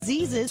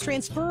Disease is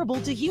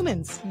transferable to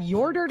humans.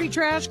 Your dirty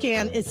trash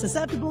can is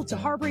susceptible to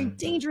harboring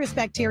dangerous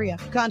bacteria.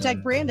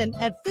 Contact Brandon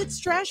at Fitz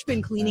Trash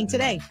Bin Cleaning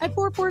today at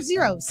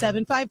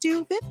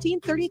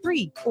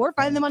 440-752-1533 or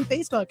find them on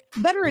Facebook.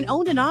 Veteran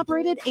owned and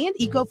operated and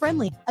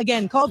eco-friendly.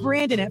 Again, call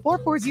Brandon at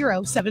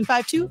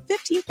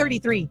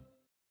 440-752-1533.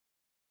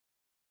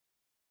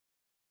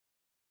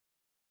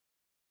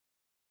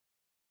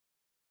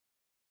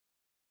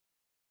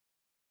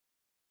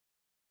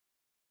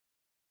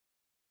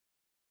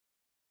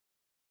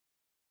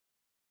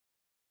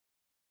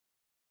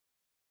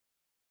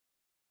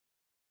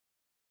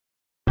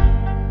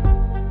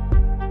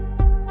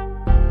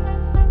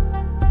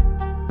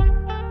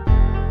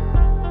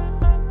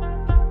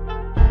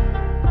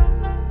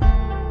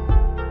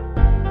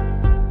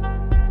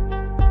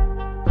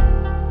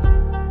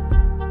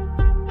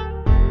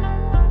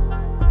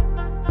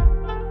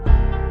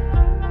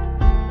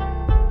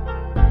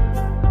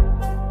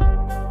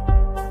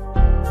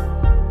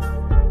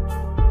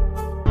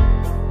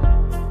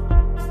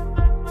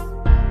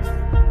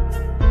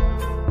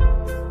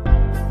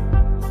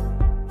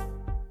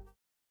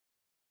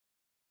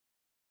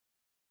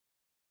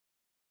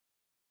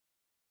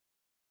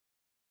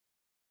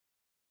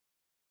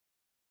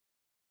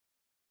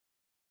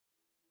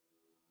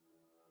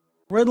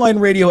 Redline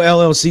Radio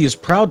LLC is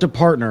proud to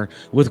partner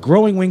with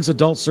Growing Wings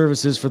Adult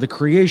Services for the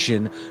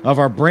creation of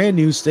our brand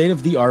new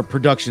state-of-the-art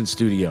production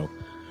studio.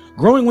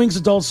 Growing Wings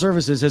Adult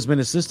Services has been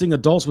assisting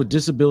adults with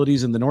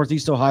disabilities in the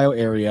Northeast Ohio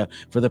area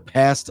for the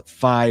past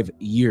 5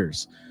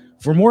 years.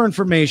 For more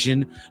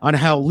information on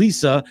how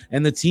Lisa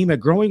and the team at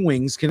Growing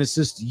Wings can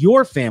assist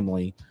your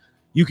family,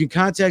 you can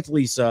contact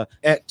Lisa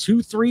at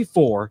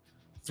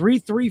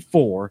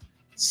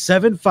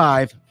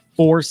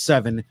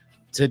 234-334-7547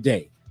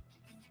 today.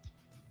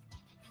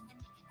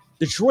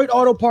 Detroit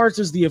Auto Parts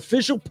is the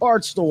official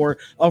parts store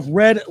of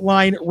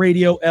Redline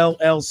Radio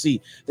LLC.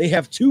 They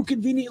have 2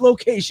 convenient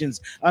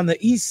locations on the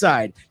east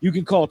side. You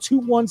can call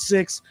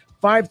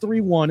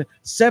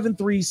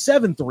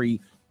 216-531-7373,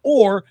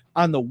 or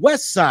on the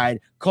west side,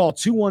 call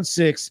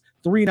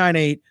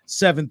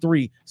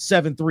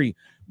 216-398-7373.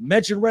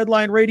 Mention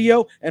Redline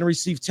Radio and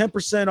receive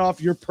 10%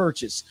 off your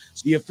purchase.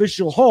 It's the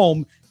official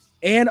home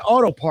and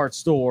auto parts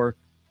store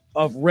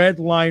of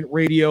Redline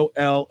Radio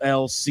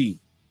LLC.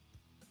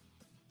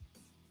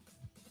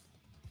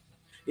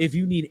 If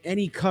you need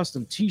any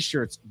custom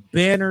t-shirts,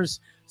 banners,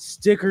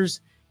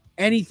 stickers,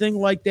 anything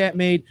like that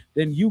made,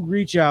 then you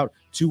reach out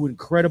to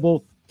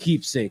Incredible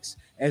Keepsakes.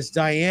 As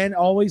Diane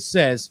always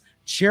says,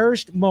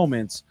 cherished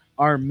moments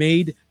are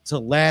made to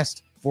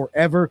last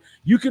forever.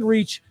 You can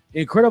reach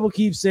Incredible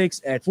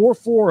Keepsakes at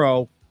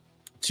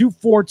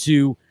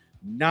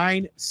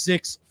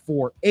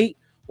 440-242-9648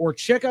 or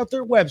check out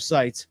their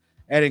website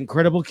at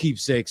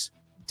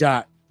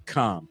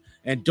incrediblekeepsakes.com.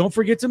 And don't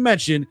forget to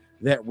mention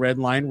that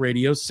Redline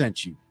Radio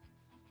sent you.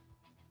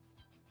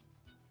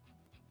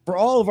 For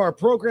all of our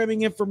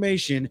programming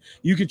information,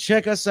 you can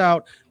check us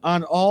out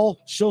on all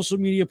social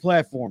media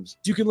platforms.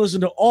 You can listen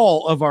to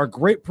all of our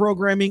great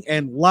programming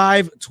and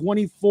live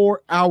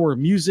 24-hour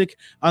music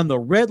on the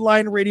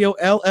Redline Radio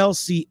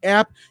LLC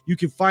app. You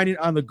can find it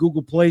on the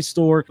Google Play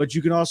Store, but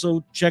you can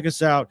also check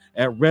us out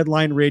at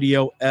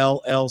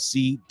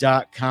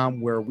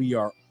redlineradiolllc.com, where we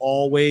are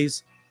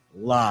always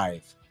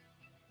live.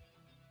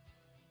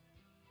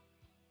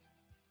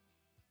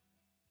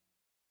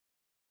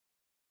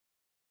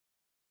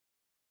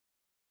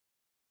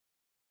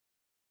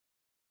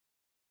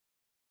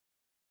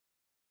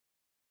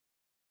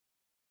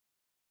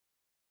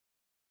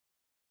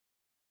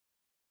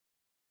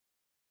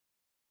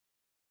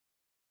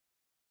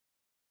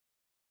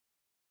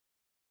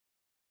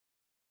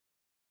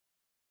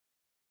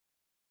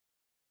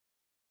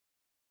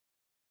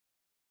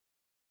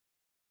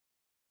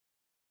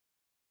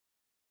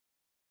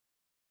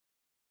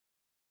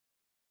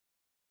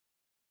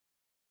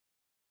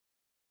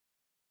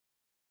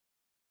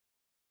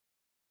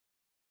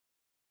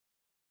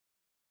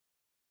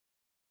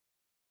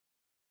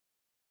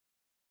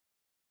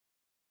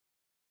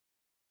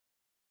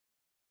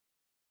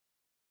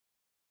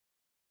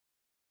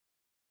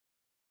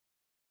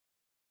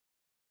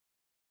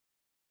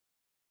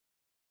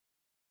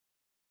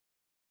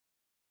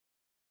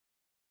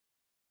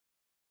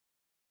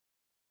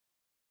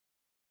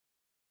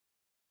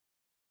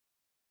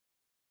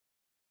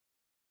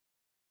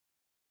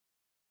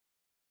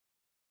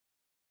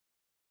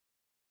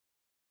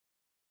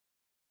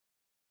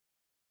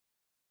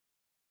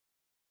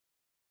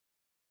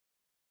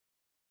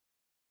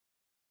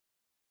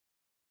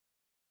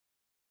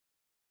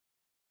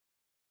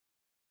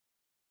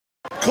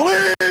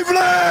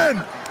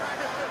 Cleveland!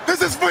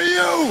 This is for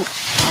you!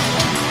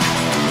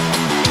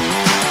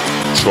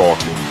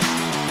 Talking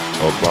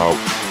about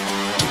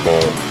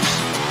balls.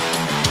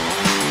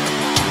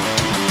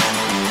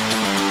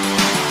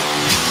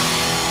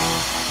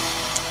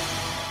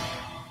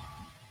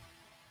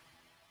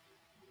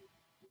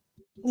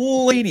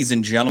 Ladies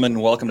and gentlemen,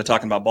 welcome to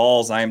Talking About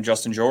Balls. I am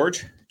Justin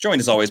George, joined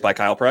as always by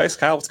Kyle Price.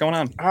 Kyle, what's going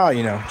on? Oh,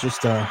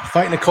 just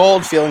fighting a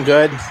cold, feeling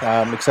good.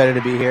 I'm excited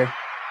to be here.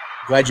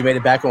 Glad you made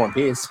it back in one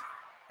piece.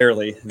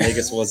 Barely.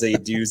 Vegas was a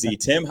doozy.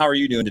 Tim, how are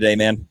you doing today,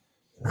 man?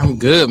 I'm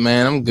good,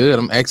 man. I'm good.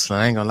 I'm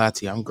excellent. I ain't gonna lie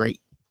to you. I'm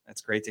great.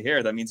 That's great to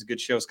hear. That means a good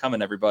show's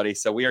coming, everybody.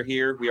 So we are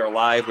here. We are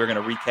live. We're going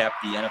to recap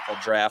the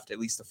NFL draft, at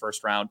least the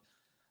first round.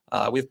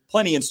 We have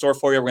plenty in store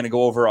for you. We're going to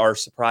go over our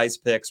surprise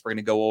picks. We're going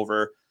to go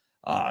over,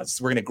 we're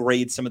going to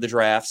grade some of the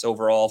drafts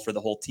overall for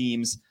the whole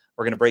teams.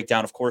 We're going to break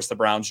down, of course, the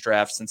Browns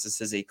draft since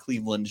this is a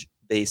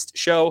Cleveland-based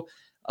show.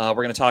 We're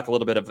going to talk a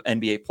little bit of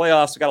NBA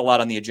playoffs. We got a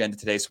lot on the agenda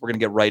today, so we're going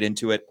to get right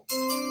into it.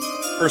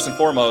 First and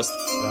foremost,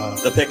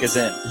 the pick is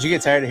in. Did you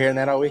get tired of hearing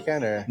that all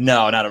weekend? Or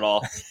no, not at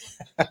all.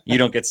 You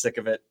don't get sick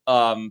of it.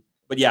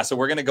 But yeah, so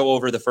we're going to go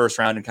over the first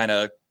round and kind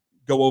of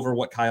go over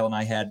what Kyle and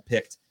I had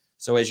picked.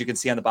 So as you can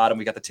see on the bottom,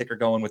 we got the ticker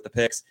going with the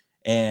picks.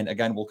 And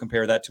again, we'll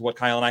compare that to what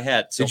Kyle and I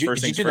had. So did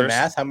you do the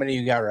math? How many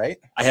you got right?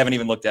 I haven't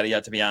even looked at it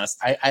yet, to be honest.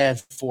 I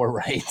had 4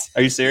 right.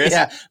 Are you serious?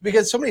 Yeah,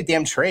 because so many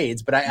damn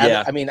trades. But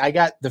I mean, I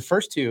got the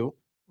first 2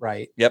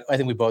 right. Yep. I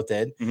think we both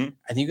did. Mm-hmm.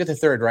 I think you got the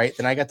 3rd right.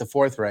 Then I got the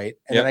 4th right.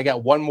 And then I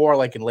got one more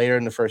like later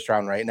in the first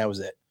round right. And that was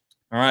it.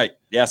 All right.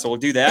 Yeah, so we'll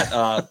do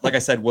that. Like I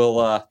said, we'll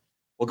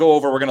go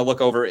over. We're going to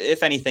look over,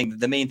 if anything,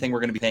 the main thing we're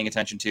going to be paying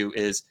attention to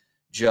is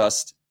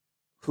just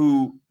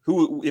who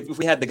if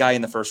we had the guy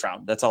in the first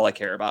round. That's all I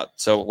care about.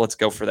 So let's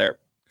go from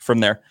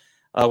there.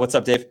 What's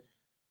up, Dave?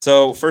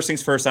 So first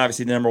things first,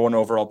 obviously the number 1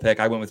 overall pick.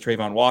 I went with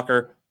Trayvon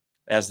Walker,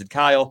 as did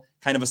Kyle.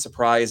 Kind of a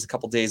surprise a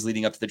couple days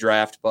leading up to the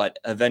draft, but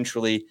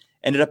eventually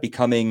ended up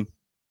becoming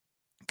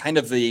kind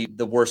of the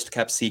worst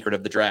kept secret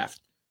of the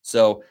draft.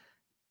 So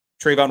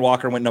Trayvon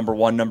Walker went number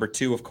 1. Number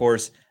 2, of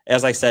course,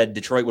 as I said,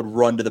 Detroit would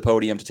run to the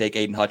podium to take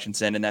Aiden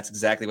Hutchinson, and that's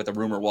exactly what the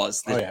rumor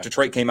was.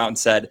 Detroit came out and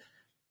said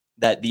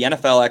that the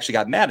NFL actually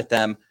got mad at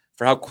them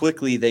for how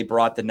quickly they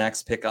brought the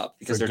next pick up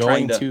because they're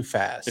trying too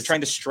fast. They're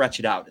trying to stretch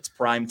it out. It's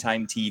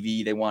primetime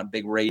TV. They want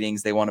big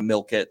ratings. They want to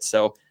milk it.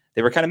 So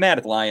they were kind of mad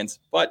at the Lions.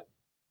 But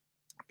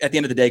at the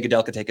end of the day,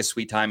 Goodell could take his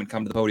sweet time and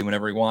come to the podium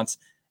whenever he wants,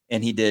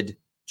 and he did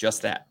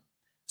just that.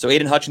 So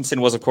Aiden Hutchinson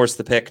was, of course,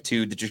 the pick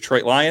to the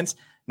Detroit Lions.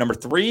 Number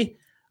 3,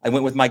 I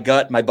went with my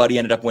gut. My buddy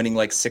ended up winning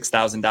like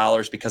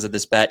 $6,000 because of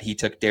this bet. He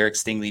took Derek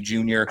Stingley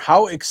Jr.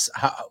 How?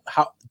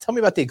 Tell me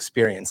about the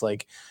experience.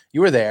 Like, you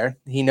were there.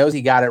 He knows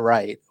he got it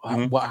right.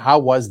 Mm-hmm. How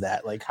was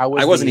that? Like, how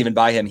was? I wasn't even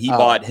by him. He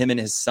bought him and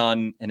his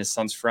son and his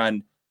son's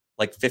friend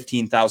like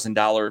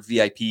 $15,000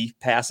 VIP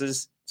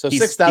passes. So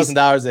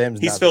 $6,000 to him.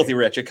 He's filthy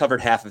rich. It covered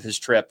half of his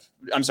trip.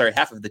 I'm sorry,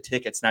 half of the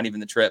tickets, not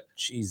even the trip.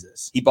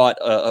 Jesus. He bought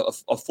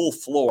a full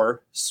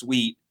floor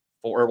suite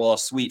a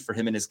suite for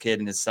him and his kid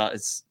and his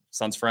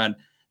son's friend.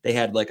 They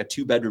had like a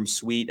 2-bedroom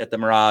suite at the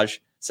Mirage.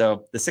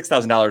 So the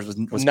 $6,000 was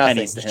nothing,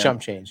 pennies to him.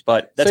 Chump change.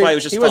 But that's why it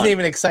was just he fun. wasn't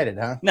even excited,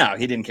 huh? No,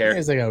 he didn't care. He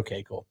was like,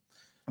 okay, cool.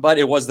 But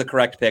it was the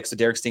correct pick. So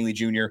Derek Stingley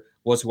Jr.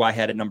 was who I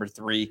had at number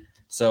 3.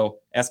 So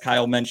as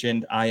Kyle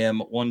mentioned, I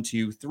am 1,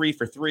 2, 3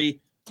 for 3.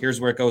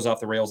 Here's where it goes off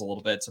the rails a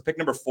little bit. So pick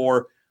number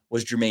 4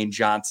 was Jermaine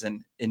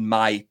Johnson in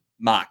my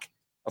mock.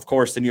 Of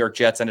course, the New York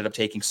Jets ended up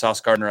taking Sauce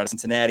Gardner out of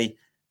Cincinnati.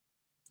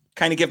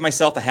 Kind of give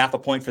myself a half a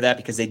point for that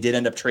because they did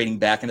end up trading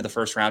back into the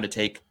first round to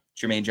take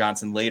Jermaine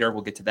Johnson later.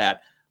 We'll get to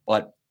that.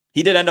 But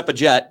he did end up a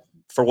Jet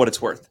for what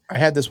it's worth. I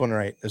had this one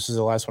right. This is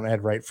the last one I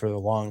had right for a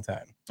long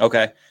time.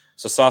 Okay.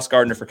 So Sauce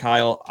Gardner for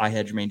Kyle. I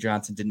had Jermaine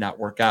Johnson. Did not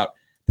work out.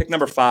 Pick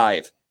number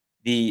 5.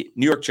 The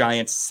New York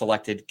Giants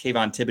selected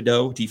Kayvon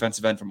Thibodeau,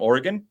 defensive end from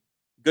Oregon.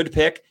 Good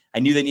pick. I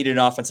knew they needed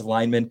an offensive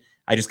lineman.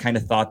 I just kind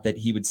of thought that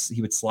he would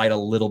slide a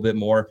little bit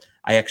more.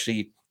 I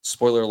actually,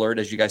 spoiler alert,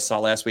 as you guys saw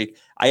last week,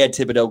 I had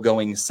Thibodeau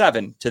going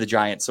 7 to the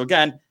Giants. So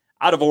again,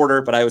 out of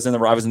order, but I was in the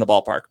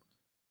ballpark.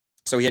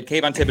 So he had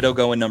Kayvon Thibodeau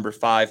going number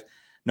 5.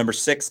 Number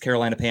 6,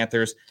 Carolina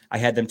Panthers. I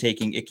had them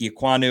taking Ike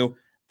Ekwonu.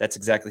 That's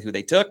exactly who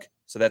they took.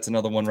 So that's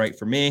another one right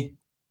for me.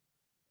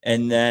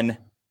 And then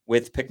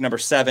with pick number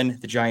 7,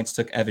 the Giants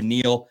took Evan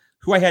Neal,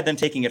 who I had them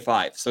taking at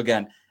 5. So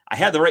again, I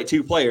had the right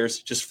 2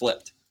 players, just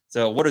flipped.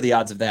 So what are the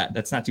odds of that?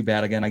 That's not too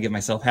bad. Again, I give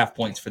myself half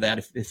points for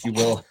that, if you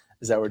will.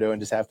 Is that what we're doing?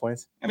 Just half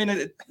points? I mean,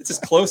 it's as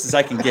close as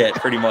I can get,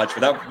 pretty much,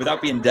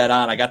 without being dead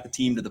on. I got the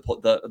team to the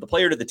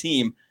player to the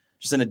team,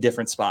 just in a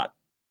different spot.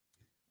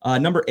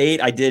 Number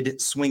 8, I did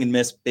swing and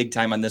miss big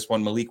time on this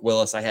one. Malik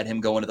Willis, I had him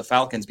go into the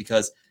Falcons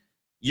because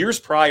years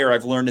prior,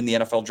 I've learned in the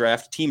NFL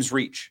draft, teams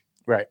reach.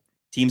 Right.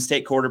 Teams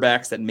take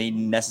quarterbacks that may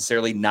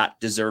necessarily not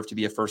deserve to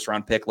be a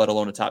first-round pick, let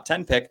alone a top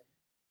 10 pick.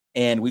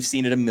 And we've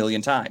seen it a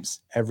million times.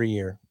 Every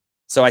year.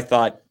 So I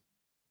thought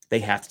they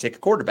have to take a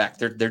quarterback.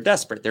 They're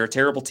desperate. They're a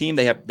terrible team.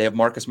 They have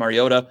Marcus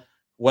Mariota.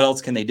 What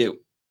else can they do?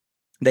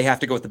 They have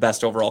to go with the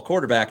best overall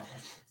quarterback.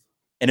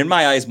 And in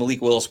my eyes,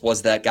 Malik Willis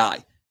was that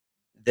guy.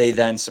 They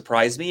then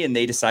surprised me, and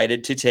they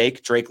decided to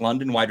take Drake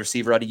London, wide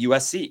receiver out of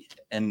USC.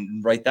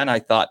 And right then I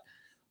thought,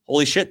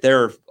 holy shit,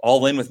 they're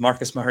all in with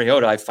Marcus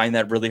Mariota. I find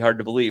that really hard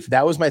to believe.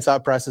 That was my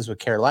thought process with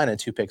Carolina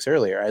 2 picks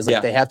earlier. I was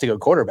like, they have to go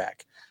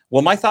quarterback.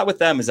 Well, my thought with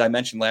them, as I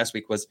mentioned last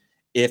week, was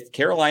if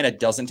Carolina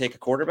doesn't take a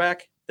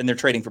quarterback, then they're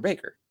trading for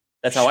Baker.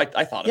 That's how I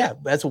thought of it. Yeah,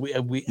 that's what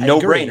we no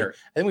brainer.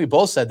 I think we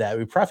both said that.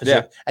 We prefaced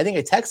it. I think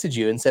I texted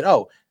you and said,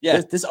 "Oh,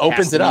 this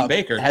opens it up.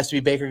 Baker. It has to be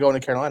Baker going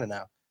to Carolina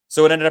now."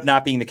 So it ended up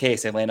not being the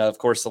case. Atlanta, of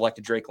course,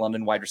 selected Drake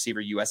London, wide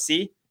receiver,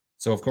 USC.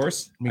 So, of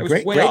course, I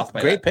was way off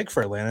by that. Pick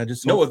for Atlanta.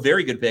 A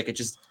very good pick.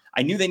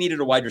 I knew they needed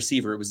a wide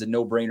receiver. It was a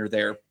no-brainer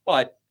there.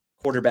 But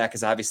quarterback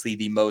is obviously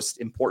the most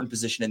important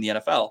position in the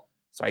NFL.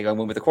 So I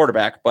went with the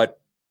quarterback.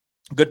 But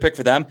good pick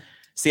for them.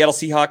 Seattle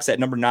Seahawks at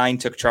number 9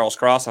 took Charles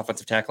Cross,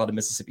 offensive tackle out of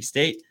Mississippi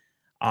State.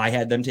 I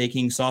had them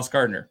taking Sauce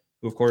Gardner,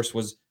 who, of course,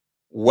 was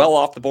well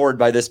off the board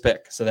by this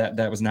pick. So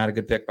that was not a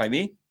good pick by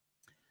me.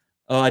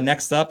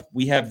 Next up,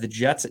 we have the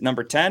Jets at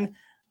number 10.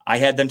 I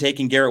had them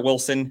taking Garrett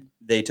Wilson.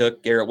 They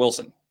took Garrett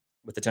Wilson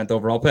with the 10th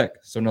overall pick.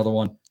 So another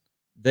one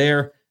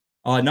there.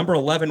 Number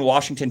 11,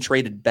 Washington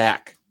traded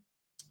back.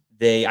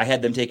 I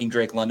had them taking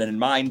Drake London in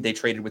mind. They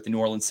traded with the New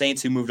Orleans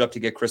Saints, who moved up to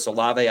get Chris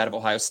Olave out of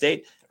Ohio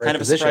State. Kind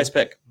of a surprise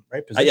pick.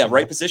 Right position.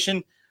 Right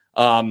position.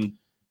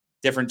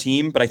 Different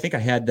team, but I think I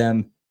had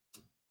them.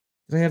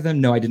 Did I have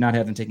them? No, I did not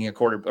have them taking a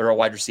quarter or a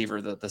wide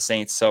receiver, the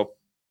Saints. So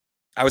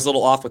I was a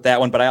little off with that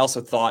one, but I also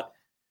thought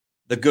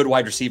the good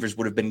wide receivers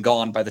would have been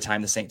gone by the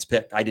time the Saints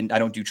picked. I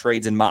don't do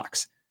trades and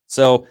mocks.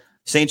 So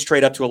Saints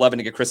trade up to 11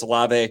 to get Chris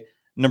Olave.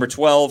 Number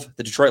 12,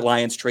 the Detroit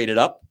Lions traded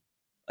up.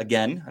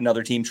 Again,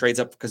 another team trades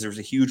up because there was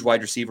a huge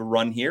wide receiver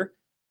run here.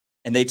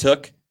 And they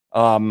took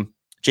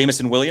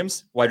Jameson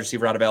Williams, wide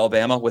receiver out of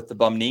Alabama with the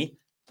bum knee,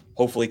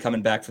 hopefully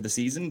coming back for the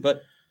season,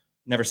 but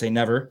never say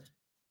never.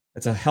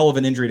 It's a hell of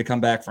an injury to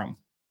come back from.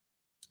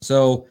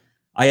 So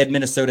I had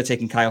Minnesota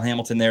taking Kyle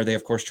Hamilton there. They,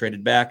 of course,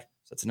 traded back.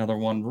 So that's another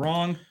one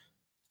wrong.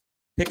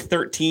 Pick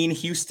 13,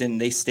 Houston,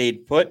 they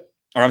stayed put.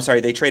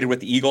 They traded with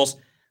the Eagles.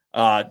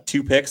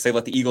 2 picks. They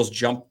let the Eagles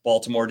jump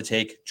Baltimore to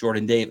take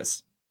Jordan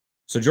Davis.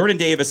 So Jordan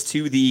Davis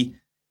to the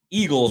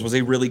Eagles was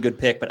a really good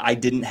pick, but I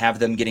didn't have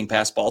them getting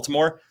past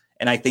Baltimore.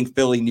 And I think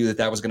Philly knew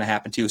that was going to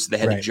happen too. So they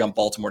had to jump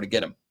Baltimore to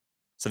get him.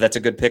 So that's a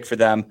good pick for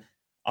them.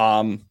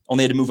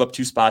 Only had to move up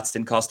 2 spots.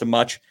 Didn't cost them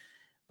much.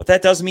 But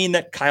that does mean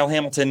that Kyle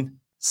Hamilton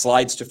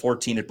slides to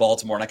 14 at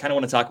Baltimore. And I kind of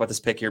want to talk about this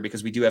pick here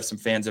because we do have some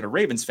fans that are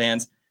Ravens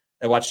fans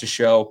that watch the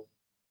show.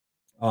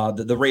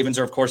 The Ravens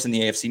are, of course, in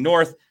the AFC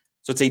North.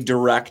 So it's a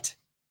direct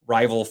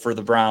rival for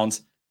the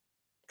Browns.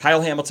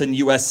 Kyle Hamilton,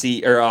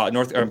 USC or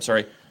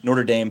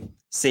Notre Dame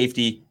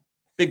safety,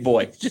 big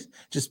boy.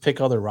 Just pick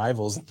other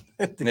rivals.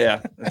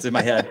 Yeah, that's in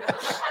my head.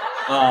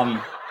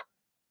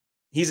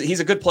 He's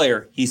a good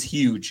player. He's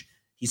huge.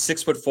 He's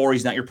 6'4".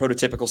 He's not your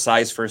prototypical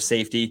size for a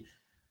safety.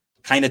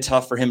 Kind of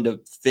tough for him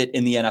to fit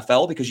in the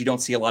NFL because you don't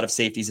see a lot of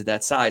safeties at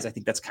that size. I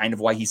think that's kind of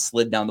why he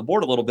slid down the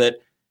board a little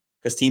bit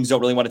because teams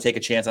don't really want to take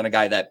a chance on a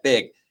guy that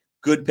big.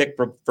 Good pick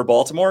for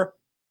Baltimore.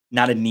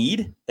 Not a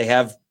need. They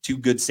have 2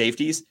 good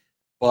safeties,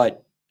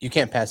 but you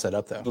can't pass that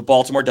up, though. But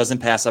Baltimore doesn't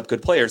pass up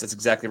good players. That's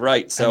exactly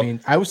right. So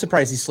I was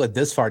surprised he slid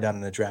this far down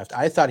in the draft.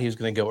 I thought he was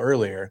going to go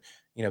earlier,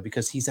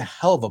 because he's a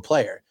hell of a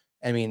player.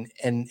 And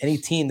any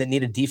team that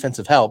needed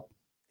defensive help,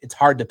 it's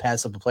hard to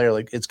pass up a player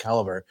like its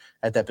caliber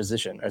at that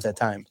position or at that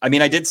time. I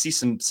did see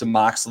some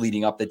mocks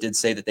leading up that did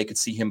say that they could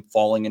see him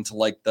falling into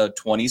like the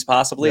 20s,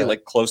 possibly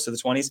like close to the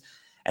 20s.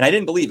 And I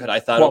didn't believe it. I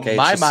thought, okay,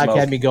 my mock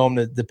had me going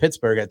to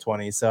Pittsburgh at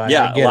 20. So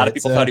a lot of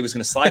people thought he was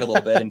going to slide a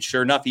little bit, and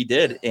sure enough, he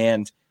did.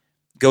 And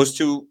goes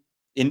to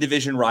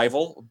in-division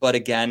rival, but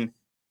again,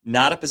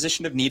 not a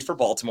position of need for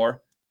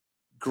Baltimore.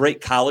 Great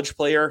college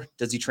player.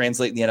 Does he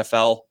translate in the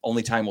NFL?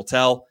 Only time will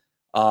tell.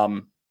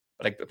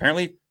 But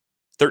apparently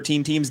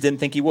 13 teams didn't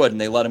think he would,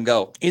 and they let him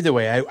go. Either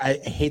way, I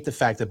hate the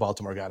fact that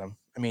Baltimore got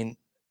him.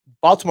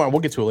 Baltimore, we'll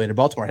get to it later.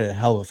 Baltimore had a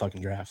hell of a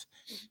fucking draft.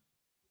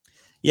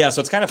 Yeah,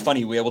 so it's kind of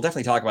funny. We'll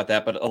definitely talk about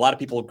that, but a lot of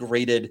people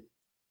graded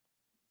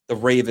the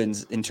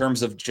Ravens in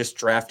terms of just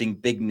drafting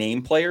big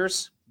name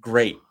players.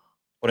 Great.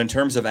 But in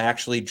terms of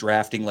actually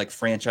drafting like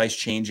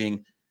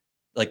franchise-changing,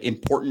 like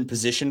important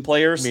position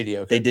players,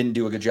 mediocre. They didn't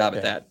do a good job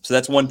at that. So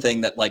that's one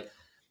thing that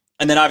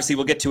and then obviously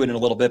we'll get to it in a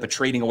little bit, but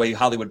trading away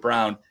Hollywood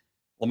Brown,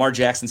 Lamar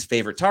Jackson's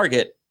favorite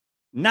target,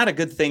 not a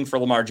good thing for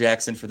Lamar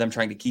Jackson for them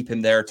trying to keep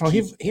him there.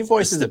 He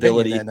voiced his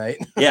opinion that night.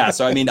 Yeah,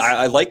 so I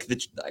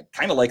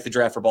kind of like the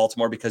draft for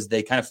Baltimore because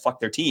they kind of fucked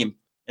their team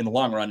in the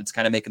long run. It's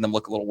kind of making them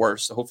look a little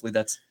worse. So hopefully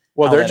that's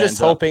they're just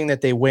hoping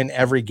that they win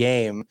every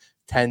game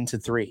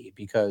 10-3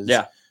 because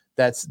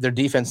that's their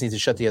defense needs to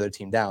shut the other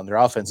team down. Their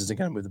offense isn't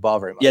going to move the ball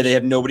very much. Yeah, they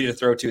have nobody to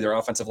throw to. Their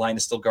offensive line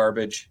is still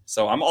garbage.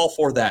 So I'm all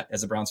for that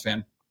as a Browns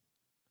fan.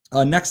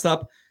 Next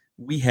up,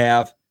 we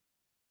have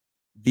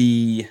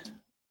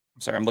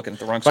I'm looking at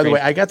the wrong screen. By the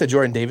way, I got the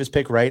Jordan Davis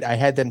pick right. I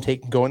had them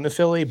going to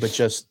Philly, but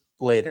just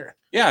later.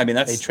 Yeah,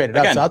 they traded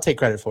up, so I'll take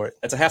credit for it.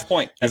 That's a half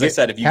point. As I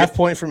said, if you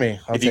point for me,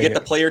 if you get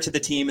the player to the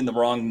team in the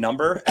wrong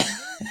number,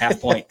 half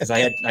point. Because I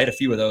had a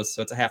few of those,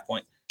 so it's a half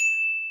point.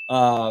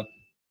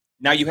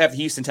 Now you have the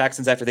Houston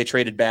Texans after they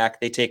traded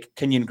back. They take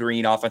Kenyon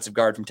Green, offensive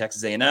guard from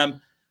Texas A&M.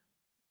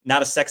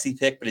 Not a sexy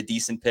pick, but a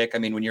decent pick.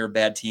 When you're a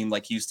bad team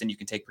like Houston, you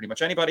can take pretty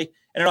much anybody,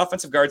 and an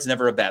offensive guard's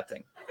never a bad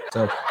thing.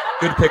 So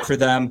good pick for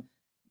them.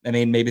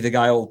 Maybe the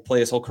guy will play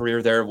his whole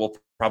career there. We'll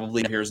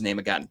probably hear his name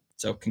again.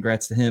 So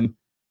congrats to him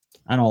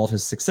on all of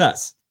his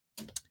success.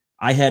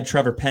 I had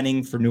Trevor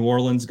Penning for New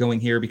Orleans going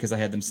here because I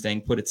had them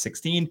staying put at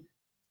 16.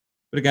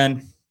 But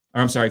again,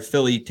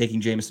 Philly taking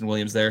Jameson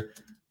Williams there.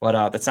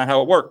 but that's not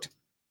how it worked.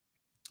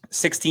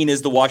 16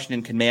 is the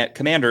Washington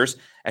Commanders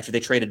after they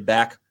traded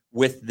back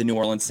with the New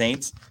Orleans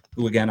Saints,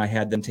 who, again, I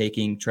had them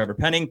taking Trevor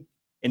Penning.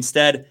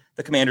 Instead,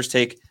 the Commanders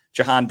take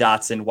Jahan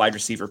Dotson, wide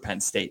receiver,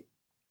 Penn State.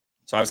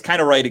 So I was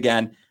kind of right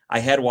again. I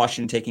had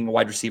Washington taking a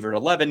wide receiver at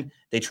 11.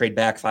 They trade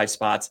back 5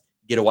 spots,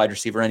 get a wide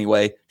receiver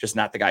anyway, just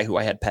not the guy who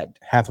I had pegged.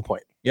 Half a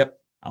point. Yep,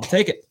 I'll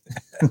take it.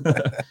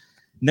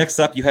 Next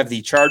up, you have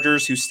the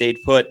Chargers, who stayed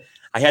put.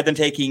 I had them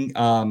taking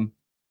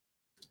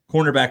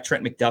cornerback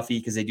Trent McDuffie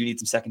because they do need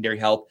some secondary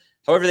help.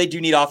 However, they do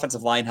need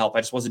offensive line help.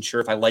 I just wasn't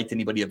sure if I liked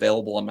anybody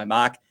available on my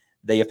mock.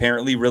 They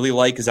apparently really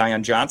like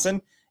Zion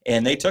Johnson,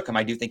 and they took him.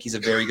 I do think he's a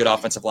very good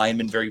offensive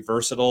lineman, very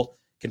versatile,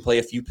 can play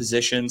a few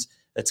positions.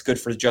 That's good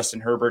for Justin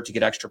Herbert to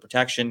get extra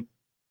protection,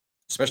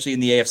 especially in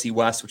the AFC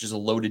West, which is a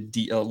loaded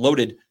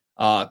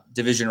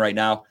division right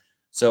now.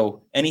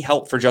 So any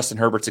help for Justin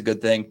Herbert's a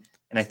good thing.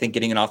 And I think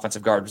getting an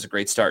offensive guard was a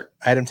great start.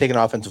 I had him take an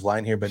offensive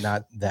line here, but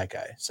not that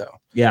guy. So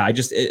yeah,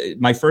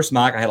 my first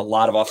mock, I had a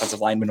lot of offensive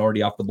linemen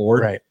already off the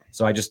board. Right.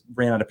 So I just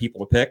ran out of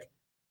people to pick.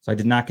 So I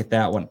did not get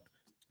that one.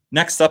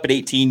 Next up at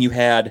 18, you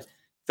had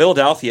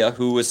Philadelphia,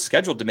 who was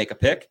scheduled to make a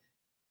pick,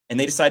 and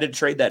they decided to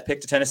trade that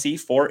pick to Tennessee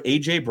for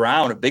A.J.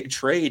 Brown, a big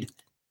trade.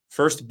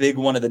 First big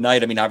one of the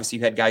night. I mean, obviously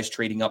you had guys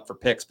trading up for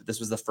picks, but this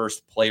was the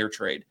first player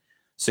trade.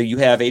 So you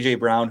have A.J.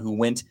 Brown, who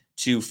went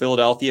to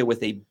Philadelphia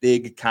with a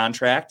big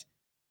contract.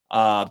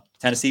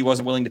 Tennessee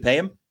wasn't willing to pay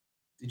him.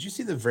 Did you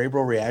see the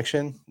Vrabel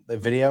reaction, the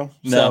video?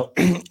 No.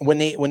 So when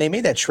they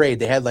made that trade,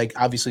 they had like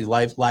obviously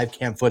live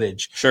cam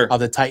footage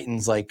of the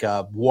Titans like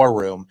war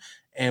room.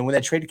 And when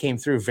that trade came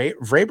through,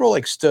 Vrabel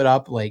like stood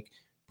up, like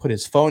put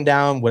his phone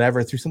down,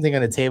 whatever, threw something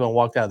on the table and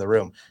walked out of the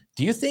room.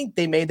 Do you think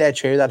they made that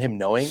trade without him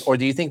knowing? Or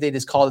do you think they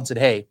just called and said,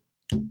 hey,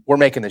 we're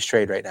making this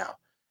trade right now?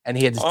 And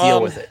he had to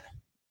deal with it.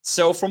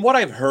 So from what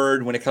I've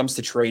heard, when it comes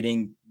to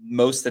trading,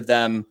 most of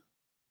them,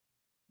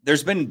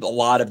 there's been a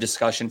lot of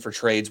discussion for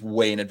trades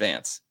way in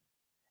advance.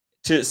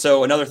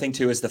 So another thing,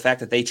 too, is the fact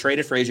that they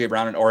traded for A.J.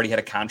 Brown and already had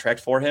a contract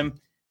for him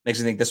makes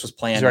me think this was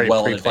planned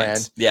well in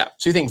advance. Yeah.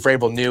 So you think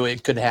Vrabel knew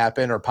it could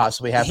happen or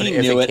possibly happen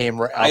if it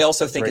came I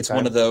also think it's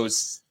one of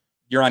those,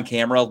 you're on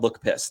camera, look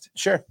pissed.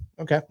 Sure.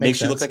 Okay. Makes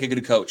you look like a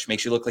good coach.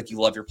 Makes you look like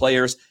you love your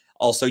players.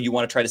 Also, you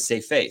want to try to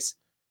save face.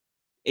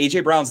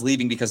 A.J. Brown's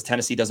leaving because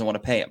Tennessee doesn't want to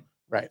pay him.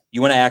 Right.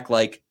 You want to act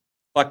like,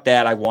 fuck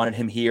that, I wanted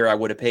him here, I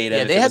would have paid him.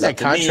 Yeah, they had that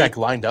contract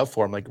lined up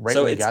for him, like right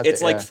so when he got there.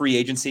 It's like free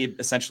agency,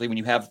 essentially. When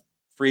you have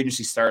free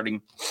agency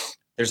starting,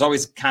 there's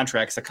always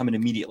contracts that come in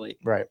immediately.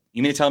 Right.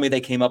 You mean to tell me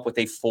they came up with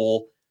a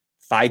full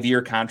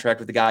 5-year contract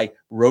with the guy,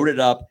 wrote it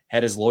up,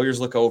 had his lawyers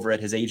look over it,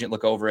 his agent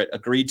look over it,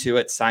 agreed to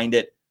it, signed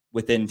it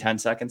within 10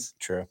 seconds?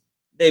 True.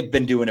 They've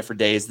been doing it for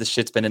days. This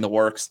shit's been in the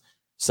works.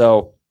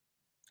 So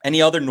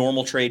any other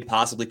normal trade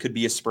possibly could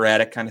be a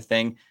sporadic kind of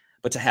thing,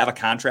 but to have a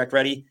contract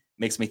ready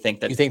makes me think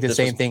that. You think the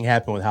same thing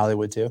happened with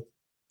Hollywood too?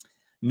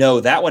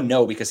 No, that one,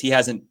 no, because he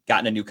hasn't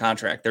gotten a new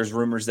contract. There's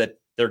rumors that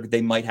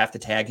they might have to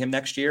tag him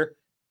next year,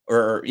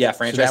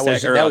 franchise so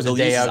tag, or that was they'll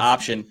use his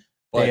option.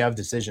 But day of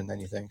decision, then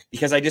you think?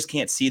 Because I just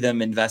can't see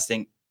them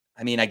investing.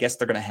 I mean, I guess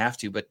they're going to have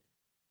to, but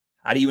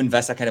how do you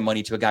invest that kind of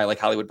money to a guy like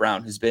Hollywood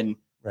Brown, who's been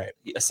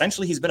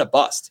essentially he's been a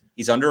bust.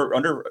 He's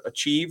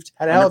underachieved.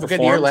 Had a hell of a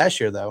good year last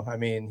year, though. I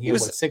mean, he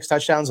was 6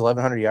 touchdowns,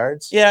 1,100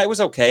 yards. Yeah, it was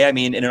okay. I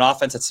mean, in an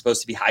offense that's supposed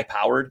to be high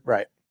powered,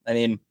 right? I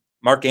mean,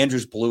 Mark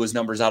Andrews blew his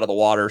numbers out of the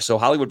water. So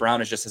Hollywood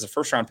Brown is just, as a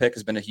first-round pick,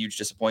 has been a huge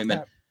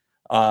disappointment.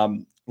 Yeah.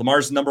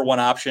 Lamar's number one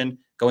option,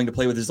 going to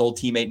play with his old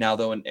teammate now,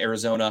 though, in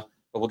Arizona.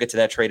 But we'll get to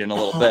that trade in a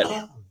little bit.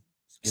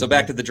 So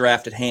back to the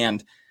draft at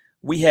hand.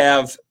 We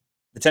have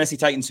the Tennessee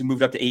Titans, who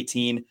moved up to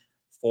 18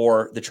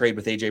 for the trade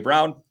with A.J.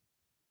 Brown.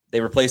 They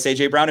replace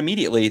A.J. Brown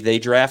immediately. They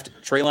draft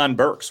Treylon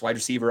Burks, wide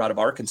receiver out of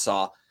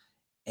Arkansas.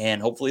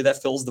 And hopefully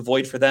that fills the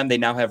void for them. They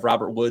now have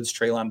Robert Woods,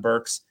 Treylon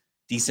Burks,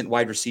 decent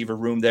wide receiver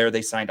room there.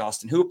 They signed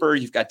Austin Hooper.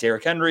 You've got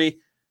Derrick Henry,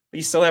 but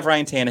you still have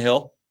Ryan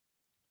Tannehill.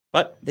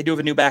 But they do have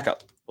a new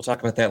backup. We'll talk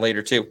about that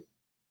later, too.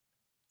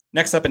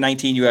 Next up at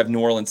 19, you have New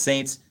Orleans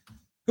Saints,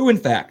 who, in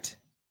fact,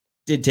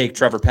 did take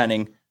Trevor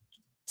Penning.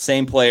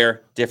 Same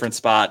player, different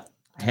spot.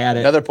 Had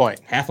it. Another point.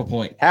 Half a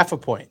point. Half a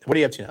point. What are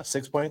you up to now?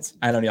 6 points?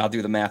 I don't know. I'll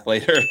do the math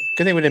later.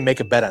 Good thing we didn't make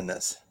a bet on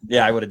this.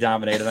 Yeah, I would have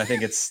dominated. I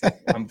think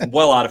I'm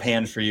well out of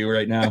hand for you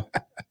right now.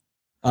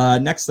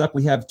 Next up,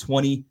 we have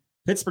 20.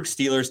 Pittsburgh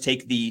Steelers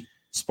take the,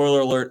 spoiler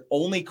alert,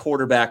 only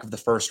quarterback of the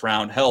first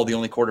round. Hell, the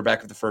only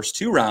quarterback of the first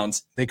 2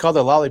 rounds. They called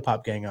the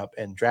Lollipop Gang up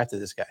and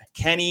drafted this guy.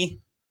 Kenny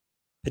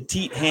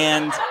Petite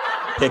Hand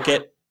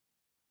Pickett.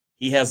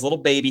 He has little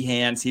baby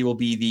hands. He will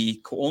be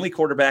the only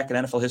quarterback in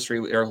NFL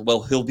history,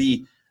 he'll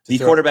be the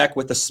quarterback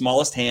with the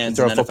smallest hands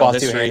in NFL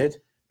history.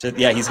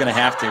 He's going to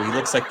have to. He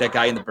looks like that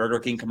guy in the Burger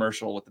King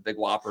commercial with the big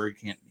Whopper.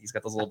 He's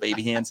got those little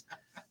baby hands.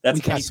 That's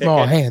we got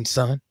small hands,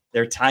 son.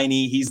 They're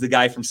tiny. He's the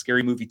guy from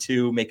Scary Movie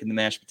 2 making the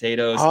mashed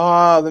potatoes.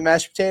 Oh, the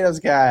mashed potatoes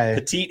guy.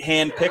 Petite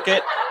Hand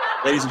Pickett.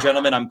 Ladies and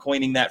gentlemen, I'm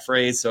coining that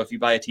phrase. So if you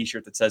buy a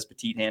T-shirt that says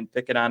Petite Hand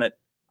Pickett on it,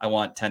 I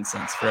want 10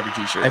 cents for every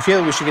t-shirt. I feel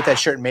like we should get that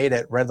shirt made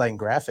at Redline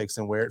Graphics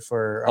and wear it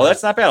for. Oh,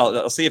 that's not bad.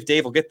 I'll see if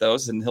Dave will get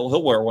those, and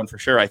he'll wear one for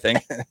sure. I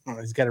think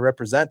he's got to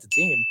represent the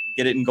team.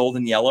 Get it in gold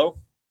and yellow,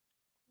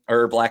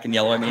 or black and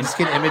yellow. I mean, just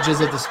get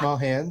images of the small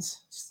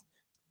hands.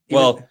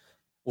 Well,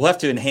 we'll have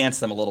to enhance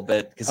them a little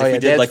bit because if we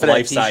did like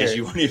life size,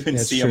 you won't even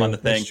see them on the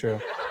thing. That's true.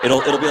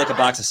 It'll be like a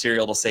box of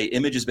cereal. It'll say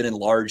image has been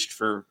enlarged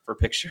for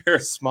picture.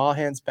 Small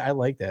hands. I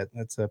like that.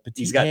 That's a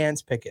petite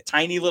hands Pickett.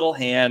 Tiny little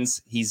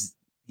hands. He's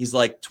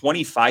like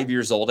 25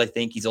 years old. I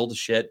think he's old as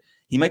shit.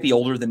 He might be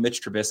older than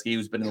Mitch Trubisky,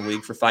 who's been in the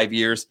league for 5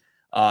 years.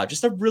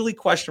 Just a really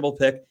questionable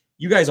pick.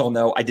 You guys all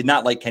know I did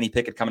not like Kenny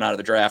Pickett coming out of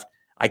the draft.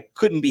 I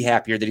couldn't be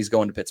happier that he's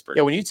going to Pittsburgh.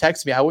 Yeah, when you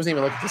text me, I wasn't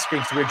even looking at the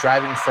screen because we were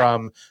driving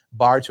from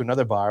bar to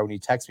another bar. When you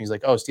text me, he's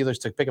like, "Oh,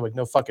 Steelers took Pickett." I'm like,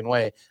 no fucking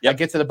way. Yep. I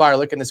get to the bar,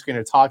 look at the screen,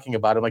 they're talking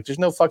about it. I'm like, there's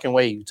no fucking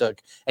way you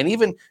took. And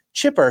even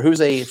Chipper,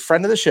 who's a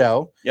friend of the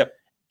show,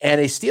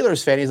 and a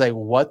Steelers fan, he's like,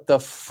 "What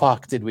the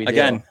fuck did we do?"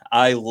 Again,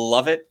 I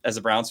love it as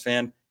a Browns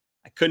fan.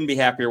 I couldn't be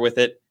happier with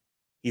it.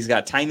 He's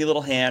got tiny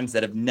little hands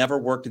that have never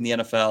worked in the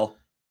NFL,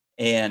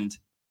 and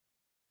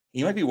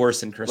he might be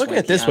worse than Chris. Look at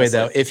it this way,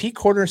 though. If he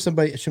corners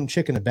some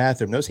chick in the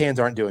bathroom, those hands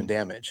aren't doing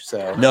damage.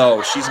 So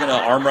no, she's gonna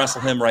arm wrestle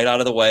him right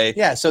out of the way.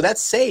 Yeah, so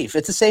that's safe.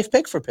 It's a safe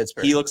pick for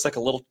Pittsburgh. He looks like a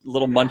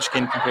little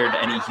munchkin compared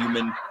to any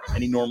human,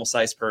 any normal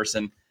sized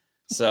person.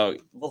 So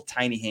little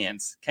tiny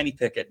hands. Kenny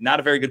Pickett, not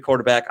a very good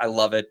quarterback. I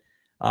love it.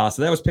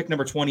 So that was pick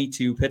number 20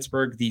 to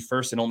Pittsburgh, the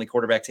first and only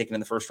quarterback taken in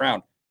the first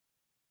round.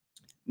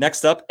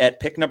 Next up at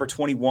pick number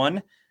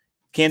 21,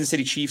 Kansas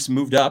City Chiefs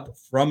moved up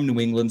from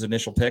New England's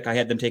initial pick. I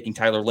had them taking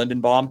Tyler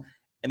Lindenbaum,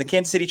 and the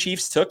Kansas City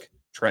Chiefs took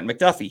Trent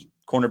McDuffie,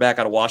 cornerback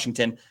out of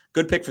Washington.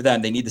 Good pick for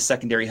them. They need the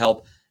secondary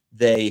help.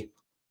 They're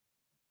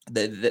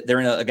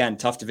in a, again,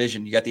 tough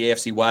division. You got the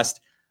AFC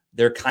West.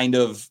 Their kind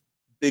of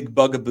big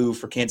bugaboo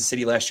for Kansas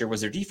City last year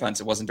was their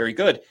defense. It wasn't very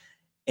good.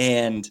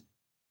 And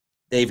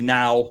they've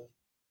now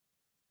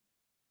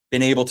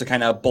been able to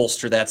kind of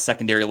bolster that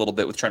secondary a little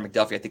bit with Trent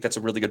McDuffie. I think that's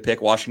a really good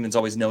pick. Washington's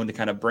always known to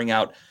kind of bring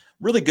out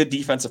really good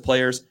defensive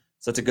players.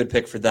 So it's a good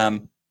pick for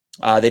them.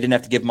 They didn't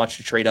have to give much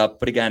to trade up.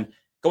 But again,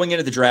 going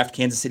into the draft,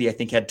 Kansas City, I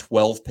think, had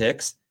 12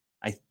 picks.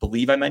 I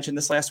believe I mentioned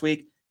this last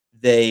week.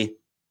 There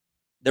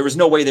was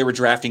no way they were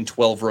drafting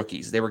 12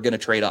 rookies. They were going to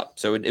trade up.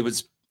 So it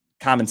was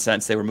common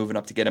sense. They were moving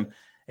up to get him,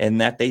 and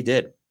that they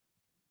did.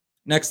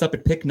 Next up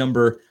at pick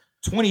number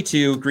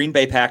 22, Green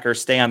Bay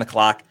Packers stay on the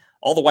clock.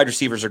 All the wide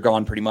receivers are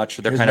gone pretty much.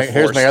 So they're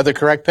here's my other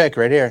correct pick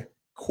right here.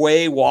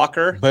 Quay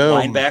Walker, Boom.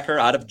 linebacker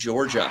out of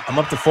Georgia. I'm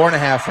up to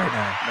 4.5 right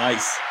now.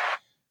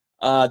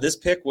 Nice. This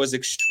pick was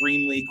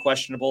extremely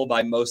questionable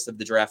by most of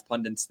the draft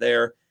pundits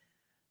there.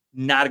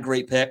 Not a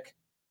great pick.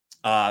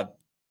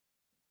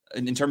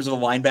 In terms of a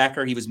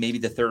linebacker, he was maybe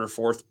the third or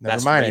fourth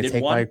best rated I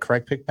take one. my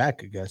correct pick back,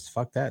 I guess.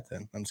 Fuck that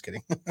then. I'm just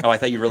kidding. Oh, I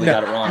thought you really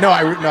got it wrong.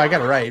 I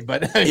got it right,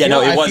 but yeah,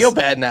 I feel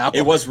bad now.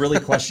 It was really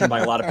questioned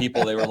by a lot of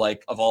people. They were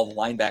like, of all the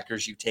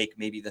linebackers, you take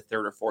maybe the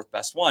third or fourth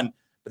best one.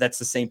 But that's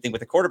the same thing with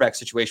the quarterback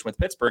situation with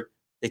Pittsburgh.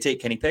 They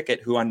take Kenny Pickett,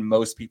 who on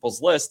most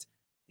people's list,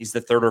 he's the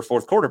third or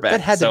fourth quarterback.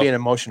 That had to be an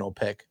emotional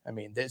pick. I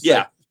mean, they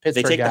take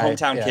the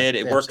hometown kid.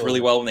 It worked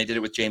really well when they did it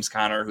with James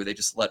Conner, who they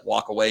just let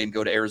walk away and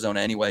go to Arizona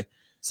anyway.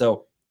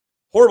 So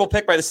horrible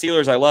pick by the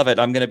Steelers. I love it.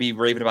 I'm going to be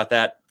raving about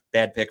that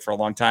bad pick for a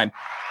long time.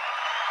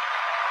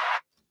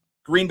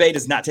 Green Bay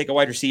does not take a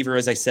wide receiver,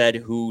 as I said,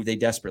 who they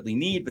desperately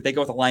need, but they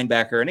go with a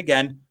linebacker. And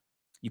again,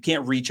 you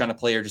can't reach on a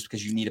player just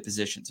because you need a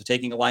position. So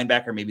taking a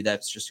linebacker, maybe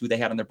that's just who they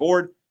had on their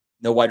board.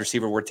 No wide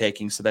receiver worth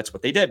taking, so that's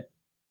what they did.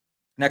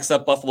 Next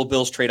up, Buffalo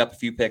Bills trade up a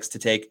few picks to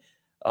take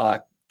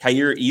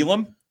Kaiir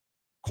Elam,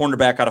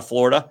 cornerback out of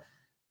Florida.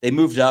 They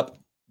moved up.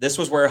 This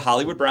was where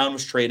Hollywood Brown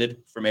was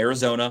traded from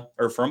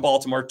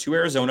Baltimore to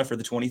Arizona for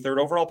the 23rd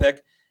overall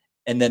pick.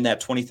 And then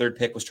that 23rd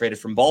pick was traded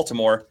from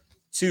Baltimore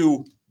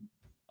to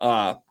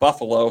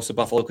Buffalo, so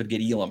Buffalo could get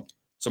Elam.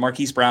 So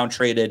Marquise Brown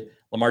traded.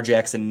 Lamar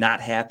Jackson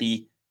not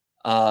happy.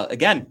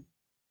 Again,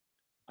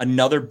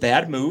 another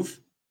bad move,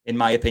 in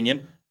my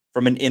opinion,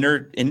 from an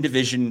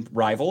in-division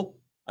rival.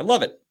 I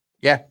love it.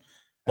 Yeah.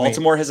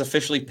 Baltimore has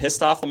officially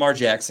pissed off Lamar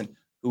Jackson,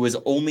 who is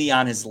only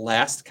on his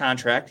last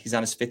contract. He's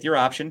on his 5th-year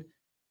option.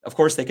 Of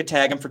course, they could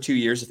tag him for 2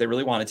 years if they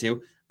really wanted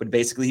to, but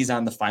basically he's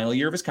on the final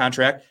year of his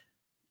contract.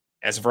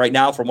 As of right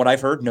now, from what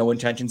I've heard, no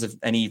intentions of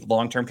any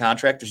long-term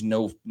contract. There's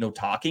no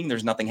talking.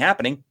 There's nothing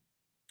happening.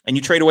 And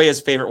you trade away his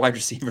favorite wide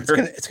receiver.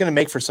 It's going to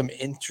make for some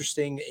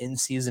interesting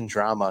in-season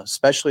drama,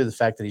 especially the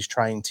fact that he's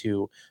trying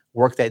to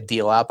work that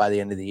deal out by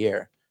the end of the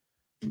year,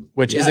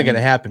 which isn't going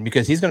to happen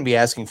because he's going to be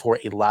asking for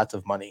a lot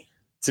of money.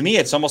 To me,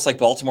 it's almost like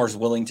Baltimore's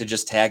willing to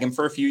just tag him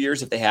for a few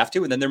years if they have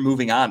to, and then they're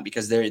moving on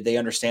because they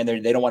understand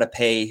they don't want to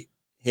pay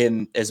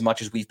him as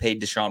much as we've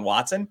paid Deshaun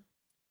Watson.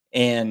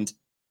 And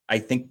I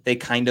think they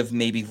kind of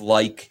maybe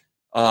like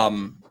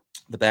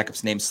the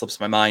backup's name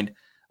slips my mind,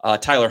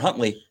 Tyler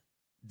Huntley.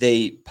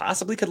 They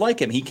possibly could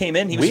like him. He came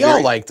in. We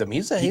all liked him.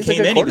 He's a good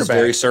quarterback. He was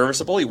very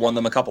serviceable. He won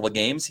them a couple of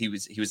games. He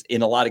was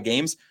in a lot of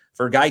games.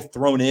 For a guy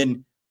thrown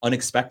in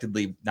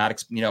unexpectedly,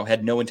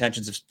 had no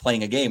intentions of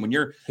playing a game. When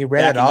you're he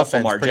ran that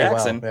offense Lamar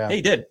Jackson, well, yeah.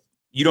 He did.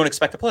 you don't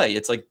expect to play.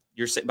 It's like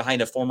you're sitting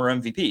behind a former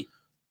MVP,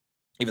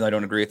 even though I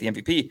don't agree with the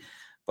MVP.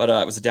 But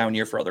it was a down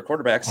year for other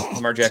quarterbacks.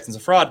 Lamar Jackson's a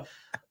fraud.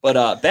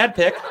 But bad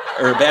pick,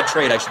 or bad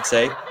trade, I should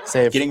say.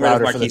 Getting rid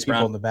of Marquise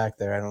Brown in the back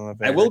there. I don't know. If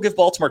I will give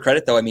Baltimore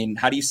credit, though. I mean,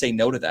 how do you say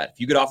no to that? If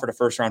you get offered a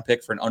first-round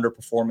pick for an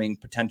underperforming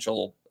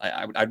potential,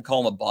 I'd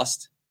call him a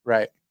bust.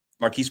 Right.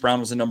 Marquise Brown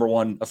was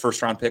a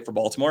first-round pick for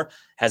Baltimore.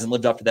 Hasn't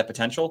lived up to that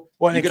potential.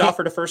 Well, you get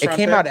offered a first-round pick.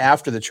 It came out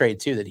after the trade,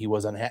 too, that he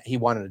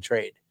wanted a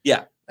trade.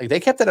 Yeah. Like, they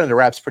kept that under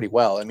wraps pretty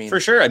well. I mean, for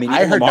sure. I mean,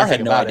 I heard Lamar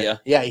had no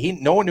idea. Yeah,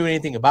 no one knew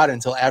anything about it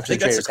until after the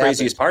trade. That's the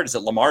craziest part is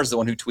that Lamar's the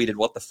one who tweeted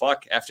 "What the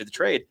fuck" after the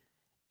trade,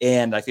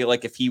 and I feel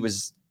like if he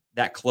was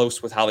that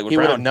close with Hollywood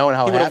Brown, would have known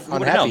how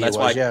unhappy he That's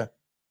was. why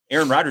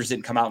Aaron Rodgers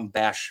didn't come out and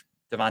bash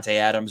Davante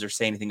Adams or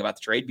say anything about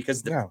the trade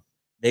because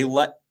they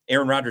let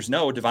Aaron Rodgers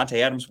know Davante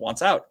Adams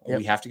wants out. Yep.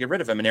 We have to get rid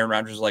of him, and Aaron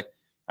Rodgers was like,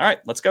 "All right,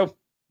 let's go.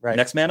 Right,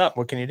 next man up.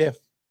 What can you do?"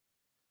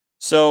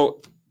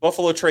 So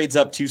Buffalo trades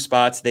up 2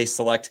 spots. They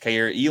select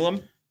Kaiir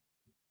Elam.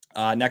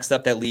 Next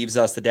up, that leaves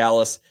us the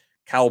Dallas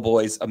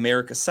Cowboys,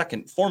 America's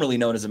second, formerly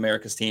known as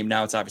America's team.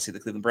 Now it's obviously the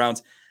Cleveland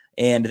Browns.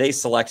 And they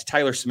select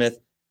Tyler Smith,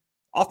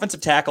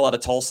 offensive tackle out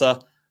of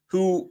Tulsa,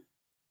 who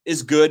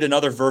is good.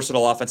 Another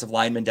versatile offensive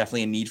lineman,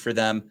 definitely a need for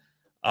them.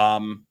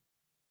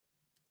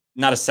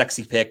 Not a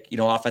sexy pick.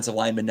 Offensive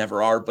linemen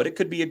never are, but it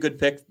could be a good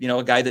pick.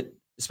 A guy that,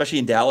 especially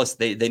in Dallas,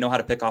 they know how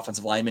to pick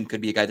offensive linemen,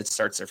 could be a guy that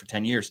starts there for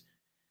 10 years.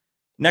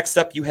 Next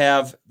up, you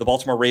have the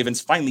Baltimore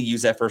Ravens finally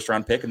use that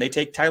first-round pick, and they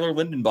take Tyler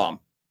Linderbaum.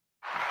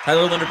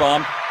 Tyler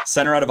Linderbaum,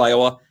 center out of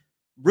Iowa.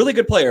 Really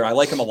good player. I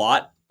like him a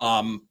lot.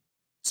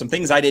 Some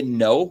things I didn't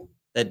know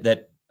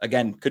that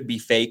again, could be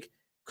fake,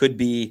 could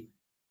be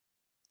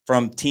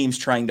from teams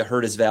trying to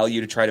hurt his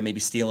value to try to maybe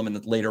steal him in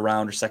the later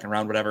round or second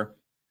round, whatever.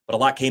 But a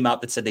lot came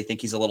out that said they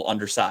think he's a little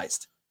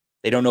undersized.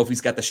 They don't know if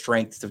he's got the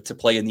strength to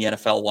play in the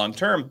NFL long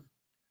term.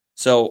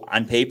 So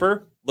on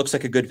paper, looks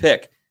like a good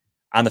pick.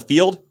 On the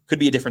field, could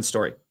be a different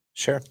story.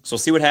 Sure. So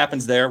see what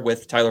happens there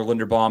with Tyler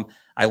Linderbaum.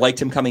 I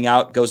liked him coming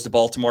out, goes to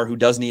Baltimore, who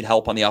does need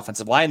help on the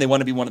offensive line. They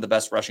want to be one of the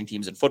best rushing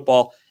teams in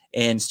football,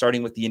 and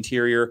starting with the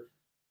interior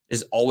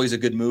is always a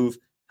good move.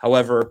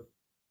 However,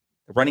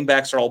 the running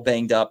backs are all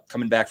banged up,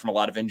 coming back from a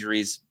lot of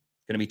injuries.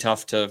 Going to be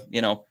tough to,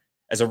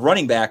 as a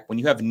running back, when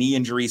you have knee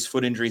injuries,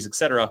 foot injuries,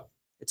 etc.,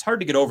 it's hard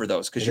to get over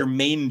those because your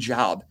main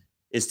job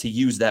is to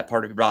use that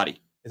part of your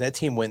body. That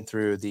team went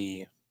through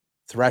the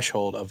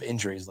threshold of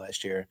injuries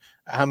last year.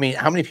 How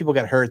many people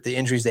got hurt? The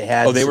injuries they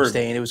had, they were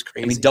staying. It was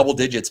crazy. I mean, double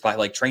digits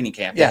by training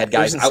camp. They had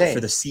guys out for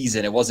the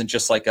season. It wasn't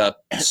just like a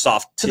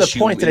soft to the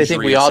point that I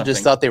think we all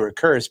just thought they were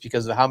cursed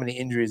because of how many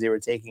injuries they were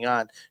taking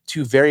on.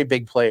 2 very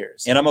big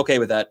players, and I'm okay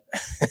with that.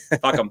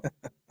 Fuck them.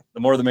 The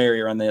more the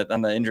merrier on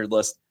the injured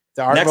list.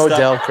 The Art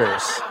Modell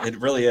curse. It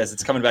really is.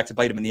 It's coming back to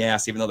bite them in the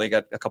ass, even though they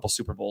got a couple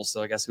Super Bowls.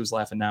 So I guess who's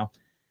laughing now?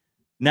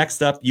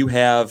 Next up, you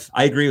have.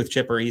 I agree with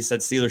Chipper. He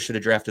said Steelers should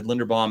have drafted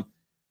Linderbaum.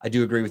 I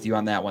do agree with you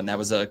on that one. That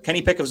was a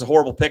Kenny Pickett was a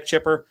horrible pick,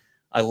 Chipper.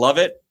 I love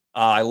it.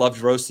 I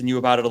loved roasting you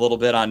about it a little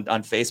bit on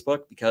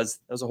Facebook because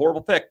that was a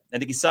horrible pick. I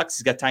think he sucks.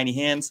 He's got tiny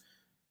hands,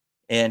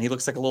 and he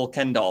looks like a little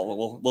Ken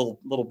doll,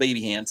 little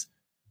baby hands.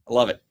 I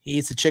love it. He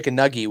eats a chicken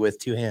nugget with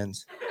 2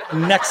 hands.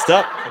 Next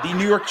up, the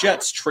New York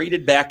Jets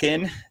traded back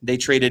in. They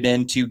traded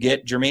in to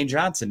get Jermaine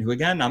Johnson, who,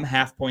 again, I'm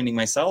half pointing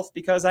myself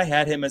because I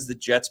had him as the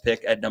Jets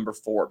pick at number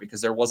 4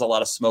 because there was a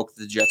lot of smoke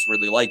that the Jets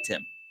really liked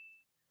him.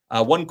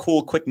 One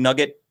cool quick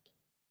nugget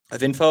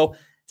of info,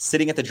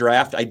 sitting at the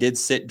draft, I did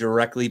sit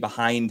directly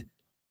behind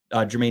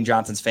Jermaine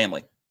Johnson's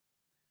family.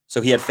 So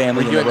he had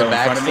family in the row in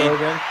front of me.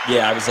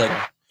 Yeah, I was like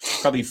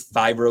probably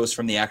 5 rows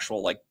from the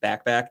actual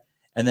backpack.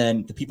 And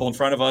then the people in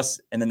front of us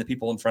and then the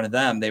people in front of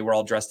them, they were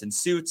all dressed in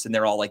suits and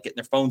they're all getting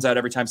their phones out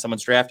every time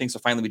someone's drafting. So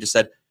finally we just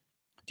said,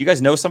 do you guys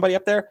know somebody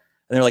up there?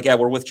 And they're like, yeah,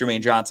 we're with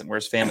Jermaine Johnson. We're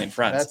his family and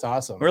friends. That's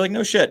awesome. We're like,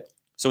 no shit.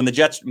 So when the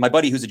Jets, my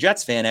buddy who's a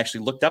Jets fan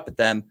actually looked up at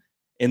them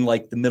in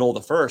the middle of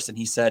the first and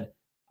he said,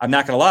 I'm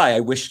not going to lie.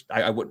 I wish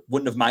I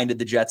wouldn't have minded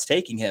the Jets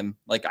taking him.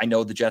 I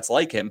know the Jets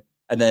like him.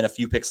 And then a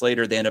few picks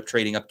later, they end up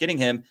trading up, getting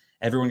him.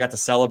 Everyone got to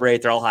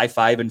celebrate. They're all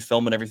high-fiving,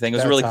 filming everything. It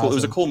was really cool. Awesome. It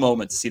was a cool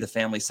moment to see the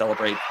family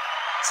celebrate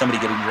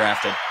somebody getting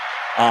drafted.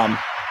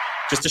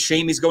 Just a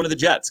shame he's going to the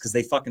Jets because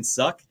they fucking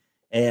suck.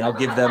 And I'll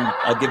give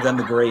them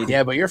the grade.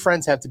 Yeah, but your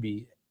friends have to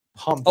be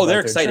pumped. Oh,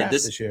 they're excited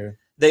this year.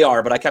 They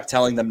are, but I kept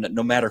telling them that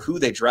no matter who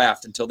they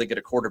draft until they get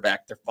a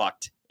quarterback, they're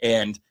fucked.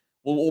 And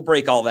we'll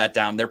break all that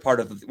down. They're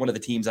part of one of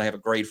the teams I have a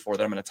grade for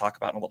that I'm going to talk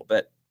about in a little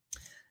bit.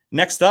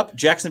 Next up,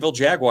 Jacksonville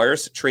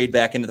Jaguars trade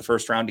back into the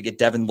first round to get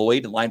Devin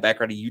Lloyd,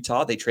 linebacker out of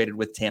Utah. They traded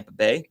with Tampa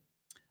Bay.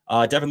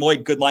 Devin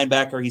Lloyd, good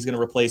linebacker. He's going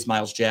to replace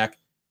Myles Jack,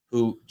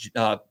 who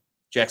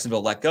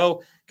Jacksonville let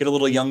go. Get a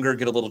little younger,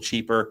 get a little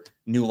cheaper,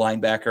 new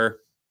linebacker.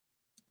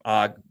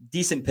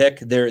 Decent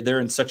pick. They're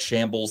in such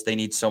shambles. They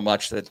need so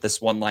much that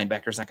this one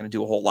linebacker is not going to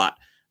do a whole lot,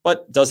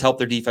 but does help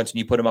their defense when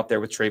you put him up there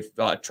with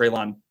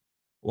Trayvon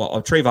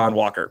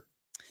Walker.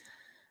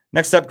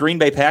 Next up, Green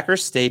Bay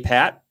Packers stay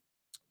pat.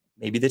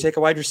 Maybe they take a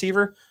wide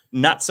receiver.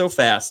 Not so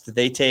fast.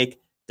 They take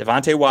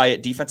Devontae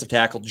Wyatt, defensive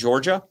tackle,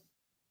 Georgia.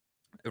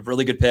 A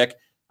really good pick.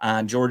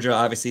 on Georgia,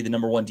 obviously the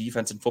number 1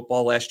 defense in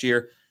football last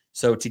year.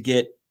 So to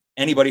get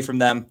anybody from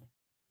them,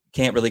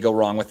 can't really go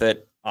wrong with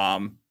it.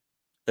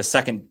 The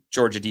second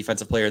Georgia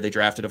defensive player they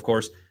drafted, of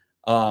course.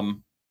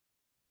 I'm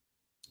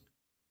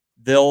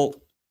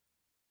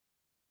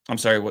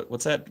sorry,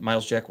 what's that?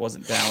 Miles Jack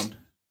wasn't down.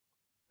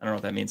 I don't know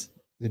what that means.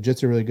 The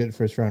Jets are really good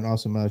first round.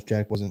 Also, Miles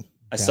Jack wasn't down.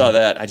 I saw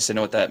that. I just didn't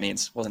know what that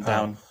means. Wasn't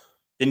down.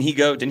 Didn't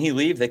he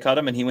leave? They cut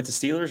him and he went to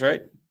Steelers,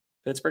 right?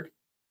 Pittsburgh?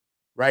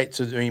 Right.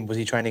 So, I mean, was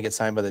he trying to get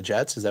signed by the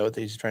Jets? Is that what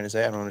he's trying to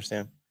say? I don't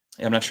understand.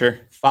 Yeah, I'm not sure.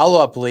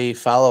 Follow up, Lee.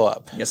 Follow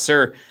up. Yes,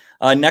 sir.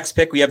 Next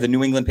pick, we have the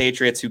New England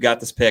Patriots, who got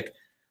this pick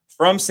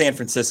from San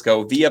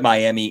Francisco via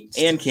Miami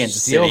and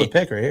Kansas City. Steal the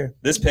pick right here.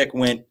 This pick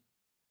went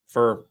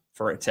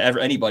to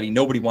anybody.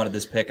 Nobody wanted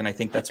this pick, and I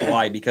think that's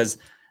why, because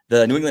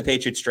the New England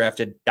Patriots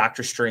drafted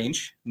Doctor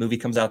Strange. Movie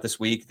comes out this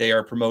week. They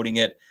are promoting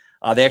it.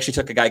 They actually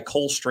took a guy,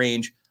 Cole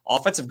Strange,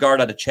 offensive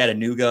guard out of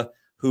Chattanooga,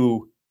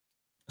 who,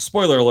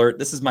 spoiler alert,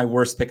 this is my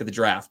worst pick of the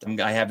draft.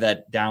 I have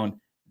that down.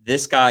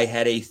 This guy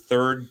had a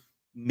 3rd,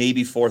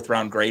 maybe 4th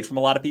round grade from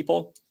a lot of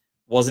people.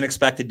 Wasn't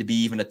expected to be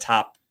even a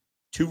top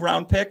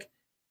 2-round pick.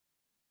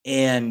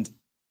 And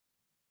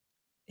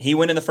he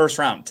went in the 1st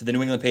round to the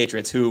New England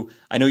Patriots, who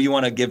I know you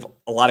want to give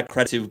a lot of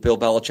credit to Bill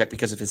Belichick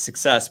because of his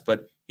success,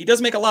 but he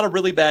does make a lot of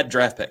really bad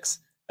draft picks.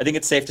 I think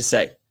it's safe to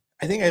say.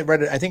 I think I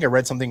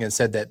read something that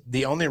said that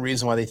the only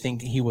reason why they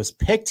think he was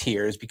picked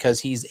here is because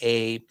he's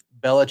a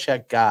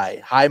Belichick guy,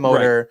 high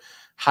motor,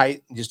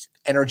 high, just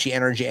energy,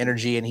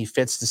 and he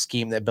fits the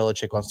scheme that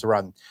Belichick wants to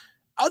run.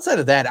 Outside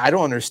of that, I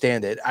don't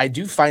understand it. I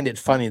do find it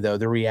funny, though,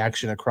 the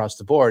reaction across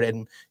the board.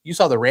 And you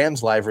saw the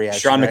Rams live reaction.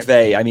 Sean right?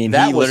 McVay. I mean,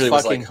 that he literally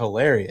was like,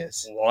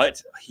 hilarious.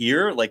 What?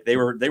 Here? Like they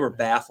were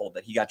baffled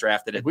that he got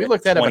drafted at We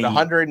looked at him at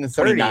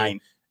 130.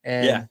 29.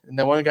 And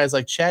then one guy's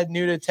like, Chad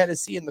New to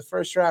Tennessee in the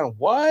 1st round.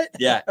 What?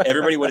 Yeah,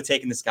 everybody would have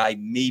taken this guy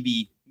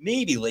maybe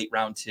late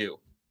round 2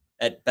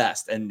 at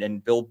best.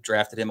 And Bill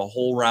drafted him a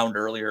whole round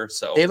earlier.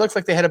 So they looked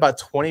like they had about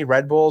 20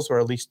 Red Bulls or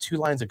at least 2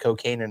 lines of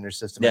cocaine in their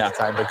system at the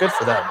time. But good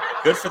for them.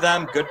 Good for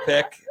them. Good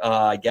pick.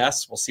 I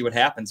guess we'll see what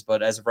happens.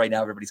 But as of right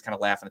now, everybody's kind of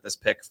laughing at this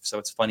pick. So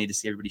it's funny to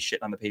see everybody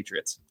shitting on the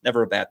Patriots.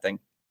 Never a bad thing.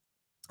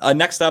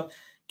 Next up,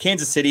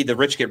 Kansas City, the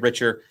rich get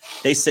richer.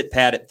 They sit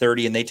pat at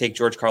 30, and they take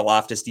George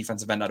Karlaftis,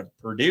 defensive end out of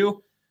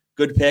Purdue.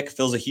 Good pick.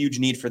 Fills a huge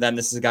need for them.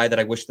 This is a guy that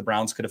I wish the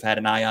Browns could have had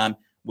an eye on.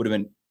 Would have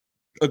been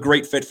a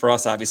great fit for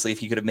us, obviously, if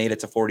he could have made it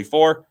to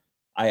 44.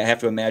 I have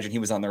to imagine he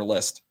was on their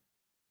list.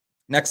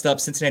 Next up,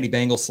 Cincinnati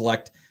Bengals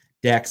select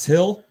Dax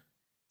Hill,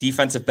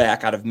 defensive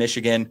back out of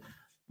Michigan.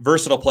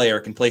 Versatile player,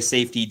 can play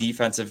safety,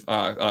 defensive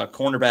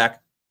cornerback.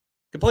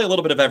 Can play a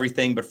little bit of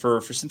everything, but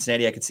for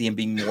Cincinnati, I could see him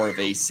being more of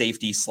a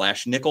safety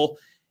 / nickel.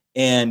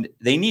 And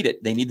they need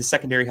it. They need the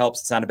secondary help.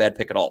 It's not a bad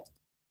pick at all.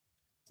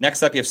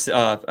 Next up, you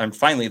have, and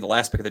finally, the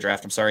last pick of the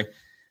draft,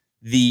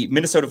 the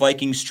Minnesota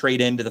Vikings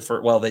trade into the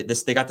first. Well, they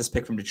got this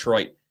pick from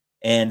Detroit,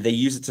 and they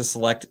use it to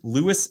select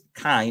Lewis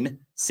Kine,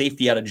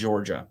 safety out of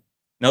Georgia.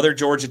 Another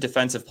Georgia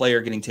defensive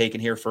player getting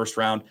taken here, 1st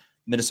round.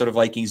 Minnesota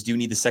Vikings do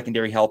need the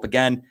secondary help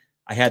again.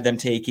 I had them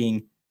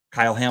taking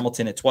Kyle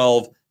Hamilton at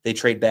 12. They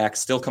trade back,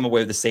 still come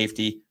away with the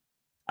safety.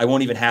 I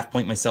won't even half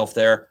point myself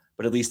there,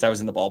 but at least I was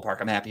in the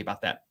ballpark. I'm happy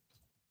about that.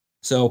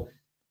 So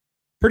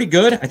pretty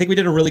good. I think we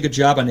did a really good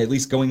job on at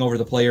least going over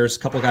the players. A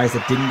couple of guys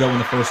that didn't go in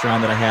the 1st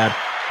round that I had.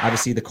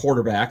 Obviously, the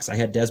quarterbacks. I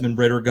had Desmond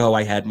Ridder go.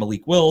 I had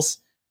Malik Willis.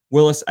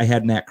 I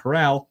had Matt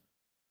Corral.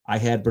 I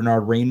had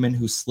Bernard Rainman,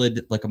 who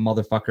slid like a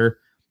motherfucker.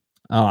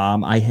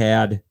 I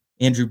had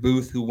Andrew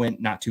Booth, who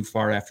went not too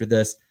far after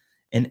this.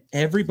 And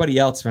everybody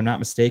else, if I'm not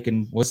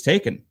mistaken, was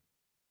taken.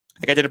 I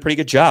think I did a pretty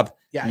good job.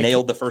 Yeah,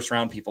 nailed the 1st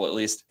round people at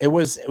least. It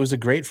was a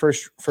great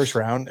first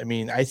round. I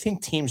mean, I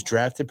think teams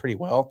drafted pretty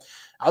well.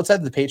 Outside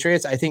of the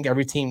Patriots, I think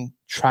every team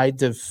tried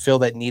to fill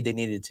that need they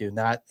needed to.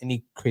 Not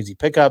any crazy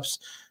pickups.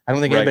 I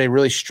don't think anybody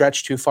really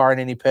stretched too far in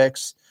any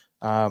picks.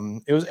 I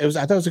thought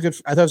it was a good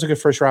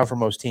 1st round for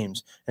most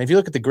teams. And if you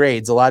look at the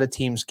grades, a lot of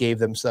teams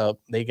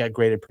they got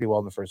graded pretty well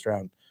in the 1st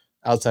round,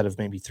 outside of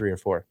maybe 3 or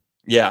 4.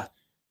 Yeah.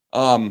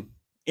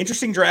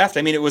 Interesting draft.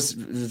 I mean, it was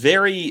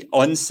very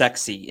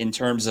unsexy in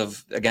terms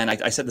of, again,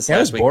 I said this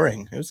last week. It was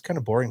boring. It was kind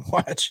of boring to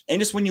watch. And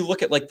just when you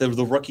look at like the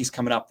rookies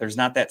coming up, there's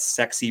not that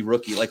sexy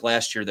rookie. Like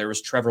last year, there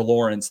was Trevor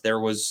Lawrence. There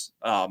was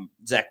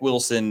Zach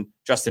Wilson,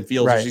 Justin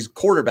Fields. There's these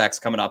quarterbacks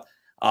coming up.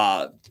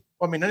 Well,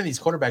 I mean, none of these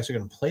quarterbacks are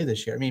going to play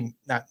this year. I mean,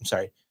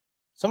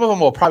 some of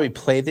them will probably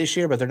play this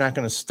year, but they're not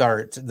going to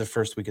start the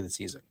 1st week of the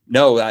season.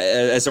 No,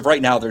 as of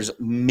right now, there's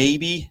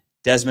maybe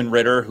Desmond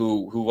Ridder,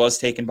 who was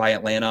taken by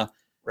Atlanta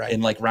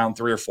in like round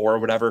 3 or 4 or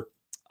whatever.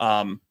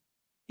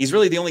 He's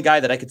really the only guy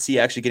that I could see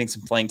actually getting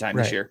some playing time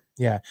this year.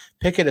 Yeah.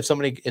 Pickett,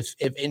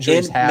 if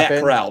injuries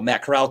happen.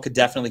 Matt Corral could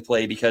definitely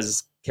play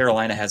because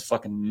Carolina has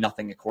fucking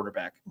nothing at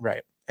quarterback.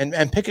 Right.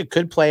 And Pickett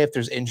could play if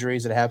there's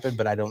injuries that happen,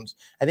 but I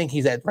think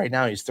he's right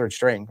now he's 3rd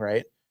string,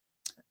 right?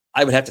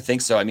 I would have to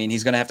think so. I mean,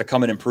 he's going to have to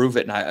come and improve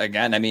it.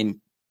 And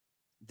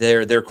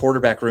their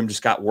quarterback room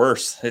just got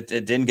worse. It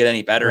didn't get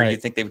any better. Right. You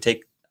think they would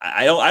take,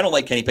 I don't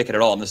like Kenny Pickett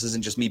at all. And this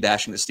isn't just me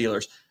bashing the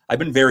Steelers. I've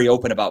been very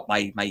open about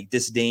my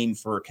disdain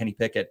for Kenny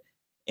Pickett.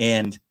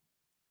 And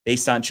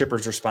based on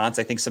Chipper's response,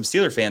 I think some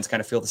Steeler fans kind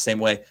of feel the same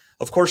way.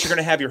 Of course, you're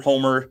going to have your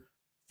homer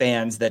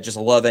fans that just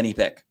love any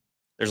pick.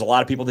 There's a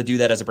lot of people that do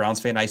that. As a Browns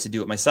fan, I used to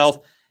do it myself.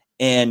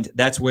 And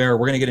that's where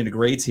we're going to get into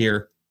grades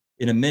here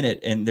in a minute.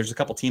 And there's a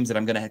couple teams that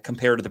I'm going to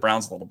compare to the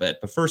Browns a little bit.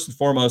 But first and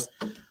foremost,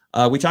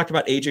 we talked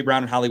about A.J.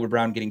 Brown and Hollywood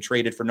Brown getting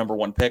traded for number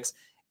 1 picks.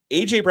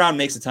 A.J. Brown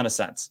makes a ton of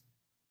sense.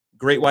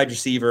 Great wide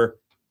receiver.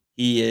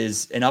 He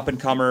is an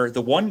up-and-comer.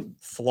 The one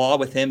flaw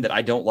with him that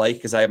I don't like,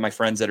 because I have my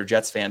friends that are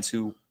Jets fans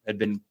who had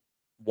been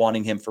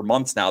wanting him for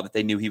months now, that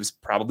they knew he was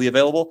probably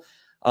available.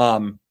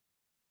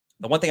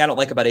 The one thing I don't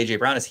like about A.J.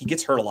 Brown is he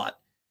gets hurt a lot.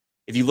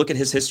 If you look at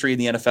his history in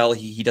the NFL,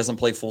 he doesn't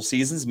play full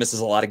seasons, misses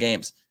a lot of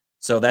games.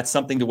 So that's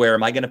something to where,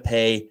 am I going to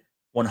pay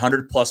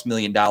 $100+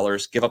 million,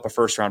 give up a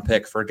first-round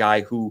pick for a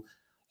guy who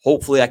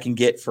hopefully I can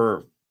get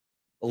for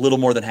a little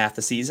more than half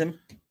the season?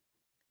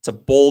 It's a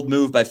bold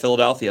move by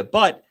Philadelphia.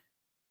 But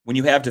when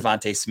you have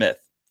Devontae Smith,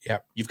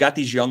 you've got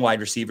these young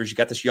wide receivers, you've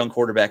got this young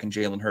quarterback in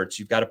Jalen Hurts,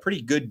 you've got a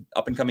pretty good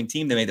up-and-coming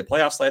team. They made the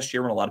playoffs last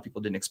year when a lot of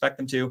people didn't expect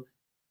them to.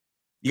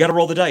 You got to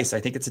roll the dice. I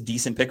think it's a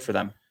decent pick for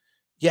them.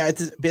 Yeah, at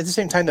the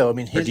same time, though, I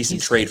mean,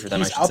 decent trade for them.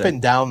 He's up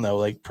and down, though,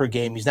 like per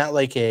game. He's not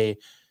like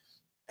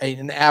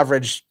an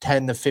average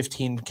 10 to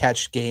 15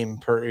 catch game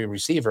per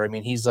receiver. I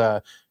mean, he's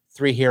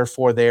 3 here,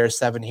 4 there,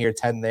 7 here,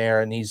 10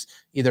 there, and he's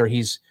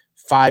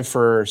 5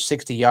 for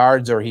 60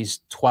 yards or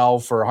he's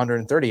 12 for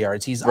 130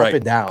 yards. He's up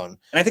and down.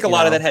 And I think a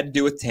lot of that had to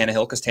do with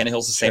Tannehill, because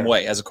Tannehill's the same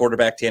way. As a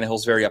quarterback,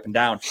 Tannehill's very up and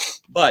down.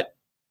 But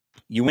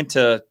you went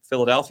to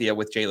Philadelphia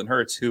with Jalen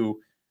Hurts,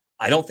 who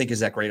I don't think is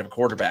that great of a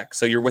quarterback.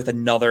 So you're with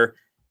another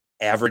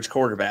average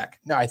quarterback.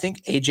 No, I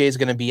think AJ is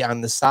going to be on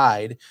the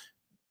side,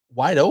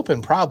 wide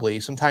open, probably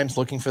sometimes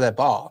looking for that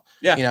ball.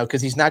 Yeah,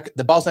 because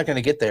the ball's not going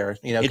to get there.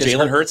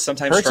 Jalen Hurts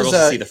sometimes struggles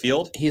to see the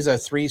field. He's a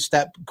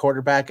 3-step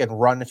quarterback and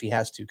run if he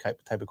has to type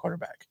of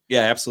quarterback.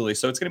 Yeah, absolutely.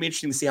 So it's going to be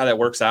interesting to see how that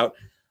works out.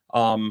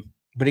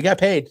 But he got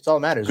paid. That's all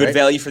that matters. Good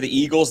value for the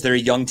Eagles. They're a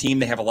young team.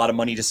 They have a lot of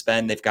money to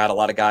spend. They've got a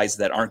lot of guys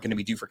that aren't going to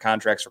be due for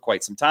contracts for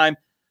quite some time.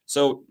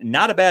 So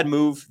not a bad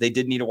move. They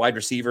did need a wide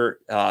receiver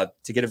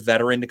to get a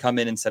veteran to come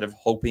in instead of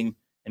hoping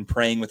and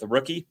praying with a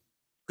rookie.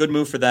 Good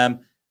move for them.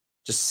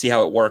 Just to see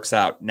how it works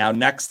out. Now,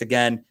 next,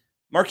 again,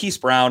 Marquise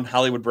Brown,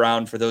 Hollywood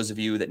Brown, for those of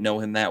you that know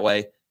him that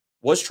way,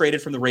 was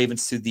traded from the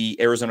Ravens to the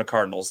Arizona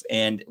Cardinals.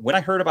 And when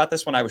I heard about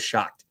this one, I was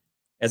shocked.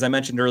 As I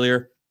mentioned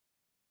earlier,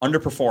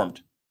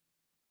 underperformed.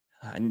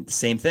 And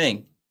same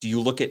thing. Do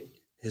you look at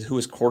who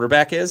his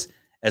quarterback is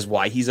as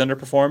why he's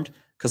underperformed?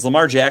 Because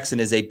Lamar Jackson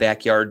is a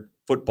backyard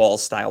football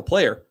style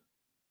player.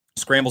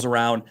 Scrambles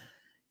around.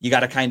 You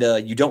got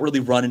to you don't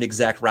really run an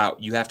exact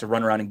route. You have to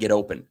run around and get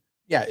open.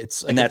 Yeah,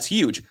 and that's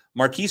huge.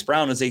 Marquise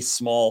Brown is a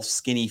small,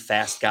 skinny,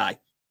 fast guy.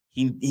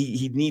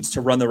 He needs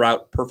to run the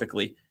route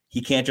perfectly. He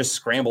can't just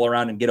scramble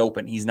around and get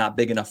open. He's not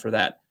big enough for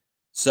that.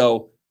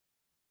 So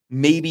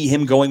maybe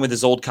him going with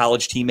his old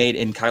college teammate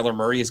in Kyler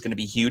Murray is going to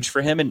be huge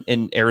for him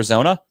in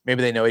Arizona.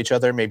 Maybe they know each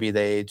other. Maybe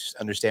they just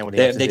understand what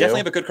they definitely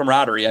have a good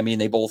camaraderie. I mean,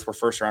 they both were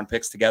first-round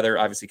picks together.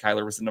 Obviously,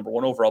 Kyler was the number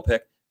 1 overall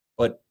pick,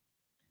 but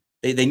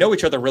they know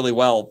each other really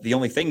well. The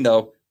only thing,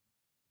 though,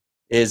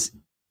 is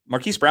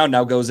Marquise Brown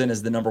now goes in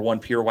as the number 1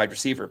 pure wide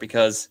receiver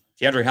because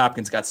DeAndre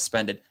Hopkins got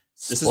suspended.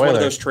 This is one of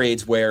those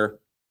trades where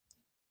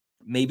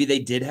maybe they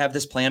did have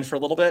this plan for a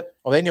little bit.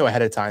 Well, they knew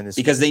ahead of time.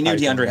 Because they knew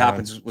DeAndre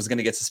Hopkins was going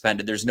to get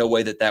suspended. There's no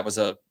way that was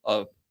a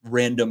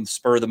random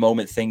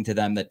spur-of-the-moment thing to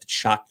them that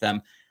shocked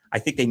them. I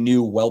think they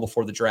knew well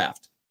before the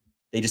draft.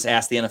 They just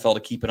asked the NFL to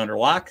keep it under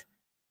lock,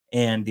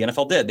 and the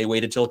NFL did. They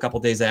waited till a couple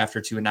days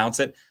after to announce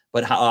it.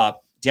 But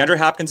DeAndre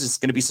Hopkins is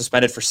going to be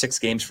suspended for 6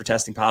 games for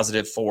testing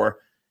positive for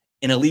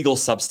an illegal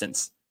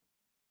substance.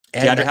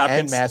 DeAndre Hopkins,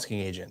 and masking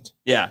agent.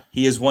 Yeah,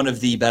 he is one of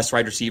the best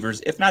wide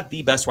receivers, if not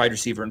the best wide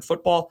receiver in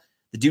football.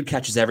 The dude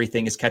catches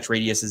everything. His catch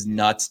radius is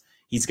nuts.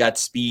 He's got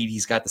speed.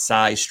 He's got the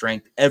size,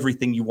 strength,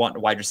 everything you want in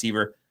a wide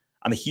receiver.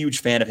 I'm a huge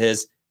fan of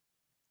his.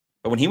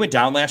 But when he went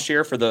down last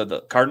year for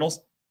the Cardinals,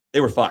 they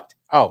were fucked.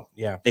 Oh,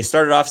 yeah. They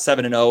started off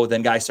 7-0.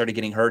 Then guys started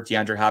getting hurt,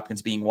 DeAndre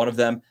Hopkins being one of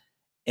them.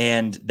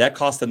 And that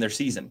cost them their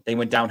season. They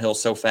went downhill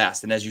so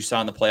fast. And as you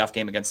saw in the playoff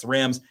game against the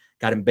Rams,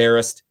 got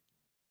embarrassed.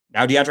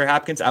 Now DeAndre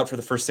Hopkins out for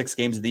the first 6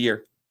 games of the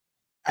year.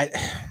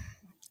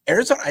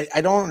 Arizona,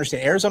 I don't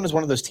understand. Arizona is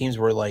one of those teams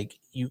where like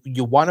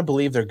you want to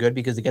believe they're good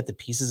because they get the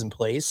pieces in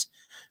place.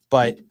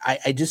 But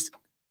I just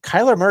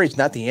Kyler Murray's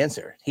not the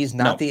answer. He's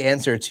not the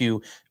answer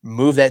to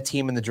move that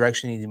team in the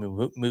direction he needs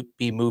to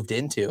be moved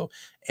into.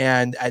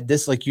 And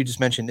this, like you just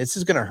mentioned, this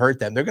is going to hurt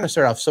them. They're going to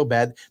start off so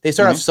bad. They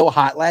started off so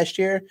hot last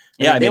year.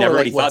 Yeah, I mean,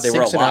 everybody thought they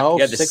were a lot.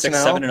 Yeah,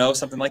 6-7-0,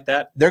 something like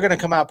that. They're going to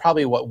come out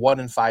probably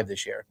 1-5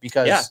 this year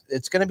because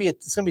it's going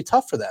to be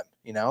tough for them.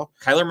 You know,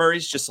 Kyler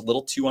Murray's just a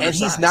little too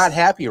undersized, and he's not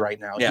happy right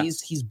now. Yeah.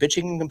 He's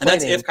bitching and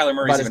complaining. And that's if Kyler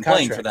Murray's even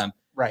playing for them,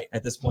 right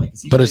at this point.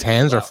 But his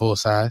hands are full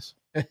size.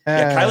 Yeah,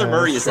 Kyler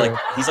Murray is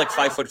he's like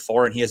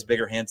 5'4" and he has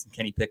bigger hands than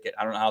Kenny Pickett.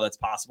 I don't know how that's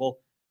possible,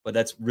 but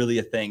that's really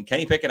a thing.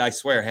 Kenny Pickett, I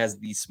swear, has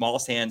the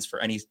smallest hands for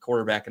any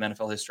quarterback in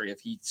NFL history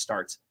if he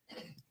starts.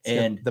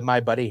 And the my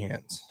buddy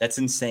hands. That's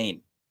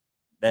insane.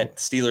 That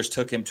Steelers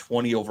took him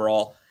 20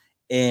 overall.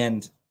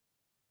 And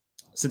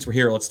since we're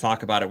here, let's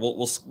talk about it.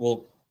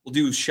 We'll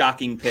do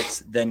shocking picks,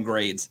 then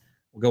grades.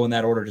 We'll go in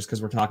that order just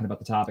because we're talking about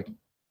the topic.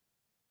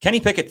 Kenny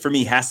Pickett, for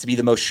me, has to be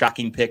the most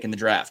shocking pick in the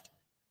draft.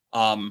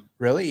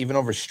 Really? Even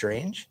over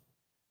Strange?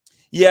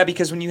 Yeah,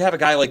 because when you have a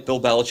guy like Bill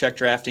Belichick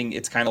drafting,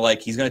 it's kind of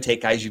like he's going to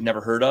take guys you've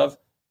never heard of,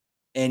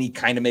 and he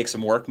kind of makes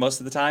them work most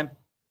of the time.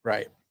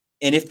 Right.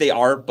 And if they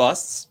are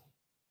busts,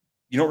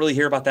 you don't really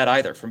hear about that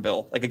either from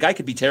Bill. Like, a guy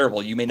could be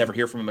terrible. You may never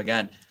hear from him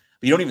again,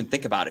 but you don't even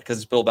think about it because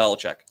it's Bill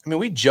Belichick. I mean,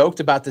 we joked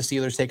about the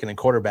Steelers taking a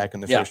quarterback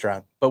in the first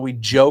round, but we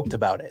joked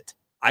about it.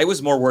 I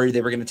was more worried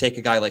they were going to take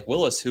a guy like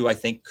Willis, who I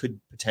think could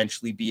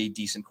potentially be a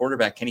decent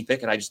quarterback. Kenny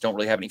Pickett, I just don't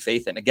really have any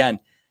faith in. Again,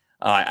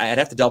 I'd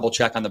have to double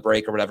check on the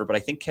break or whatever, but I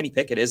think Kenny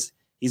Pickett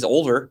he's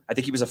older. I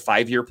think he was a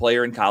 5-year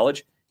player in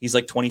college. He's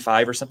like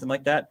 25 or something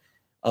like that.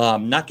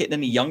 Not getting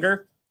any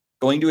younger,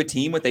 going to a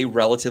team with a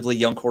relatively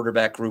young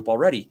quarterback group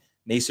already.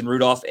 Mason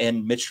Rudolph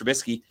and Mitch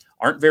Trubisky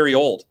aren't very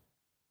old.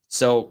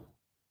 So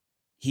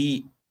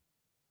he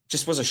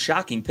just was a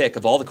shocking pick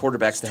of all the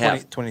quarterbacks to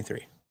have.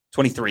 23.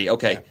 23.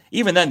 Okay. Yeah.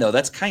 Even then, though,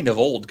 that's kind of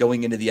old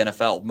going into the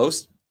NFL.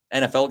 Most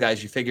NFL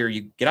guys, you figure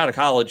you get out of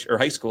college or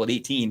high school at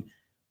 18,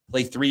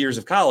 play 3 years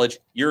of college,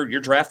 you're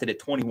drafted at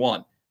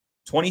 21.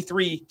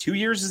 23, 2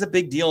 years is a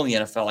big deal in the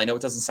NFL. I know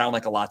it doesn't sound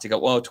like a lot to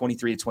go,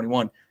 23 to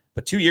 21,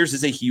 but 2 years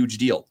is a huge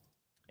deal.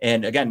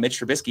 And again, Mitch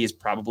Trubisky is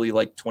probably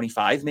like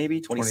 25, maybe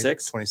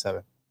 26,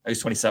 27. Oh, he's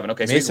 27.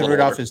 Okay. Mason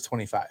Rudolph is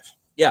 25.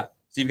 Yeah.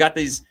 So you've got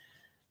these,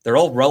 they're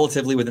all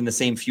relatively within the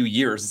same few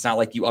years. It's not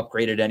like you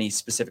upgraded any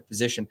specific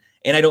position.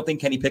 And I don't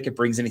think Kenny Pickett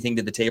brings anything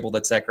to the table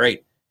that's that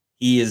great.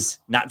 He is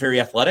not very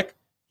athletic.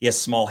 He has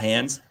small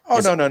hands.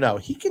 No.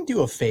 He can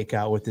do a fake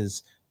out with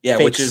his fake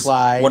which is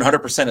slide.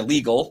 100%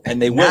 illegal,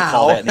 and they will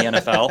call that in the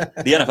NFL.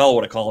 The NFL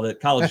would have called it.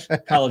 College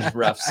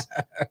refs,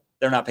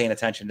 they're not paying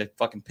attention to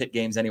fucking pit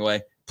games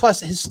anyway. Plus,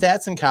 his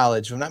stats in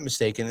college, if I'm not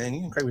mistaken, and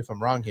you can correct me if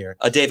I'm wrong here.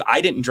 Dave,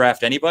 I didn't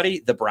draft anybody.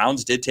 The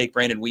Browns did take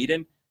Brandon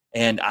Weeden,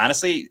 and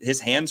honestly, his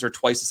hands are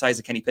twice the size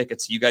of Kenny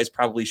Pickett, so you guys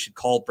probably should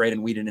call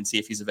Brandon Weeden and see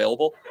if he's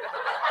available.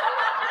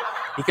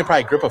 He can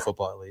probably grip a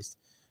football at least.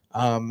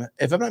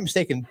 If I'm not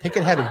mistaken,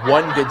 Pickett had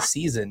one good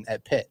season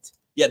at Pitt.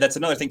 Yeah, that's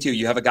another thing too.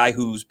 You have a guy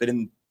who's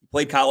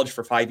played college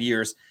for 5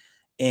 years,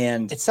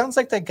 and it sounds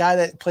like that guy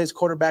that plays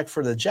quarterback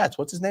for the Jets.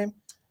 What's his name?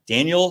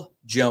 Daniel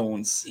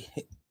Jones.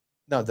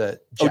 No, the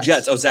Jets.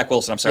 Jets. Oh, Zach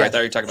Wilson. I'm sorry. Yeah. I thought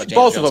you were talking about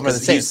Daniel both Jones. Of them are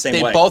the same.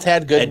 They both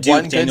had good. At Duke,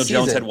 one Daniel good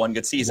Jones season. had one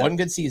good season. One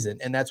good season,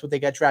 and that's what they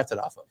got drafted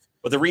off of.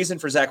 But the reason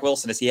for Zach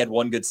Wilson is he had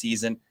one good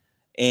season,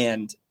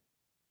 and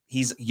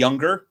he's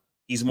younger.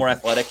 He's more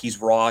athletic. He's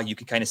raw. You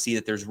can kind of see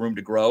that there's room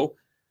to grow.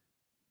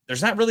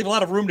 There's not really a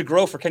lot of room to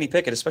grow for Kenny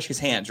Pickett, especially his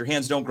hands. Your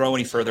hands don't grow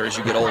any further as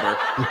you get older.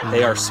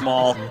 They are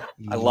small.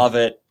 I love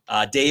it.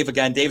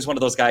 Dave's one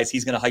of those guys.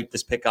 He's going to hype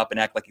this pick up and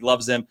act like he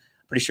loves him.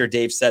 Pretty sure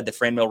Dave said that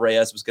Franmil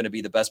Reyes was going to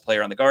be the best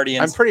player on the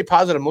Guardians. I'm pretty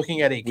positive. I'm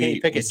looking at a Kenny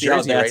Pickett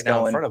jersey right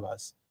now in front of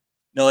us.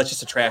 No, that's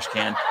just a trash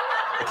can.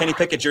 The Kenny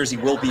Pickett jersey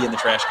will be in the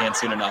trash can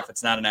soon enough.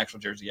 It's not an actual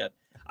jersey yet.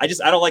 I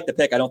don't like the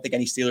pick. I don't think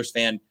any Steelers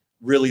fan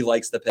really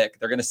likes the pick.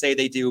 They're going to say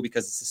they do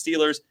because it's the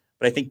Steelers,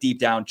 but I think deep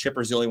down,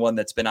 Chipper's the only one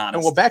that's been honest.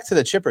 And well, back to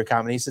the Chipper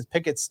comment. He says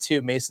Pickett's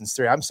 2, Mason's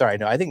 3. I'm sorry.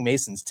 No, I think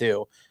Mason's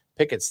 2.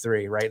 Pickett's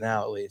 3 right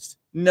now, at least.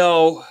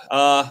 No,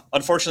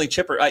 unfortunately,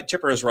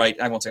 Chipper is right.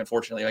 I won't say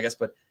unfortunately, I guess,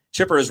 but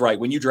Chipper is right.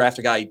 When you draft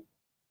a guy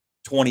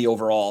 20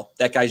 overall,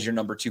 that guy's your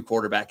number 2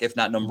 quarterback, if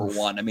not number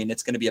 1. I mean,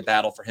 it's going to be a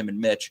battle for him and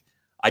Mitch.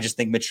 I just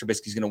think Mitch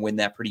Trubisky's going to win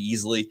that pretty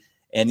easily.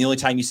 And the only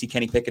time you see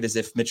Kenny Pickett is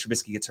if Mitch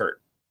Trubisky gets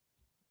hurt.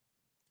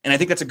 And I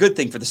think that's a good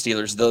thing for the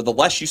Steelers. The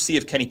less you see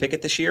of Kenny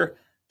Pickett this year,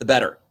 the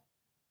better.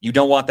 You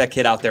don't want that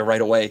kid out there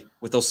right away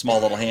with those small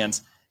little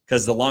hands,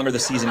 because the longer the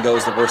season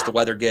goes, the worse the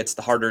weather gets,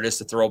 the harder it is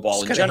to throw a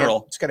ball in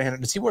general.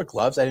 Does he wear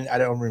gloves? I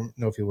don't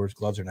know if he wears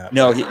gloves or not.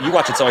 No, you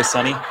watch It's Always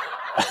Sunny.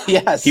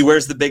 Yes. He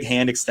wears the big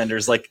hand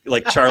extenders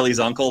like Charlie's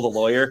uncle, the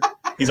lawyer.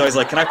 He's always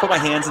like, can I put my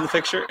hands in the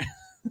picture?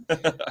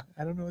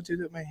 I don't know what to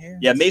do with my hands.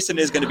 Yeah, Mason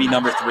is going to be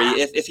number 3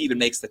 if he even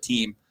makes the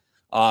team.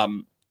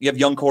 You have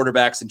young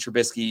quarterbacks in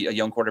Trubisky, a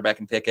young quarterback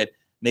in Pickett.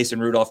 Mason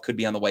Rudolph could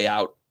be on the way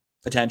out,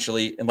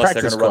 potentially, unless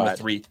they're going to run with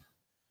 3.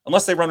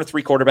 Unless they run with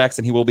 3 quarterbacks,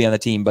 then he will be on the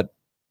team. But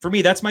for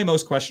me, that's my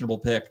most questionable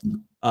pick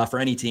for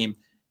any team.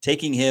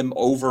 Taking him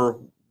over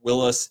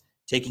Willis,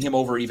 taking him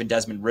over even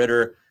Desmond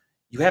Ridder.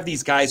 You have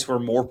these guys who are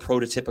more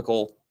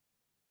prototypical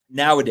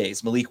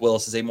nowadays. Malik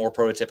Willis is a more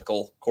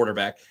prototypical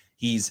quarterback.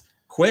 He's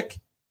quick.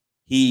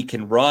 He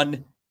can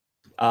run.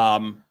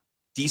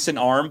 Decent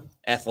arm,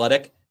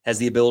 athletic, has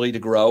the ability to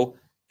grow.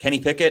 Kenny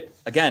Pickett,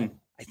 again,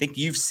 I think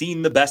you've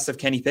seen the best of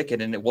Kenny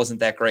Pickett, and it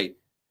wasn't that great.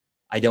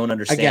 I don't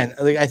understand.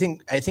 Again,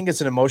 I think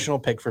it's an emotional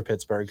pick for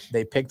Pittsburgh.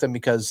 They picked him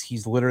because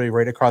he's literally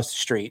right across the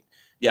street.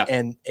 Yeah.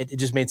 And it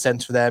just made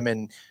sense for them.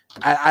 And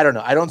I don't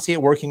know. I don't see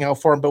it working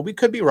out for him, but we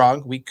could be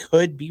wrong. We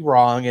could be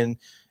wrong. And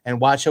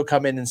watch he'll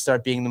come in and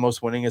start being the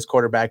most winningest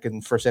quarterback in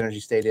First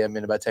Energy Stadium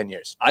in about 10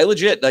 years. I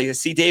legit,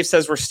 see, Dave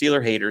says we're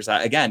Steeler haters.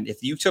 Again,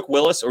 if you took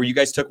Willis or you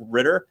guys took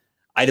Ridder,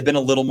 I'd have been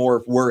a little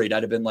more worried.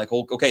 I'd have been like,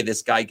 oh, okay,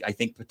 this guy I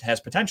think has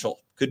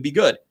potential, could be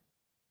good.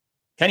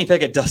 Kenny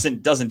Pickett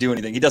doesn't do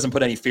anything. He doesn't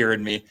put any fear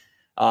in me.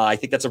 I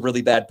think that's a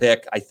really bad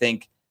pick. I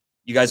think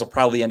you guys will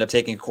probably end up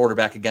taking a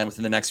quarterback again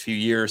within the next few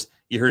years.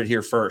 You heard it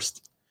here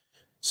first.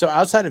 So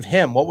outside of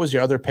him, what was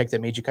your other pick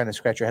that made you kind of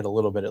scratch your head a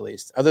little bit, at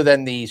least, other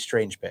than the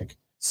Strange pick?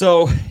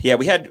 So yeah,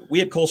 we had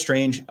Cole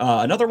Strange.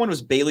 Another one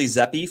was Bailey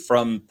Zappi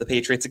from the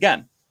Patriots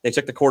again. They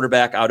took the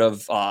quarterback out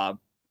of I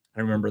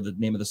don't remember the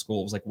name of the school.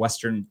 It was like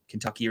Western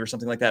Kentucky or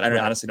something like that. I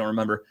honestly don't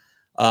remember.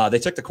 They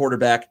took the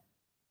quarterback.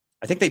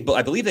 I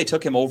believe they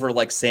took him over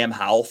like Sam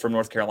Howell from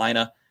North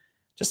Carolina.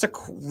 Just a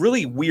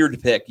really weird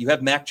pick. You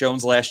have Mac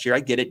Jones last year. I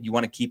get it. You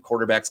want to keep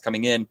quarterbacks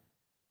coming in,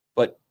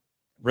 but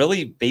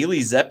really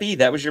Bailey Zappi,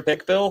 that was your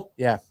pick, Bill?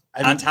 Yeah.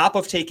 On top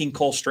of taking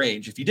Cole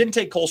Strange. If you didn't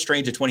take Cole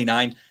Strange at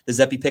 29, the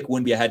Zappi pick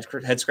wouldn't be a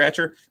head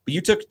scratcher, but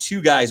you took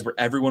two guys where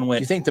everyone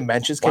went. You think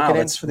dementia's wow, kicking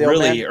in it's for the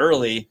really old man?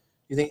 early.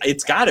 You think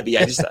It's got to be.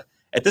 I just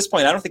at this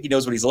point, I don't think he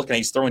knows what he's looking at.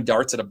 He's throwing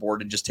darts at a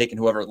board and just taking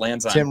whoever it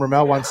lands on. Tim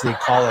Ramel wants the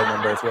call-in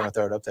number if you want to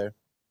throw it up there.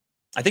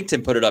 I think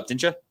Tim put it up,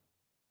 didn't you?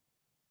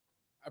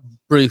 I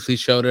briefly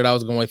showed it. I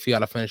was going to wait for y'all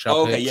to finish up.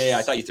 Oh, okay, yeah.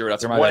 I thought you threw it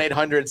up there. My bad.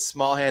 1-800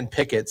 small hand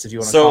pickets if you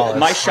want to call So us.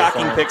 my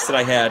shocking picks that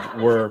I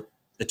had were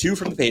the two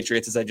from the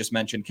Patriots, as I just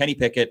mentioned, Kenny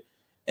Pickett,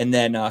 and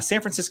then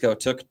San Francisco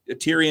took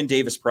Tyrion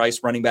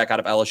Davis-Price, running back out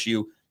of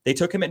LSU. They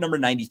took him at number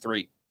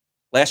 93.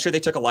 Last year they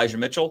took Elijah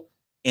Mitchell,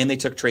 and they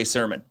took Trey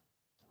Sermon.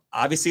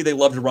 Obviously, they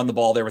love to run the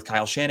ball there with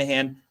Kyle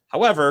Shanahan.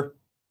 However,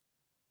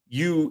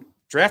 you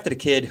drafted a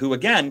kid who,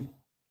 again,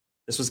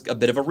 this was a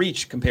bit of a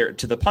reach compared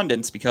to the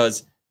pundits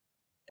because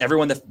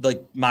everyone that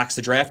like mocks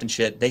the draft and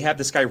shit, they have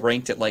this guy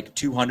ranked at like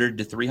 200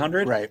 to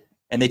 300, right?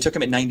 And they took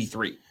him at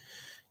 93.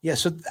 Yeah,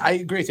 so I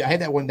agree with you. I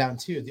had that one down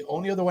too. The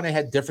only other one I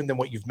had different than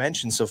what you've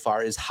mentioned so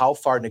far is how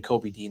far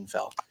Nakobe Dean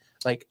fell.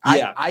 Like,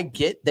 I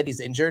get that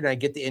he's injured, and I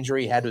get the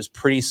injury he had was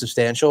pretty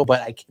substantial,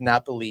 but I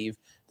cannot believe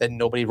that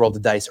nobody rolled the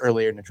dice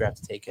earlier in the draft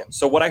to take him.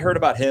 So what I heard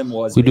about him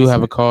was we do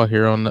have a call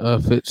here on the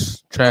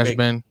Fitz trash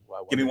bin.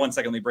 Give me 1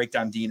 second. Let me break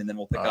down Dean, and then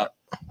we'll pick up.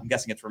 I'm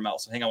guessing it's Ramel.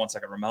 So hang on 1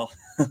 second, Ramel.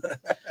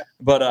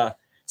 But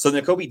so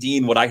Nakobe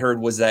Dean, what I heard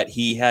was that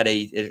he had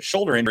a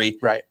shoulder injury,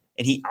 right?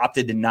 And he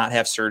opted to not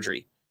have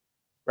surgery.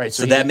 Right.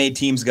 So that made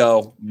teams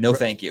go, no,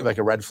 thank you. Like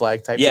a red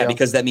flag type. Yeah, deal?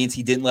 because that means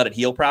he didn't let it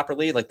heal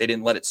properly. Like they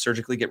didn't let it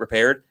surgically get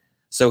repaired.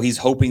 So he's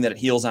hoping that it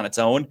heals on its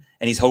own,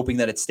 and he's hoping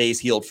that it stays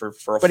healed for a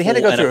full But he had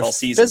to go NFL through a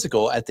season.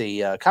 physical at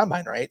the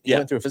combine, right? He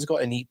went through a physical,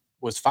 and he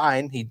was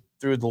fine. He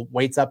threw the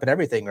weights up and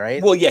everything,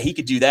 right? Well, yeah, he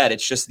could do that.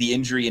 It's just the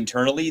injury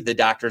internally. The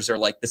doctors are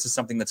like, this is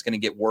something that's going to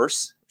get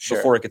worse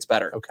before it gets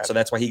better. Okay. So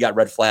that's why he got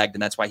red flagged,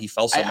 and that's why he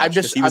fell so much. I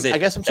guess I'm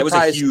that was a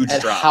surprised huge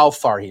at drop. how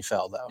far he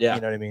fell, though. Yeah.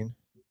 You know what I mean?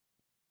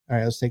 All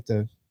right, let's take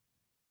the.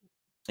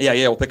 Yeah,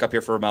 we'll pick up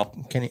here for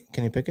Ramel. Can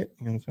you pick it?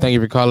 Thank you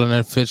for calling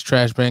the Fitz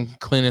trash bin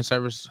cleaning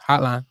service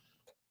hotline.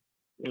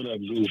 What up,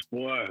 Goose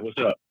boy? What's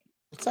up?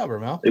 What's up,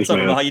 Ramel? What's up,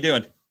 Ramel? How you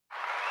doing?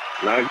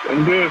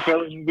 I'm good,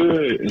 fellas. I'm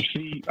good. And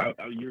see,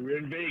 you're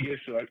in Vegas,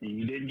 so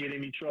you didn't get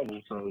any trouble.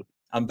 So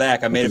I'm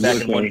back. I made it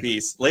back in one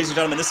piece. Ladies and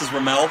gentlemen, this is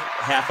Ramel,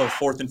 half of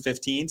 4th and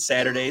 15,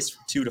 Saturdays,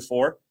 2 to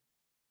 4.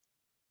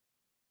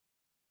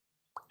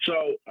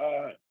 So,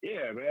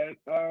 yeah, man.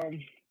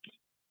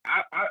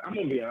 I'm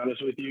gonna be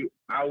honest with you.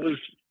 I was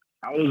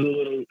a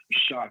little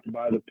shocked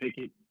by the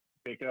Pickett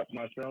pickup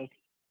myself.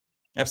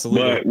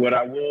 Absolutely. But what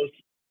I will,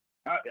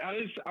 I'm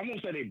gonna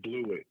say they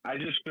blew it. I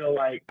just feel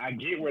like I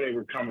get where they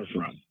were coming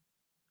from,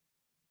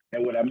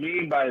 and what I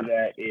mean by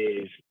that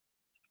is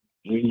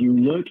when you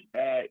look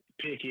at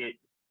Pickett,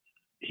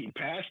 he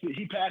passes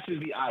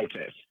the eye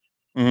test.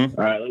 Mm-hmm.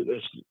 All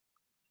right,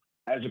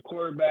 as a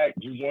quarterback,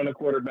 you want a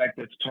quarterback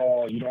that's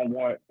tall. You don't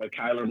want a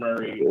Kyler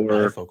Murray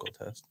or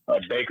a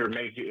Baker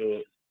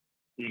Mayfield,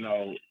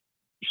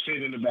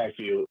 sitting in the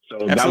backfield.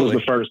 So that was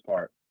the first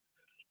part.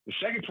 The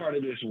second part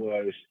of this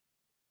was,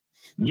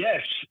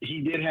 yes, he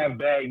did have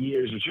bad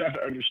years, but you have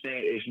to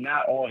understand it's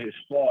not all his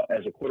fault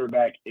as a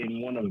quarterback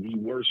in one of the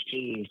worst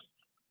teams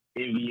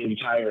in the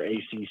entire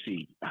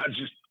ACC. I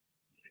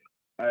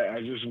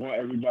just want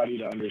everybody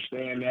to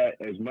understand that.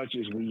 As much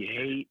as we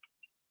hate,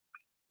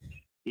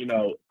 I'm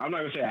not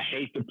going to say I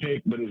hate the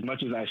pick, but as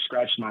much as I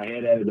scratched my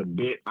head at it a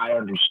bit, I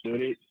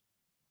understood it.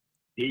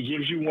 He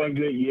gives you one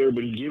good year,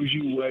 but he gives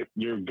you what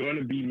you're going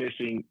to be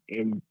missing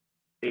in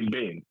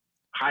Ben.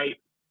 Height,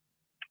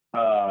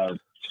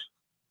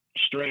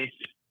 strength.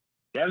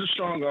 He has a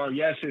strong arm.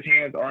 Yes, his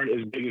hands aren't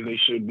as big as they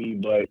should be,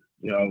 but,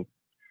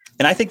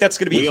 And I think that's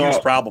going to be a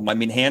huge problem. I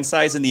mean, hand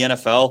size in the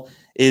NFL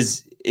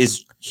is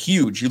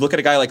huge. You look at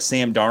a guy like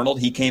Sam Darnold.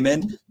 He came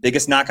in.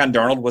 Biggest knock on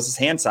Darnold was his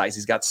hand size.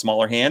 He's got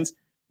smaller hands.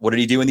 What did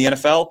he do in the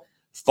NFL?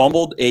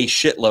 Fumbled a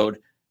shitload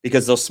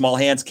because those small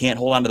hands can't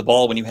hold onto the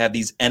ball when you have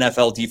these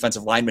NFL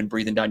defensive linemen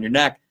breathing down your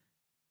neck.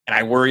 And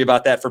I worry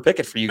about that for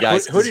Pickett for you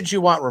guys. Who did you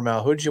want,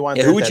 Ramel? Who did you want?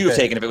 Yeah, who would you have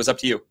taken if it was up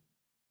to you?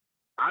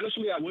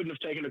 Honestly, I wouldn't have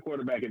taken a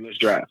quarterback in this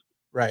draft.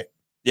 Right.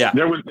 Yeah.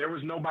 There was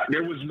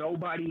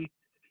nobody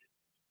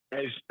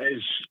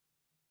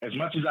as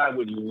much as I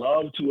would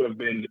love to have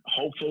been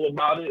hopeful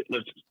about it.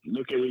 Let's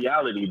look at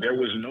reality. There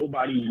was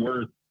nobody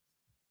worth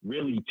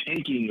really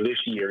tanking this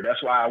year.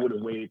 That's why I would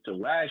have waited till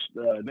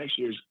next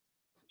year's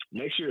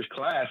next year's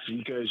class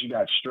because you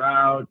got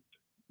Stroud,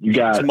 you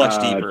got It's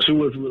much deeper.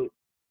 Tua's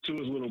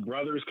little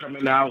brothers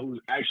coming out, who's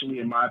actually,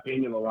 in my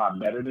opinion, a lot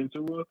better than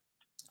Tua.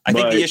 I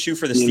think the issue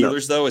for the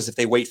Steelers, though, is if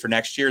they wait for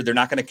next year, they're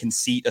not going to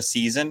concede a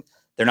season.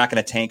 They're not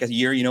going to tank a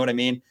year. You know what I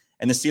mean?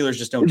 And the Steelers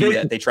just don't do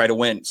that. They try to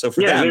win. So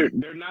for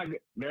them,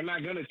 they're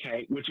not going to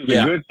tank, which is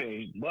a good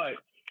thing. But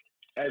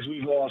as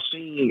we've all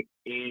seen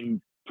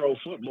in pro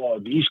football,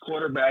 these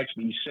quarterbacks,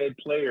 these said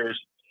players,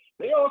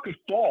 they all could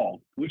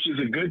fall, which is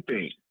a good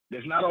thing.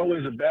 That's not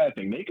always a bad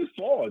thing. They could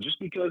fall just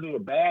because of a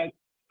bad.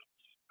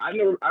 I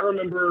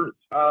remember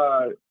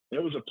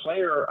there was a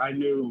player I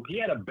knew. He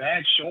had a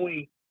bad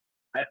showing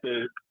at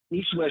the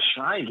East-West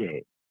Shrine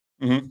game.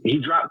 Mm-hmm. He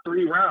dropped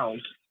 3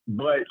 rounds,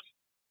 but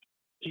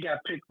he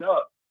got picked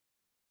up.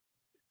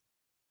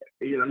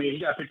 You know, I mean, he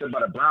got picked up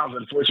by the Browns.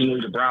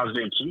 Unfortunately, the Browns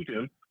didn't keep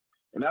him,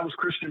 and that was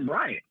Christian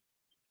Bryant.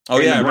 Oh,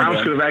 yeah, the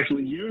Browns could have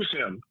actually used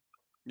him.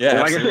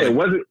 Yeah, like I said, it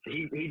wasn't.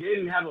 He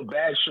didn't have a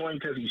bad showing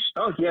because he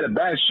stunk. He had a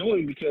bad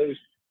showing because,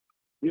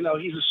 you know,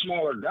 he's a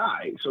smaller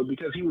guy. So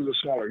because he was a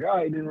smaller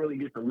guy, he didn't really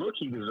get the look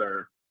he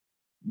deserved.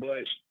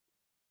 But,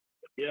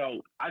 you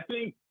know, I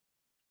think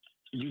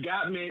you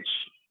got Mitch.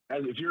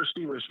 As if you're a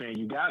Steelers fan,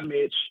 you got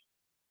Mitch,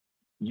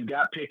 you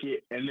got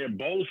Pickett, and they're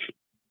both,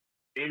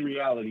 in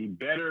reality,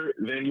 better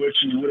than what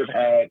you would have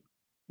had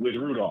with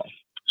Rudolph.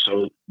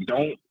 So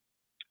don't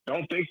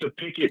think the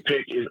Pickett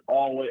pick is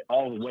all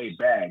the way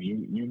bad.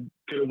 You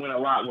could have went a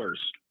lot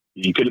worse.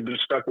 You could have been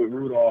stuck with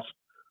Rudolph,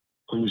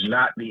 who's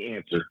not the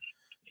answer.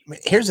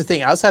 Here's the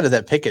thing: outside of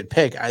that Pickett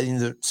pick, I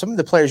mean, some of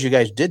the players you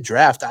guys did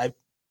draft, I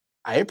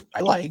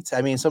liked.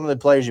 I mean, some of the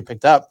players you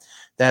picked up,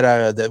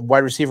 that the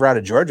wide receiver out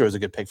of Georgia was a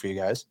good pick for you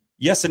guys.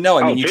 Yes and no.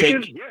 I mean, you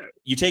Pickens,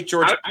 take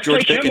George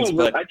Pickens,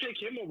 but I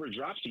take him over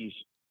Dropsies.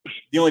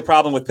 The only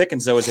problem with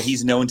Pickens, though, is that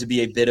he's known to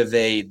be a bit of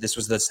a – this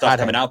was the stuff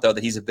coming out, though,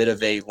 that he's a bit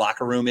of a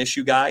locker room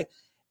issue guy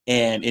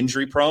and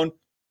injury prone.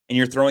 And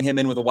you're throwing him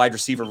in with a wide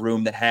receiver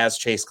room that has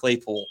Chase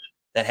Claypool,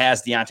 that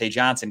has Deontay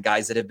Johnson,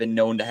 guys that have been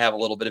known to have a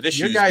little bit of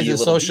issues. Your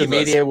guys' social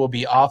media will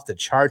be off the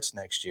charts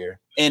next year.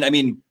 And, I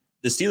mean,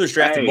 the Steelers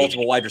drafted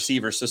multiple wide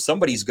receivers, so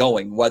somebody's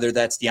going, whether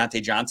that's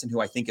Deontay Johnson,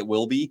 who I think it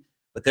will be,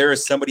 but there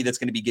is somebody that's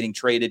going to be getting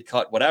traded,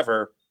 cut,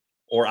 whatever,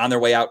 or on their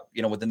way out,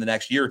 you know, within the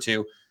next year or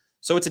two.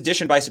 So it's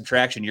addition by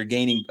subtraction. You're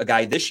gaining a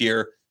guy this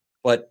year,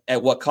 but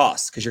at what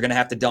cost? Because you're going to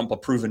have to dump a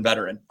proven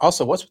veteron.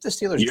 Also, what's with the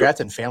Steelers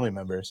drafting family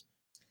members?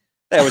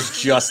 That was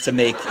just to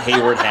make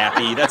Hayward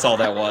happy. That's all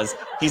that was.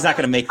 He's not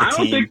going to make the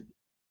team.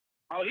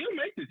 He'll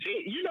make the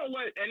team. You know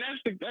what? And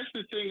that's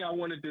the thing I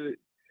wanted to.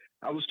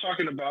 I was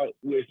talking about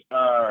with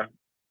a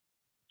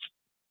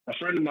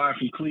friend of mine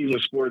from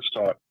Cleveland Sports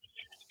Talk.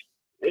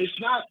 It's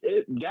not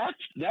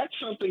that's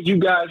something you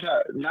guys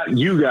have, not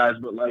you guys,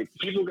 but like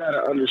people got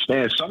to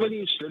understand. Some of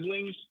these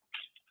siblings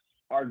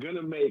are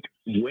gonna make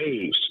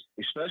waves,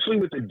 especially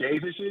with the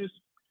Davises.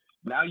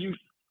 Now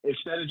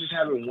instead of just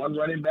having one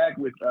running back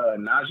with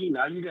Najee,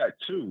 now you got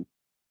 2.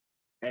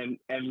 And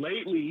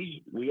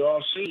lately we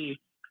all see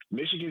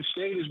Michigan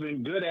State has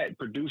been good at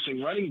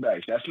producing running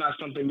backs. That's not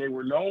something they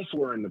were known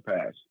for in the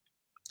past.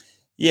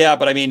 Yeah,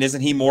 but I mean,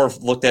 isn't he more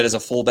looked at as a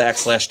fullback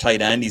 /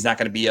 tight end? He's not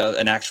going to be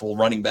an actual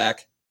running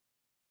back.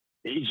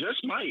 He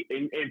just might.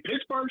 In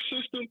Pittsburgh's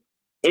system,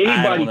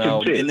 anybody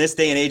can fit. In this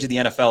day and age of the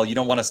NFL, you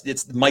don't want to –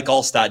 it's Mike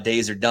Allstott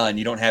days are done.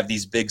 You don't have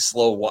these big,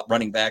 slow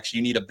running backs.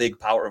 You need a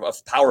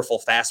powerful,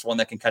 fast one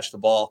that can catch the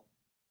ball.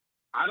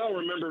 I don't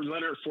remember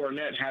Leonard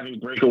Fournette having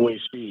breakaway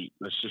speed.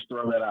 Let's just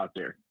throw that out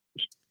there.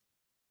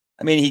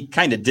 I mean, he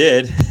kind of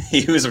did.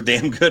 He was a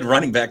damn good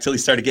running back till he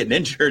started getting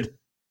injured.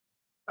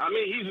 I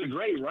mean, he's a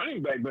great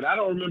running back, but I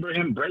don't remember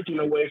him breaking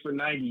away for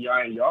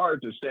 99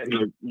 yards and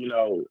setting, you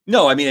know.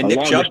 No, I mean, and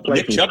Nick Chubb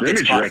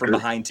gets caught from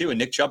behind too, and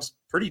Nick Chubb's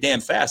pretty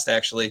damn fast,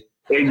 actually.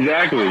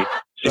 Exactly.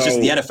 It's just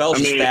the NFL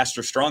is just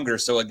faster, stronger.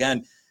 So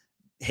again,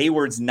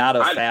 Hayward's not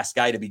a fast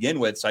guy to begin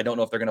with, so I don't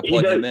know if they're going to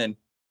plug him in.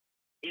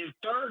 In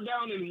 3rd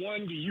down and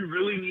 1, do you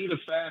really need a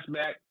fast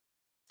back?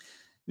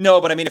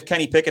 No, but I mean, if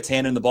Kenny Pickett's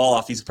handing the ball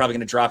off, he's probably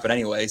going to drop it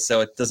anyway, so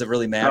it doesn't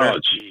really matter. Oh,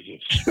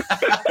 Jesus.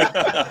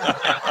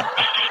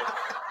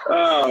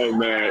 Oh,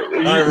 man.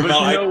 All right, you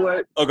know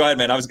what? Oh, go ahead,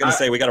 man. I was going to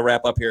say we got to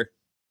wrap up here.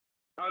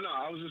 Oh, no.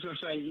 I was just going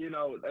to say, you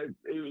know,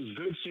 it was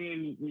good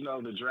seeing, you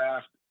know, the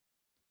draft.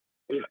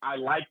 I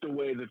like the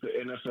way that the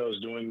NFL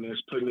is doing this,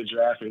 putting the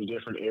draft in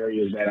different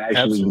areas that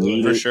actually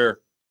need it. For sure.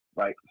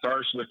 Like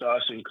first with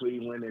us in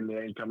Cleveland and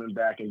then coming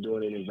back and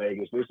doing it in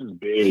Vegas. This is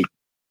big.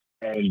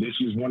 And this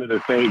is one of the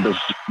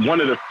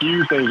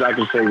few things I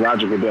can say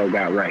Roger Goodell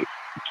got right.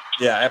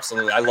 Yeah,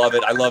 absolutely. I love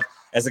it.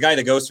 As a guy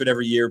that goes to it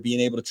every year, being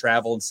able to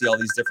travel and see all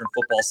these different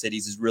football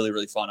cities is really,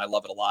 really fun. I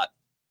love it a lot.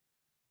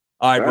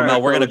 All right,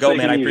 Ramel, we're going to go,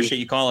 man. I appreciate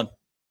you calling.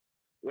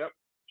 Yep.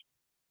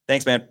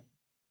 Thanks, man.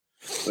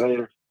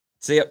 Later.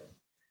 See ya.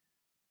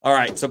 All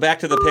right, so back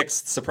to the picks,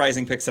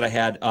 surprising picks that I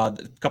had. A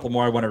couple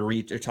more I wanted to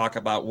read or talk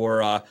about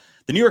were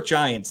the New York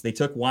Giants. They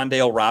took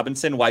Wan'Dale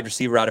Robinson, wide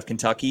receiver out of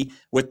Kentucky,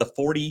 with the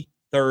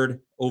 43rd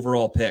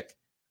overall pick.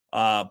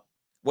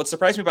 What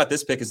surprised me about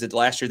this pick is that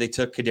last year they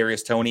took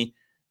Kadarius Toney.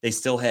 They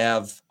still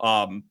have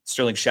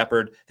Sterling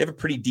Shepard. They have a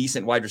pretty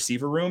decent wide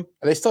receiver room.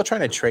 Are they still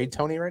trying to trade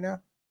Tony right now?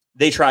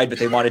 They tried, but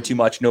they wanted too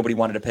much. Nobody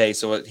wanted to pay.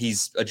 So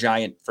he's a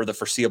Giant for the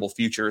foreseeable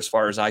future, as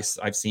far as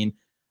I've seen.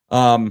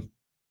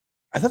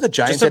 I thought the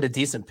Giants had a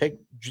decent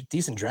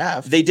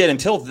draft. They did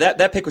until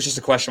that pick was just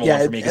a questionable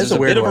one for me because it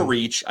was a bit of a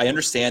reach. I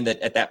understand that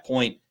at that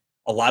point,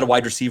 a lot of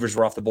wide receivers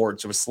were off the board.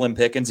 So it was slim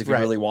pickings if you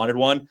really wanted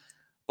one.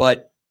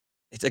 But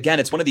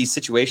it's one of these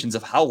situations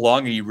of how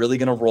long are you really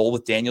going to roll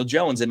with Daniel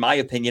Jones? In my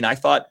opinion, I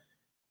thought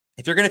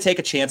if you're going to take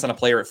a chance on a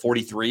player at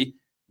 43,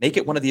 make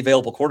it one of the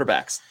available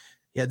quarterbacks.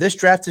 Yeah, this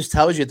draft just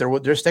tells you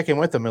they're sticking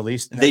with him at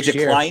least. They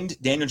declined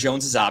Daniel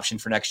Jones's option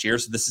for next year,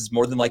 so this is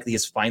more than likely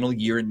his final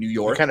year in New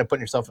York. You're kind of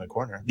putting yourself in a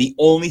corner. The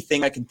only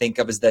thing I can think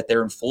of is that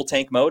they're in full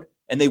tank mode,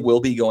 and they will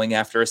be going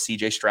after a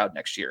CJ Stroud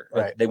next year.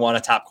 Right. They want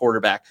a top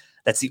quarterback.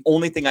 That's the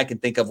only thing I can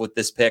think of with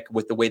this pick,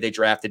 with the way they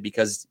drafted,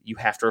 because you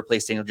have to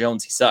replace Daniel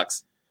Jones. He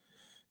sucks.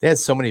 They had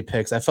so many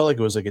picks. I felt like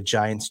it was like a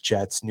Giants,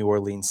 Jets, New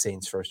Orleans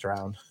Saints first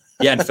round.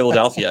 Yeah, in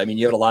Philadelphia. I mean,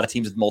 you have a lot of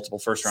teams with multiple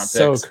first-round picks.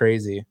 So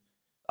crazy.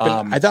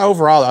 I thought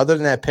overall, other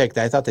than that pick,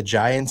 I thought the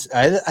Giants,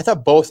 I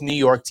thought both New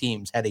York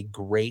teams had a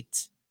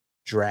great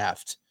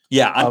draft.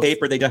 Yeah, on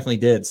paper, they definitely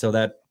did. So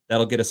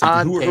that'll get us.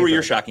 Who were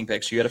your shocking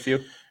picks? You had a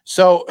few?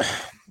 So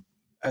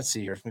let's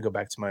see here. Let me go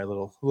back to my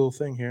little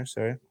thing here.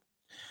 Sorry.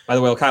 By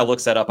the way, while Kyle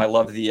looks that up, I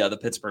love the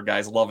Pittsburgh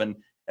guys loving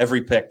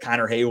every pick.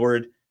 Connor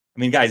Hayward. I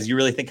mean, guys, you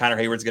really think Connor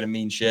Hayward's going to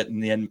mean shit in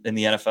the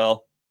NFL?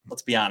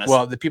 Let's be honest.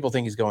 Well, the people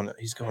think he's going to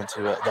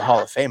the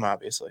Hall of Fame,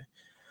 obviously.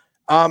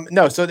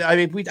 No, so I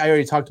mean, I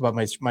already talked about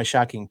my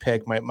shocking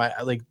pick, my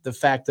like the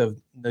fact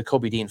of the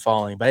Kobe Dean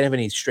falling, but I didn't have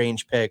any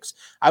strange picks.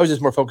 I was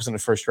just more focused on the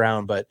first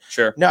round, but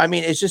sure. No, I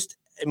mean, it's just,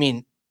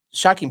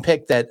 shocking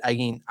pick that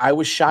I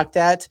was shocked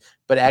at,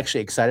 but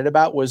actually excited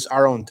about was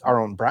our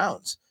own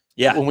Browns.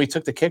 Yeah, when we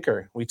took the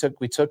kicker, we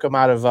took him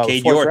out of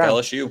Cade York, round.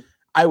 LSU.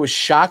 I was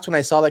shocked when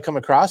I saw that come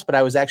across, but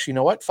I was actually, you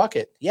know what? Fuck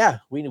it. Yeah,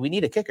 we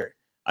need a kicker.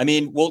 I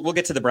mean, we'll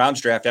get to the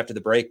Browns draft after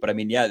the break, but I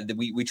mean, yeah,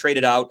 we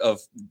traded out of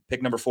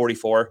pick number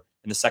 44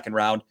 in the second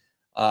round.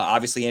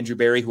 Obviously, Andrew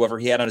Berry, whoever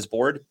he had on his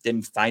board,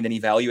 didn't find any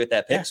value at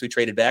that pick, so he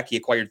traded back. He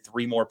acquired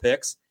 3 more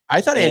picks. I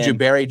thought Andrew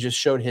Berry just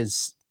showed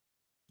his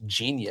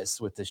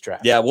genius with this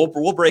draft. Yeah,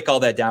 we'll break all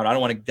that down. I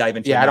don't want to dive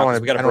into it. I don't want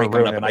to. We got to break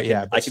it up, and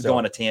I could go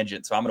on a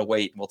tangent, so I'm going to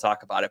wait and we'll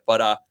talk about it.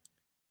 But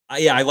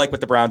I like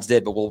what the Browns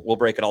did, but we'll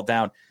break it all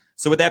down.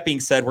 So with that being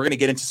said, we're going to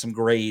get into some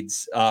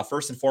grades.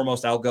 First and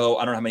foremost, I'll go.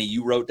 I don't know how many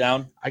you wrote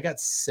down. I got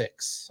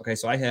 6. Okay,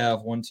 so I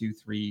have 1, 2,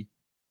 3,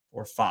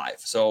 4, 5.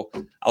 So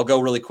I'll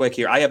go really quick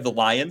here. I have the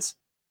Lions.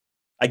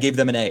 I gave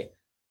them an A.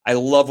 I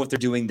love what they're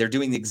doing. They're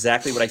doing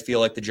exactly what I feel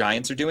like the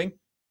Giants are doing.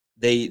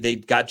 They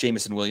got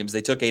Jamison Williams.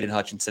 They took Aiden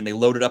Hutchinson. They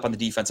loaded up on the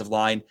defensive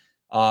line.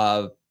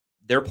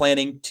 They're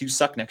planning to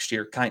suck next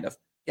year, kind of.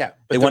 Yeah.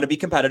 They want to be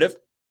competitive.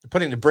 They're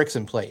putting the bricks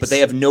in place. But they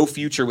have no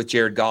future with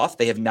Jared Goff.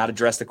 They have not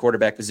addressed the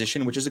quarterback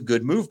position, which is a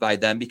good move by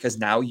them because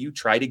now you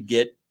try to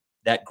get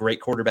that great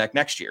quarterback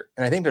next year.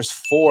 And I think there's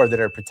 4 that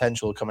are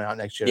potential coming out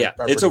next year. Yeah,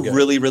 it's a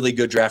really, really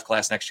good draft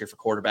class next year for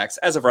quarterbacks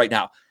as of right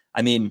now.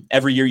 I mean,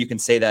 every year you can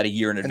say that a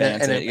year in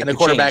advance. And the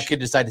quarterback could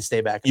decide to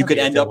stay back. You could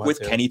end up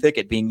with Kenny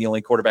Pickett being the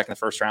only quarterback in the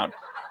first round.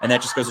 And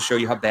that just goes to show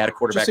you how bad a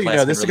quarterback class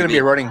is. This is going to be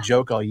a running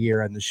joke all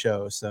year on the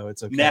show, so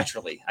it's okay.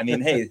 Naturally. I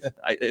mean, hey,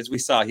 as we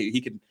saw, he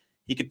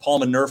could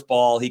palm a Nerf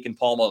ball. He can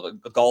palm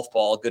a golf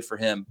ball. Good for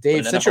him.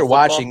 Dave, since you're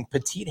watching,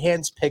 Petite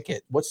Hands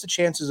Pickett, what's the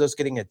chances of us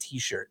getting a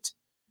T-shirt?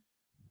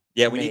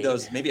 Yeah, we need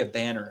those. Maybe a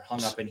banner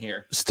hung up in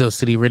here. Steel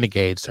City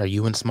Renegades. Are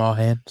you in small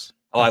hands?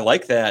 Oh, I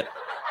like that.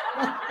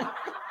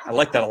 I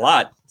like that a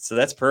lot. So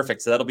that's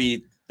perfect. So that'll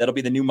be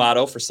the new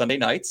motto for Sunday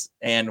nights,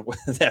 and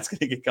that's going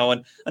to get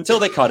going until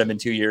they cut him in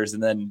 2 years,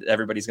 and then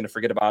everybody's going to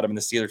forget about him, and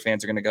the Steeler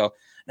fans are going to go,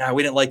 "Nah,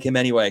 we didn't like him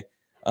anyway."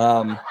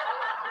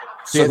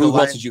 So who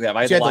else did you have?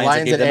 I had the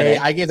Lions an A.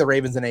 I gave the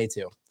Ravens an A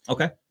too.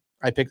 Okay.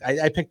 I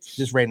picked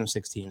just random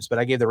 6 teams, but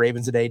I gave the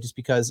Ravens an A just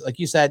because, like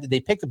you said, they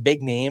picked the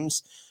big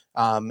names,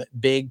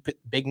 big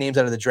names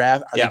out of the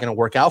draft. Are they going to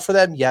work out for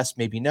them? Yes,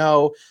 maybe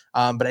no.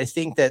 But I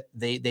think that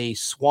they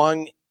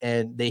swung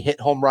and they hit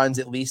home runs,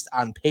 at least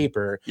on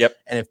paper. Yep.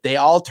 And if they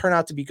all turn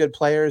out to be good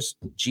players,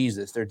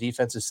 Jesus, their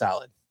defense is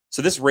solid.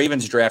 So this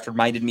Ravens draft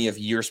reminded me of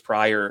years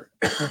prior.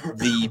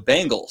 The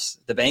Bengals.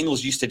 The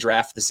Bengals used to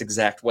draft this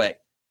exact way.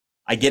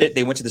 I get it.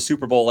 They went to the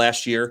Super Bowl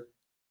last year.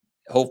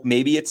 Hope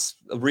maybe it's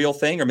a real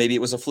thing or maybe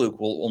it was a fluke.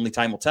 Well, only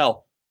time will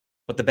tell.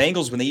 But the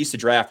Bengals, when they used to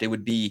draft, it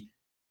would be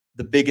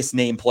the biggest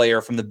name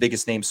player from the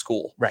biggest name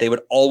school. Right. They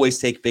would always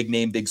take big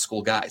name, big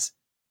school guys.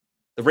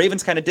 The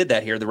Ravens kind of did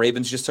that here. The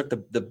Ravens just took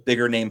the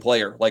bigger name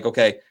player. Like,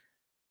 okay,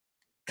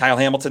 Kyle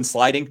Hamilton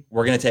sliding,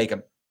 we're going to take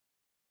him.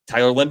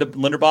 Tyler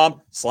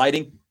Linderbaum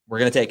sliding, we're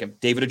going to take him.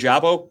 David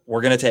Ojabo,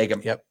 we're going to take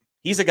him. Yep.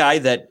 He's a guy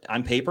that,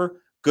 on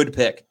paper, good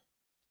pick.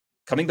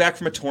 Coming back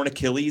from a torn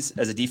Achilles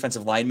as a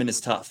defensive lineman is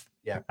tough.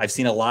 Yeah. I've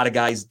seen a lot of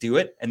guys do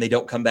it, and they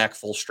don't come back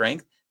full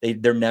strength.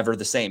 They're never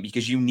the same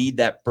because you need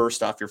that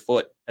burst off your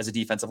foot as a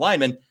defensive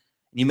lineman.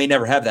 You may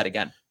never have that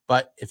again.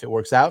 But if it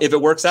works out,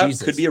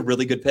 Jesus. Could be a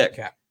really good pick.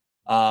 Yeah.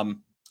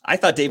 I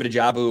thought David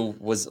Ajabu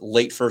was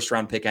late first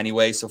round pick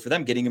anyway. So for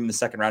them getting him in the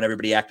second round,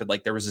 everybody acted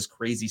like there was this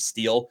crazy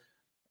steal.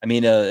 I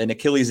mean, an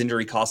Achilles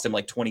injury cost him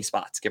like 20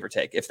 spots, give or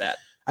take, if that.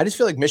 I just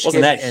feel like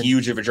Michigan wasn't that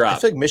huge of a drop. I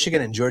feel like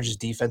Michigan and Georgia's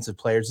defensive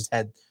players just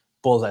had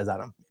bullseyes on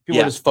them.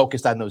 People were just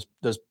focused on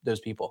those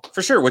people.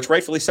 For sure, which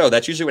rightfully so.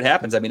 That's usually what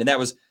happens. I mean, and that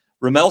was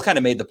Ramel kind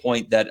of made the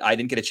point that I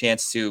didn't get a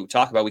chance to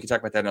talk about. We can talk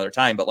about that another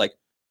time. But like,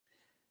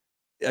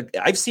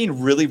 I've seen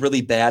really,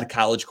 really bad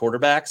college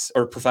quarterbacks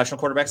or professional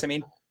quarterbacks, I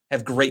mean,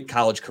 have great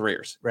college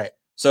careers. Right.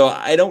 So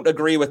I don't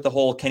agree with the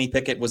whole Kenny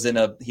Pickett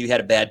he had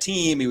a bad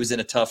team. He was in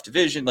a tough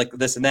division, like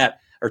this and that,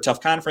 or tough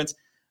conference.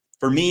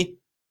 For me,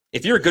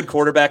 if you're a good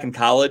quarterback in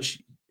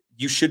college,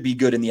 you should be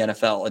good in the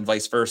NFL and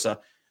vice versa.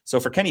 So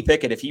for Kenny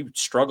Pickett, if he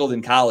struggled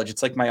in college,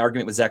 it's like my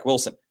argument with Zach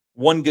Wilson.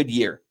 One good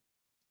year.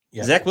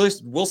 Yeah. Zach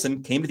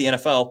Wilson came to the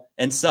NFL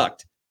and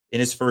sucked in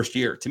his first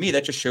year. To me,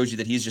 that just shows you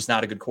that he's just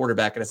not a good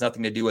quarterback. It has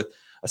nothing to do with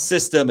a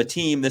system, a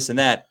team, this and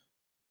that.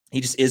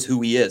 He just is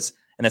who he is.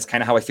 And that's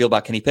kind of how I feel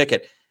about Kenny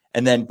Pickett.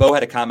 And then Bo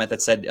had a comment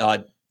that said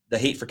the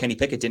hate for Kenny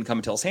Pickett didn't come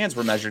until his hands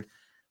were measured.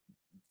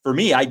 For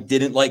me, I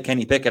didn't like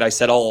Kenny Pickett. I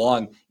said all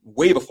along,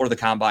 way before the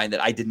combine,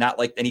 that I did not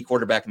like any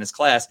quarterback in this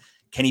class.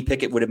 Kenny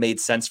Pickett would have made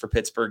sense for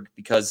Pittsburgh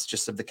because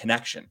just of the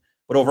connection.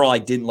 But overall, I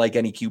didn't like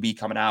any QB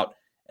coming out,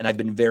 and I've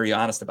been very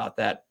honest about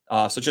that.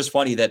 So it's just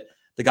funny that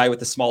the guy with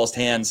the smallest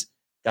hands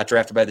got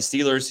drafted by the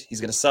Steelers. He's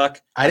going to suck.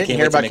 I didn't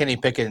hear about Kenny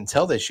Pickett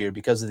until this year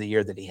because of the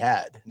year that he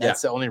had.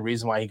 That's the only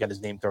reason why he got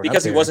his name thrown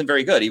because up he wasn't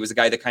very good. He was a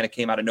guy that kind of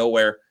came out of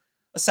nowhere,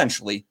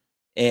 essentially.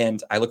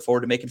 And I look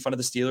forward to making fun of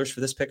the Steelers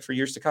for this pick for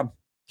years to come.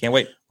 Can't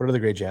wait. What are the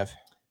grade, Jeff?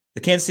 The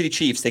Kansas City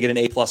Chiefs, they get an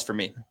A+ for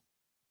me.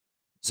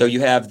 So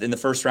you have in the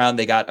first round,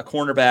 they got a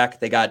cornerback.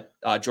 They got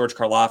George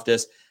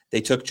Karlaftis.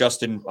 They took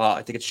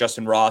I think it's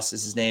Justin Ross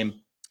is his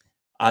name,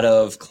 out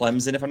of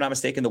Clemson, if I'm not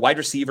mistaken. The wide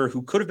receiver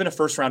who could have been a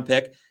first-round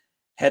pick,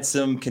 had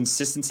some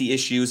consistency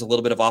issues, a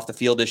little bit of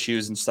off-the-field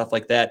issues and stuff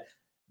like that.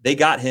 They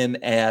got him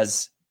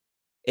as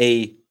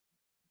a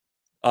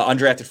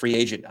undrafted free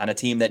agent on a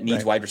team that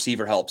needs wide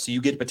receiver help. So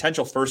you get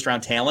potential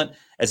first-round talent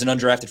as an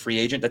undrafted free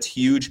agent. That's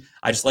huge.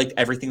 I just liked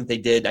everything that they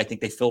did. I think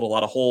they filled a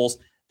lot of holes.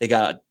 They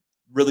got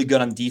really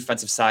good on the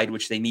defensive side,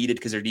 which they needed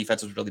because their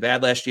defense was really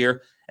bad last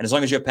year. And as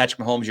long as you have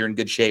Patrick Mahomes, you're in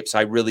good shape. So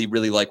I really,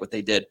 really like what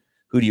they did.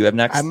 Who do you have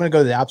next? I'm going to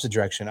go the opposite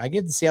direction. I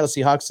give the Seattle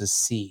Seahawks a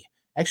C.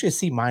 Actually, a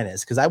C-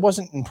 because I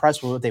wasn't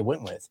impressed with what they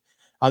went with.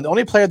 The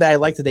only player that I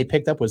liked that they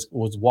picked up was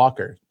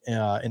Walker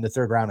in the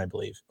third round, I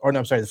believe. Or no,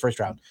 I'm sorry, the first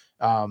round.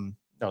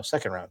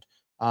 Second round.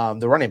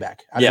 The running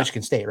back out of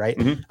Michigan State, right?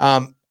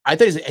 Mm-hmm. I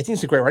think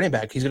he's a great running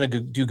back. He's going to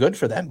do good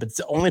for them. But it's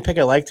the only pick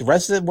I liked. The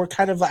rest of them were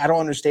kind of I don't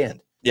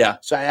understand. Yeah.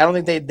 So I don't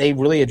think they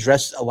really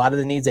addressed a lot of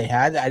the needs they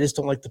had. I just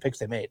don't like the picks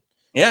they made.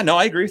 Yeah, no,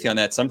 I agree with you on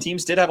that. Some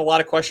teams did have a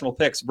lot of questionable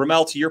picks.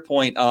 Ramel, to your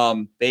point,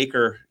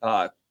 Baker,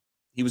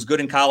 he was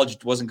good in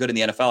college, wasn't good in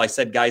the NFL. I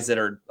said guys that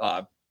are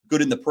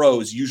good in the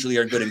pros usually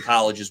are good in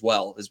college as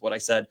well, is what I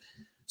said.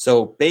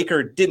 So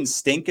Baker didn't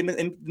stink in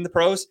the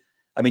pros.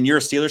 I mean, you're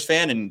a Steelers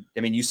fan, and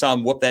I mean, you saw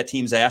him whoop that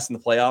team's ass in the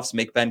playoffs,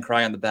 make Ben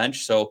cry on the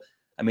bench. So,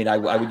 I mean, I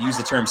would use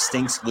the term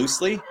stinks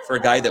loosely for a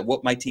guy that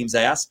whooped my team's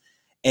ass.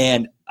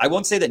 And I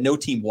won't say that no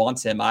team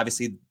wants him.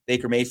 Obviously,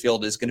 Baker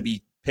Mayfield is going to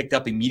be picked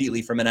up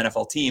immediately from an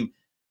NFL team.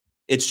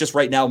 It's just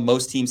right now,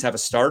 most teams have a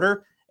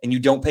starter, and you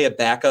don't pay a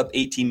backup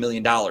 $18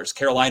 million.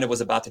 Carolina was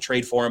about to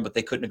trade for him, but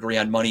they couldn't agree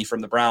on money from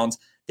the Browns.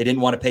 They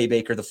didn't want to pay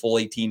Baker the full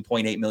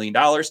 $18.8 million.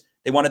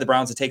 They wanted the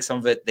Browns to take some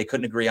of it. They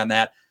couldn't agree on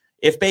that.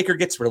 If Baker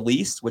gets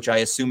released, which I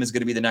assume is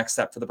going to be the next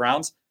step for the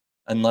Browns,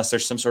 unless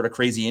there's some sort of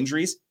crazy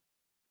injuries,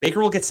 Baker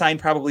will get signed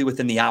probably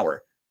within the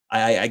hour.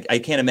 I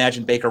can't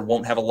imagine Baker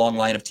won't have a long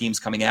line of teams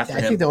coming after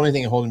him. I think the only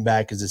thing holding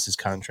back is his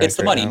contract. It's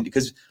the money,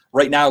 because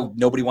right now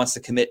nobody wants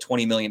to commit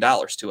 $20 million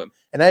to him.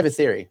 And I have a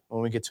theory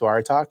when we get to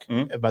our talk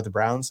about the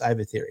Browns. I have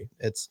a theory.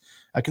 It's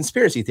a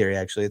conspiracy theory,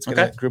 actually. It's going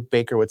to group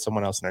Baker with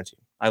someone else in our team.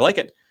 I like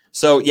it.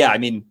 So, yeah, I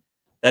mean,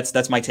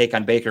 that's my take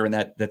on Baker in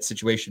that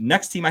situation.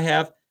 Next team I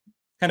have,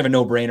 kind of a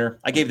no-brainer.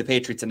 I gave the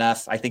Patriots an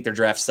F. I think their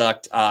draft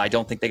sucked. I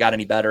don't think they got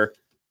any better.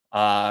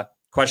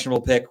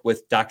 Questionable pick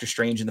with Dr.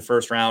 Strange in the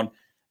first round.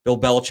 Bill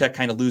Belichick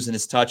kind of losing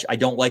his touch. I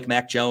don't like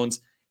Mac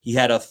Jones. He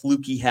had a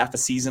fluky half a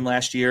season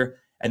last year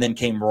and then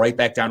came right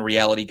back down to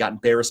reality, got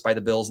embarrassed by the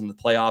Bills in the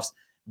playoffs,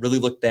 really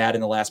looked bad in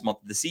the last month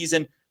of the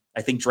season.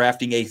 I think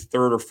drafting a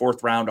third or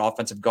fourth round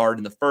offensive guard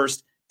in the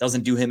first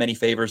doesn't do him any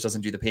favors, doesn't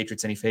do the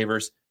Patriots any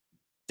favors.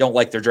 Don't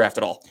like their draft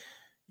at all.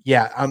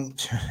 Yeah,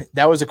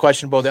 that was a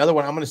questionable. The other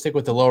one, I'm going to stick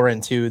with the lower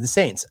end too. The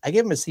Saints, I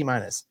gave them a C-.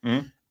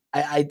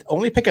 I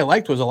only pick I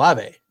liked was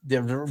Olave.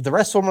 The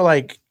rest of them were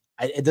like,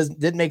 it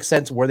didn't make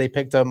sense where they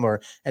picked them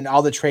and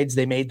all the trades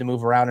they made to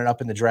move around and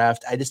up in the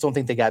draft. I just don't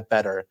think they got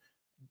better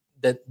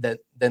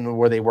than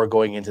where they were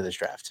going into this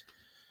draft.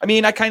 I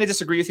mean, I kind of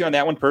disagree with you on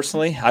that one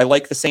personally. I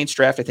like the Saints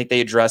draft. I think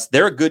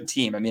they're a good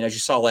team. I mean, as you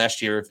saw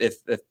last year, if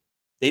they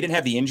didn't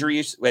have the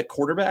injuries at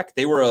quarterback,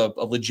 they were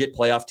a legit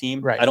playoff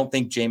team. Right. I don't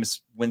think Jameis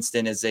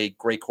Winston is a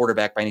great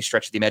quarterback by any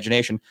stretch of the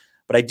imagination,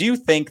 but I do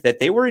think that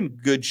they were in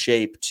good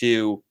shape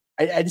to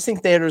I just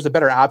think there was a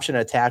better option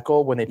at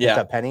tackle when they picked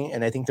up Penny,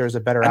 and I think there's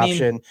a better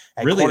option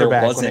at really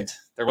quarterback.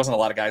 There wasn't a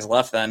lot of guys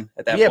left then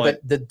at that point. Yeah, but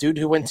the dude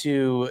who went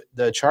to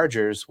the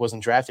Chargers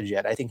wasn't drafted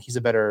yet. I think he's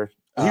a better.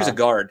 He was a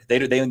guard. They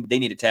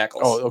needed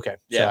tackles. Oh, okay.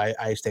 Yeah, so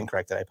I stand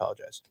corrected. I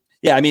apologize.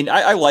 Yeah, I mean,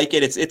 I like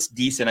it. It's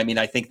decent. I mean,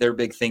 I think their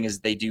big thing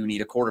is they do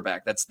need a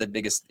quarterback. That's the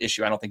biggest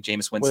issue. I don't think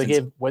Jameis Winston. Well, they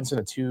gave Winston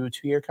a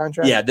two-year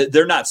contract. Yeah,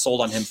 they're not sold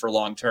on him for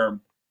long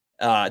term.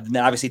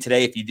 Now obviously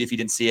today, if you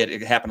didn't see it,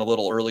 it happened a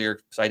little earlier,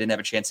 so I didn't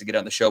have a chance to get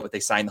on the show. But they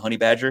signed the Honey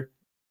Badger,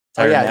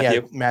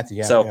 Matthew.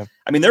 Yeah. So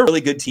I mean, they're a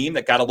really good team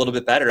that got a little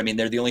bit better. I mean,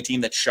 they're the only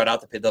team that shut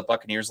out the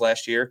Buccaneers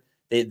last year.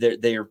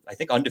 They're I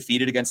think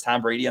undefeated against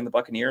Tom Brady on the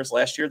Buccaneers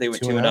last year. They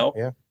went 2-0.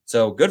 Yeah.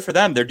 So good for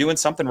them. They're doing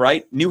something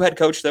right. New head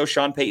coach though,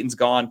 Sean Payton's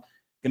gone.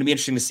 Going to be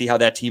interesting to see how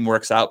that team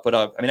works out. But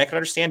I mean, I can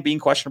understand being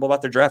questionable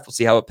about their draft. We'll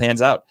see how it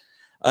pans out.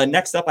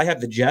 Next up, I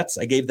have the Jets.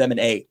 I gave them an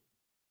A.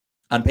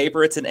 On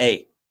paper, it's an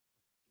A.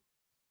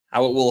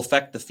 How it will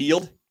affect the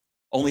field,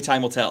 only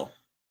time will tell.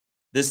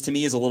 This, to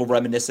me, is a little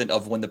reminiscent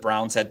of when the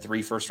Browns had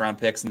 3 first-round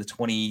picks in the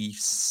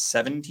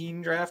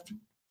 2017 draft.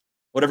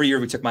 Whatever year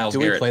we took Myles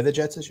Garrett. Do we play the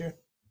Jets this year?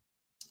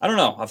 I don't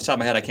know. Off the top of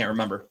my head, I can't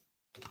remember.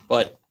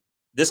 But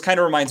this kind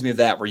of reminds me of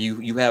that, where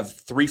you have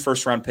 3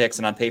 first-round picks,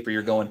 and on paper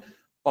you're going,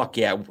 fuck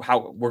yeah,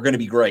 we're going to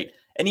be great.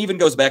 And even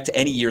goes back to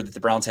any year that the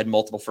Browns had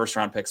multiple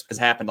first-round picks, because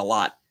it happened a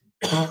lot.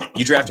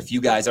 You draft a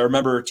few guys. I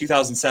remember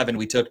 2007,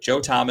 we took Joe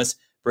Thomas,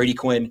 Brady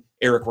Quinn,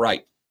 Eric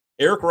Wright.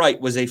 Eric Wright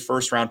was a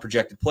first-round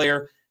projected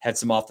player, had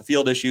some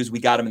off-the-field issues. We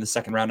got him in the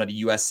second round out of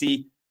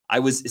USC. I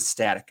was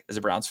ecstatic as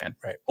a Browns fan.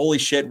 Right. Holy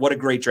shit, what a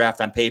great draft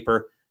on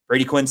paper.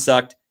 Brady Quinn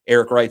sucked.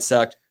 Eric Wright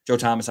sucked. Joe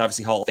Thomas,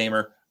 obviously Hall of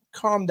Famer.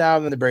 Calm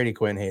down on the Brady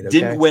Quinn hate. Okay?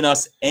 Didn't win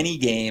us any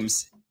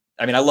games.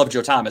 I mean, I love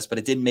Joe Thomas, but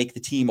it didn't make the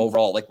team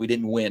overall. Like, we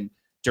didn't win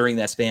during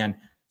that span.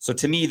 So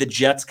to me, the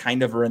Jets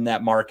kind of are in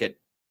that market.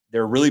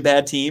 They're a really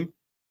bad team.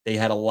 They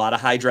had a lot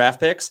of high draft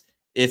picks.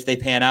 If they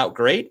pan out,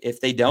 great.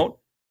 If they don't,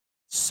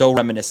 so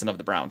reminiscent of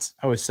the Browns.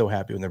 I was so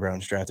happy when the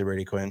Browns drafted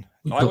Brady Quinn.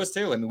 Oh, I was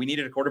too. I mean, we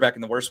needed a quarterback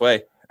in the worst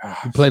way.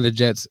 We played the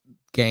Jets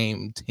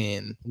game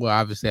 10. Well,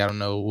 obviously, I don't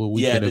know what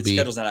we could the be.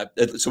 schedule's not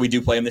up. So we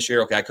do play them this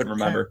year? Okay, I couldn't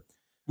remember.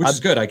 Which is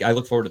good. I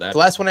look forward to that. The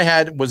last one I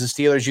had was the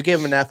Steelers. You gave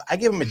them an F. I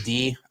gave them a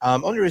D.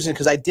 Only reason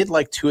because I did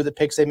like 2 of the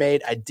picks they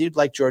made. I did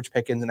like George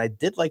Pickens, and I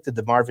did like the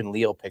DeMarvin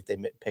Leal pick they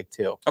picked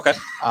too. Okay.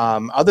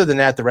 Other than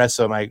that, the rest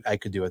of them I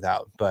could do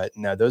without. But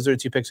no, those are the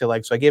 2 picks I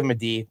like. So I gave them a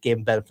D. Gave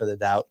them benefit of the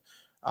doubt.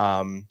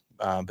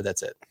 But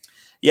that's it.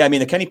 Yeah, I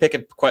mean, the Kenny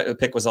Pickett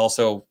pick was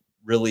also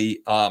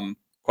really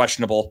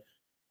questionable.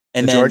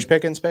 And the then, George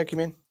Pickens pick, you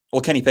mean?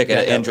 Well, Kenny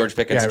Pickett and George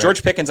Pickens. Yeah, right.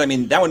 George Pickens, I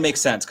mean, that one makes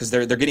sense because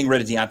they're getting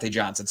rid of Deontay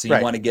Johnson, so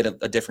you want to get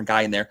a different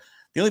guy in there.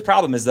 The only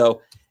problem is,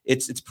 though,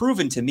 it's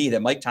proven to me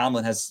that Mike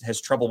Tomlin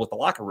has trouble with the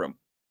locker room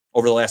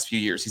over the last few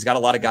years. He's got a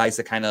lot of guys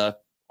that kind of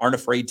aren't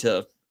afraid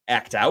to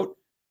act out.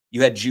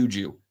 You had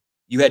Juju.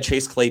 You had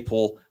Chase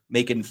Claypool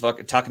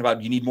talking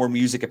about you need more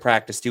music at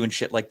practice, doing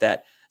shit like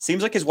that.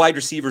 Seems like his wide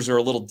receivers are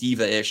a little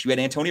diva-ish. You had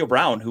Antonio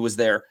Brown, who was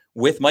there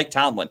with Mike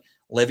Tomlin.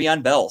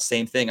 Le'Veon Bell,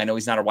 same thing. I know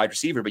he's not a wide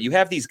receiver, but you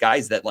have these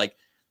guys that, like,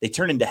 they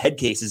turn into head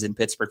cases in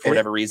Pittsburgh for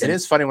whatever reason. It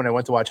is funny when I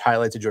went to watch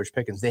highlights of George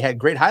Pickens. They had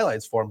great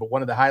highlights for him, but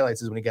one of the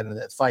highlights is when he got into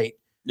that fight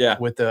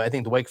with I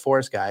think the Wake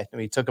Forest guy. I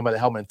mean, he took him by the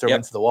helmet and threw him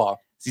into the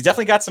wall. So he's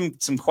definitely got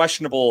some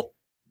questionable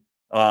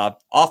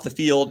off the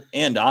field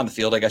and on the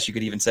field, I guess you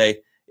could even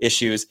say,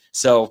 issues.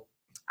 So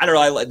I don't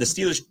know. The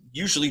Steelers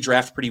usually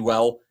draft pretty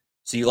well,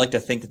 so you like to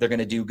think that they're going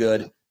to do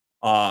good.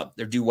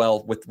 They do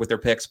well with their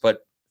picks,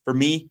 but for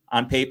me,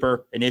 on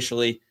paper,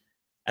 initially,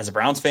 as a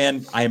Browns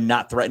fan, I am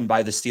not threatened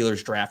by the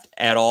Steelers draft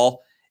at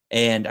all,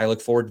 and I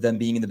look forward to them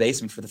being in the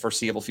basement for the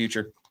foreseeable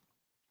future.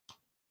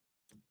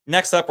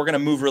 Next up, we're going to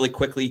move really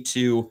quickly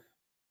to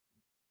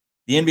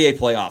the NBA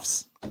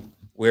playoffs.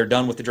 We're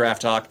done with the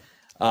draft talk.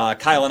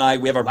 Kyle and I,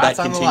 we have our bet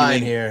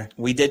continuing here.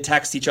 We did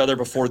text each other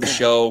before the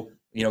show,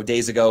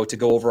 days ago to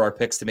go over our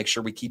picks to make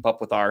sure we keep up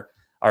with our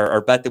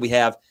bet that we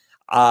have.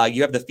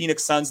 You have the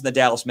Phoenix Suns and the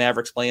Dallas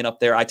Mavericks playing up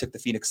there. I took the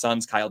Phoenix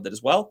Suns. Kyle did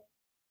as well.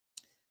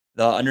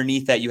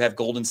 Underneath that, you have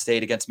Golden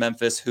State against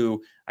Memphis,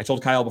 who I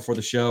told Kyle before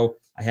the show.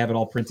 I have it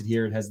all printed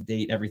here. It has the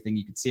date, everything.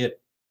 You can see it.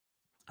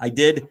 I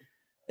did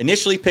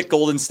initially pick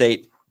Golden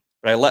State,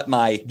 but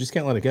you just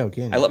can't let it go,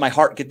 can you? I let my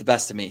heart get the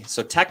best of me.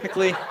 So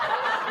technically,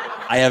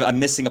 I'm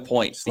missing a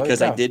point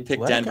because I did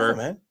pick Denver.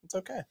 Man. It's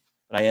okay.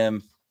 But I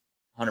am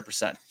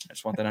 100%. I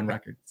just want that on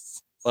record.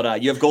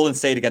 But you have Golden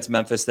State against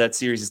Memphis. That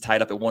series is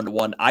tied up at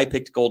 1-1. I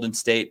picked Golden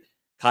State.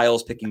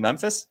 Kyle's picking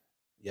Memphis.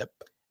 Yep.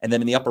 And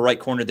then in the upper right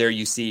corner there,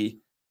 you see,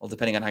 well,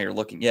 depending on how you're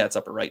looking. Yeah, it's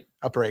upper right.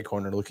 Upper right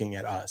corner looking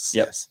at us.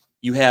 Yep. Yes.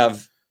 You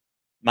have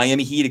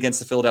Miami Heat against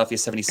the Philadelphia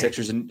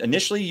 76ers. And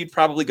initially, you'd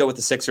probably go with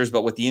the Sixers,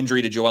 but with the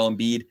injury to Joel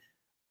Embiid,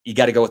 you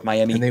got to go with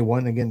Miami. And they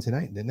won again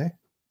tonight, didn't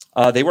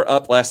they? They were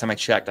up last time I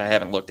checked. I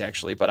haven't looked,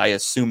 actually, but I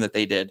assume that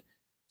they did.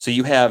 So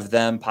you have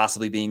them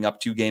possibly being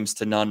up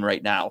 2-0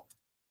 right now.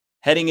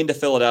 Heading into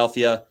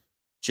Philadelphia,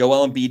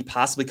 Joel Embiid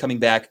possibly coming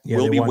back.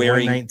 Will be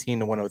wearing 119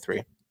 to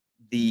 103.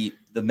 The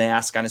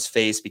mask on his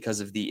face because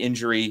of the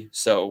injury.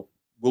 So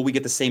Will we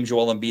get the same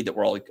Joel Embiid that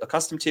we're all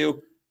accustomed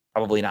to?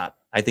 Probably not.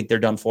 I think they're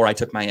done for. I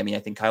took Miami. I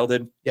think Kyle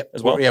did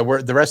as well.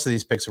 We're the rest of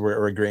these picks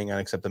we're agreeing on,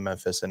 except the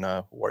Memphis and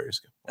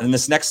Warriors. And then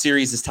this next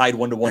series is tied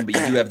 1-1, but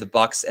you do have the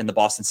Bucks and the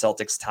Boston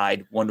Celtics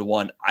tied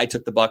 1-1. I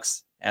took the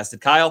Bucks, as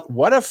did Kyle.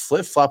 What a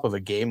flip flop of a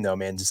game, though,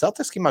 man. The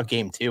Celtics came out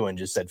game 2 and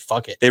just said,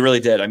 "Fuck it." They really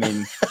did. I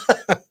mean,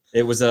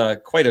 it was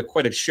quite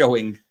a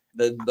showing.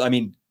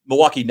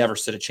 Milwaukee never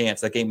stood a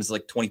chance. That game was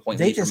like 20-point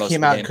lead. They just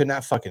came out and could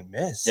not fucking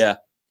miss. Yeah.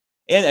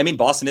 And I mean,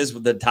 Boston is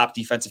the top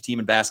defensive team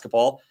in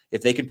basketball.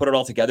 If they can put it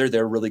all together,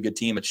 they're a really good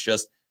team. It's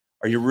just,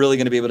 are you really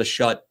going to be able to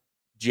shut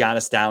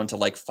Giannis down to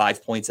like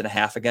 5 points and a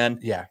half again?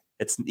 Yeah.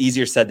 It's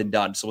easier said than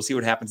done. So we'll see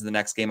what happens in the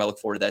next game. I look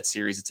forward to that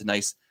series. It's a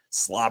nice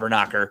slobber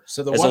knocker,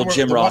 so as old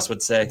Jim Ross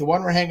would say. The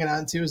one we're hanging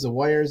on to is the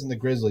Warriors and the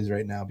Grizzlies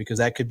right now, because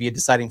that could be a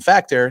deciding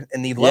factor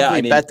in the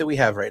lovely bet that we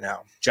have right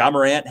now. Ja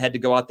Morant had to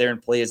go out there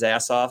and play his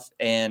ass off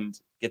and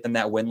get them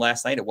that win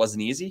last night. It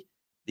wasn't easy.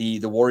 The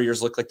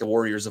Warriors look like the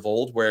Warriors of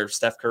old, where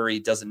Steph Curry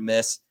doesn't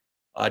miss.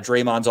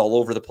 Draymond's all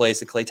over the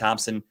place. And Klay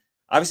Thompson,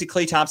 obviously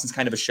Klay Thompson's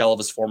kind of a shell of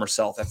his former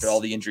self after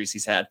all the injuries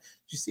he's had.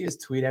 Did you see his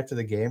tweet after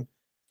the game?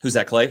 Who's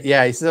that, Klay?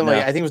 Yeah, he said,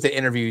 I think it was the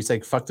interview. He's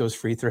like, "Fuck those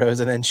free throws."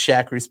 And then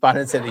Shaq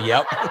responded and said,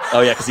 "Yep."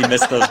 Oh, yeah, because he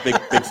missed those big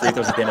free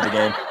throws at the end of the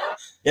game.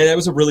 Yeah, that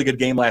was a really good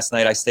game last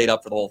night. I stayed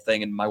up for the whole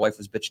thing, and my wife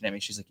was bitching at me.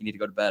 She's like, "You need to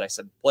go to bed." I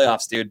said,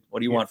 "Playoffs, dude. What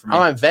do you want from me?"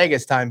 I'm on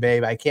Vegas time,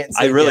 babe. I can't.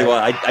 I really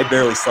was. I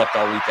barely slept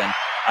all weekend.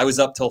 I was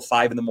up till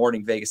 5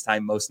 a.m. Vegas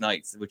time most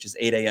nights, which is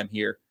 8 a.m.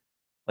 here.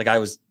 Like it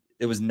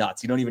was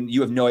nuts.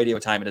 You have no idea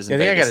what time it is in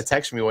Vegas. I got a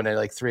text from me one night,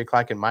 like 3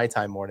 o'clock in my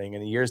time morning,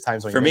 and yours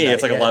time's when for me,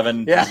 it's like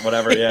 11,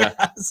 whatever. Yeah.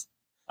 Yes.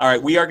 All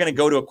right, we are going to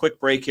go to a quick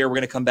break here. We're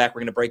going to come back.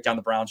 We're going to break down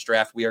the Browns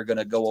draft. We are going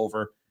to go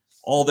over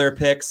all their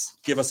picks,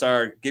 give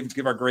our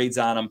grades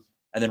on them,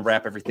 and then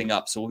wrap everything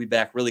up. So we'll be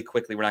back really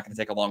quickly. We're not going to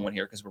take a long one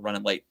here because we're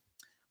running late.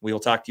 We will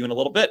talk to you in a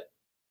little bit.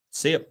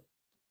 See you.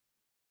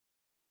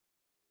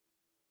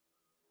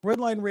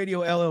 Redline Radio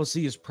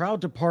LLC is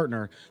proud to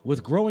partner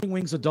with Growing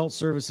Wings Adult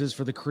Services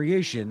for the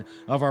creation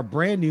of our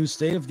brand new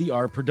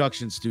state-of-the-art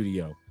production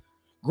studio.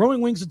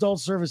 Growing Wings Adult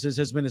Services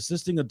has been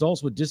assisting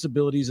adults with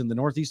disabilities in the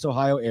Northeast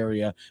Ohio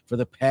area for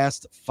the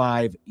past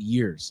 5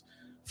 years.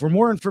 For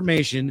more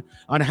information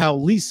on how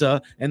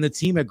Lisa and the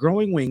team at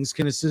Growing Wings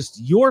can assist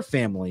your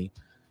family,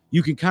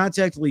 you can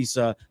contact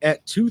Lisa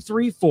at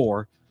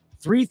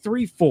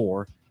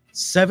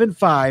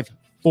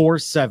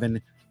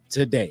 234-334-7547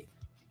 today.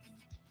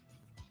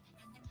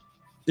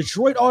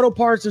 Detroit Auto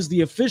Parts is the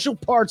official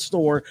parts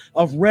store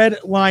of Red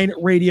Line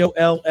Radio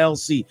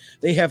LLC.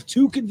 They have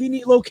 2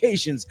 convenient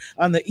locations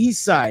on the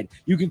east side.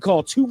 You can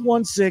call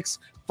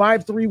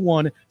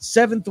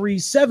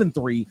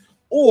 216-531-7373,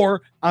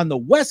 or on the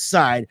west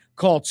side,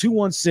 call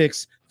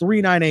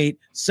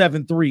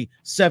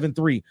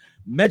 216-398-7373.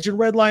 Mention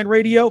Red Line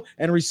Radio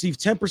and receive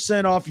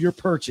 10% off your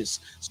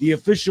purchase. It's the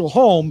official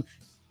home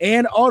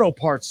and auto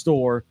parts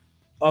store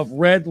of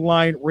Red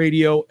Line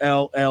Radio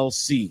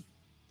LLC.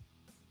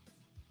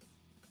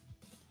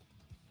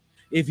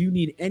 If you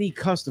need any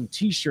custom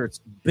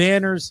t-shirts,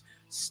 banners,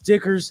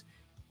 stickers,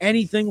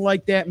 anything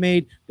like that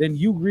made, then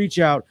you reach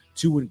out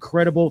to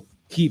Incredible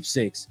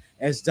Keepsakes.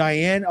 As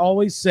Diane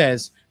always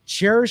says,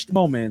 cherished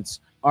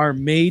moments are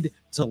made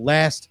to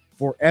last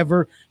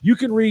forever. You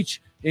can reach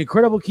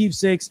Incredible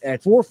Keepsakes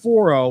at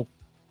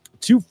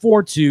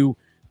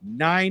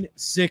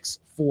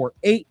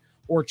 440-242-9648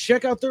 or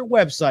check out their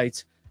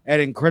websites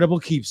at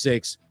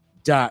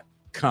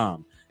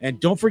incrediblekeepsakes.com. And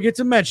don't forget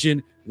to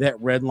mention that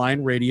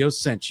Redline Radio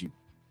sent you.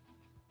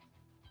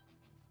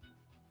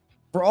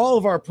 For all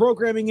of our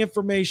programming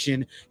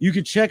information, you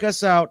can check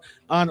us out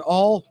on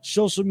all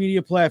social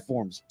media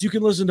platforms. You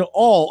can listen to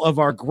all of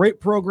our great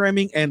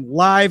programming and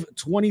live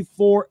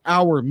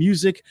 24-hour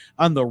music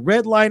on the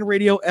Redline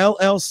Radio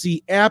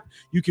LLC app.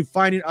 You can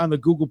find it on the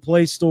Google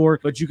Play Store,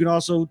 but you can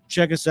also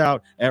check us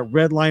out at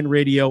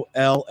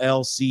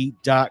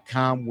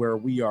redlineradiolllc.com, where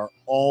we are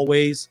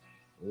always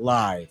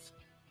live.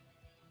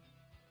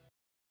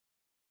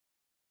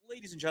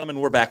 Ladies and gentlemen,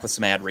 we're back with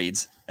some ad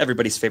reads.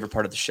 Everybody's favorite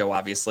part of the show,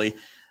 obviously.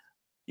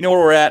 You know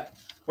where we're at?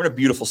 We're in a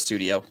beautiful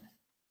studio.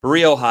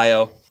 Berea,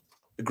 Ohio.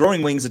 The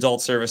Growing Wings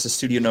Adult Services,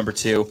 studio number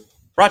 2.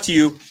 Brought to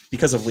you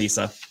because of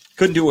Lisa.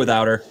 Couldn't do it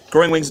without her.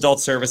 Growing Wings Adult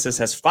Services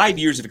has 5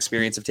 years of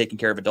experience of taking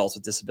care of adults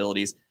with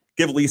disabilities.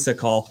 Give Lisa a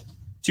call.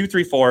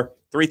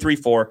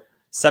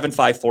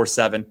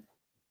 234-334-7547.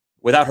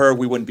 Without her,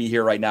 we wouldn't be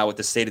here right now with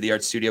the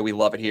state-of-the-art studio. We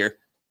love it here,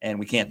 and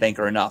we can't thank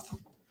her enough.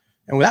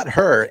 And without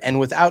her and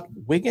without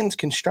Wiggins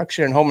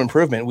Construction and Home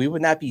Improvement, we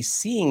would not be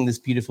seeing this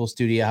beautiful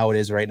studio how it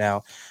is right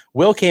now.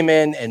 Will came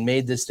in and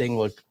made this thing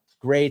look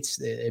great.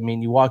 I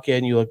mean, you walk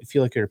in, you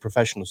feel like you're a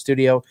professional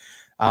studio.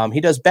 He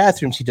does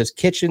bathrooms, he does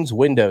kitchens,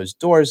 windows,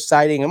 doors,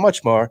 siding, and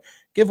much more.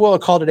 Give Will a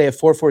call today at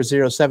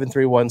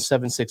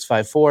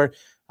 440-731-7654.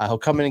 He'll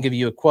come in and give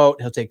you a quote.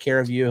 He'll take care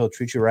of you. He'll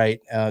treat you right.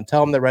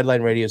 Tell him that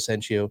Redline Radio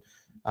sent you.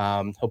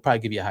 He'll probably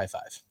give you a high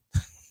five.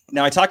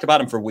 Now, I talked about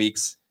him for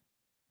weeks.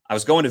 I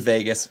was going to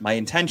Vegas. My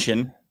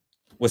intention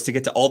was to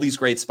get to all these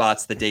great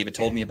spots that David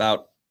told me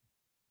about.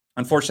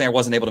 Unfortunately, I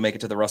wasn't able to make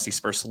it to the Rusty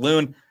Spur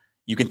Saloon.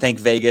 You can thank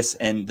Vegas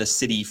and the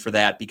city for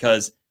that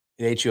because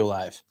it ate you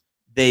alive.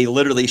 They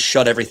literally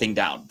shut everything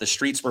down. The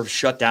streets were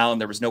shut down.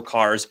 There was no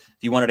cars. If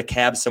you wanted a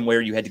cab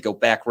somewhere, you had to go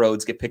back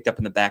roads, get picked up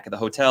in the back of the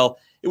hotel.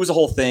 It was a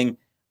whole thing.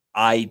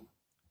 I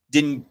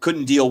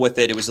couldn't deal with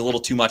it. It was a little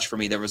too much for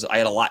me. I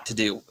had a lot to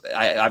do.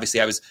 I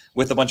was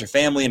with a bunch of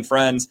family and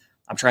friends.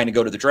 I'm trying to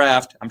go to the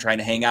draft. I'm trying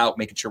to hang out,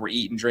 making sure we're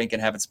eating, drinking,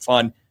 having some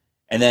fun.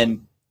 And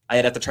then I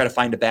had to try to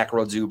find a back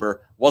roads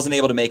Uber. Wasn't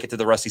able to make it to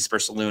the Rusty Spur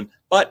Saloon,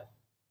 but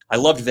I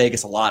loved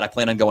Vegas a lot. I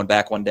plan on going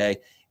back one day.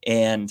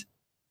 And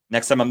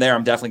next time I'm there,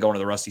 I'm definitely going to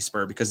the Rusty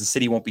Spur because the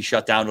city won't be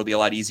shut down. It'll be a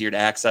lot easier to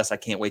access. I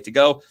can't wait to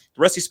go.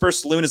 The Rusty Spur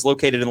Saloon is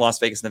located in Las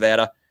Vegas,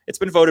 Nevada. It's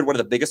been voted one of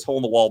the biggest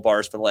hole-in-the-wall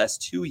bars for the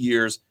last 2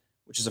 years,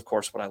 which is, of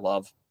course, what I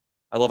love.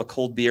 I love a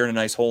cold beer and a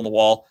nice hole in the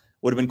wall.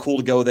 Would have been cool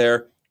to go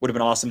there. Would have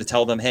been awesome to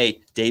tell them,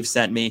 hey, Dave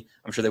sent me.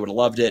 I'm sure they would have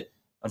loved it.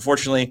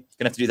 Unfortunately, going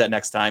to have to do that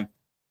next time.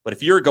 But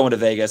if you're going to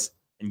Vegas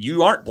and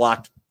you aren't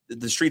blocked,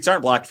 the streets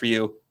aren't blocked for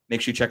you, make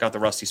sure you check out the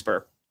Rusty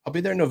Spur. I'll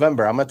be there in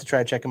November. I'm going to try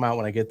to check them out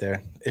when I get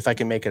there, if I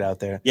can make it out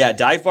there. Yeah,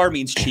 dive bar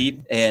means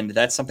cheap, and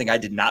that's something I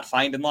did not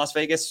find in Las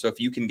Vegas. So if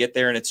you can get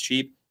there and it's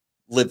cheap,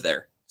 live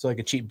there. So like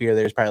a cheap beer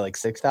there is probably like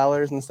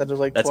 $6 instead of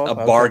like $12? That's a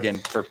bargain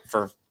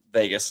for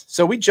Vegas.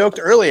 So we joked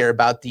earlier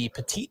about the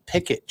Petite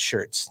Picket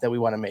shirts that we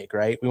want to make,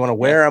 right? We want to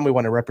wear them. We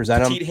want to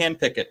represent them. Petite hand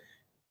picket.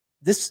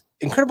 This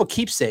incredible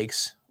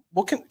keepsakes,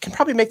 can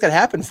probably make that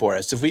happen for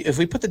us. If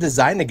we put the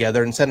design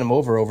together and send them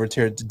over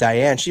to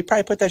Diane, she'd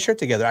probably put that shirt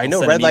together. I know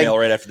Redline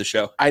right after the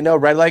show. I know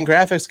Redline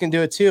Graphics can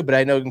do it too, but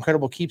I know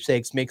Incredible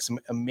Keepsakes makes some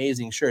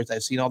amazing shirts.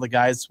 I've seen all the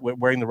guys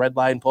wearing the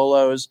Redline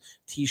polos,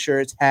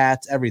 t-shirts,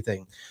 hats,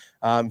 everything.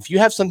 If you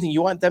have something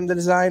you want them to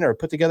design or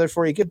put together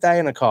for you, give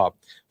Diane a call,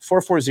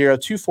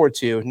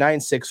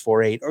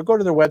 440-242-9648, or go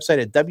to their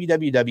website at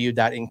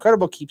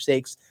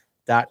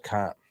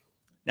www.incrediblekeepsakes.com.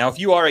 Now, if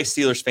you are a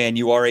Steelers fan,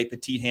 you are a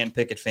Petite Hand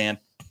Picket fan,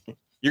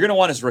 you're going to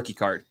want his rookie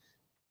card.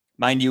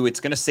 Mind you,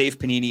 it's going to save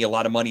Panini a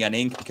lot of money on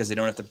ink because they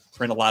don't have to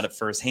print a lot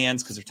for his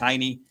hands because they're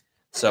tiny.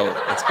 So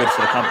it's good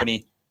for the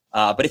company.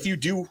 But if you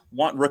do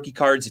want rookie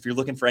cards, if you're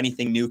looking for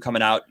anything new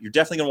coming out, you're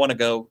definitely going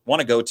to want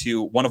to go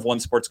to One of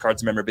One Sports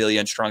Cards Memorabilia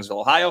in Strongsville,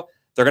 Ohio.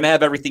 They're going to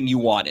have everything you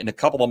want in a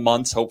couple of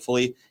months,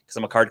 hopefully, because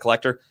I'm a card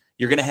collector.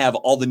 You're going to have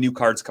all the new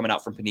cards coming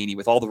out from Panini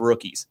with all the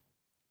rookies.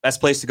 Best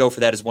place to go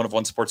for that is One of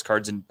One Sports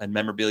Cards and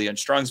Memorabilia in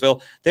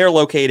Strongsville. They're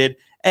located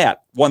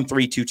at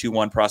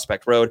 13221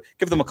 Prospect Road.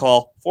 Give them a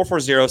call,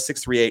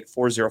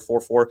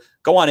 440-638-4044.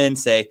 Go on in,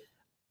 say,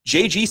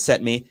 JG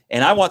sent me,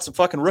 and I want some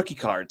fucking rookie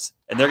cards.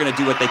 And they're going to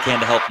do what they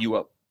can to hook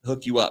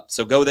you up.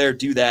 So go there,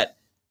 do that.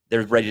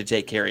 They're ready to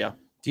take care of you.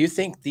 Do you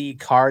think the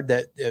card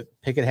that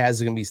Pickett has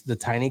is going to be the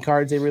tiny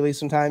cards they release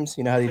sometimes?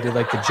 You know how they did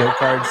like the joke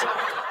cards?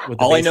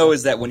 All I know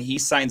is that when he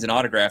signs an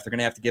autograph, they're going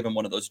to have to give him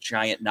one of those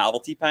giant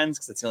novelty pens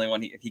because it's the only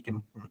one he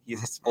can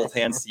use both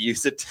hands to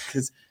use it.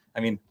 Because, I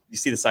mean, you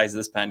see the size of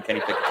this pen. Kenny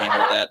Pickett can't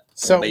hold that.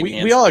 So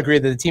we all agree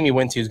that the team he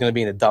went to is going to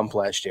be in a dump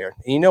last year.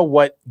 And you know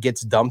what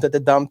gets dumped at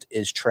the dump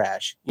is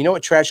trash. You know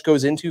what trash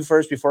goes into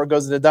first before it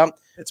goes to the dump?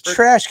 Pittsburgh.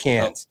 Trash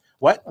cans. Oh.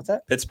 What's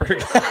that?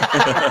 Pittsburgh.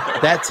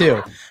 That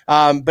too.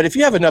 But if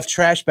you have enough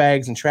trash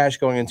bags and trash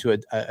going into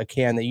a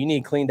can that you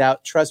need cleaned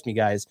out, trust me,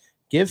 guys,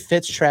 give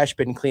Fitz Trash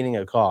Bin Cleaning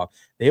a call.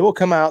 They will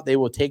come out. They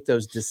will take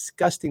those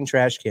disgusting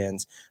trash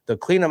cans. They'll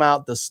clean them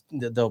out.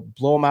 They'll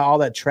blow them out, all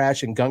that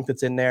trash and gunk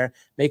that's in there,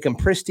 make them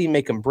pristine,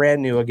 make them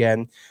brand new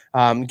again.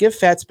 Give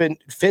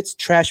Fitz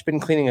Trash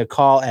Bin Cleaning a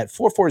call at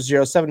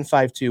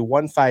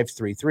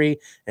 440-752-1533.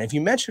 And if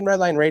you mention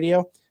Redline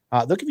Radio,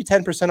 they'll give you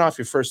 10% off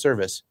your first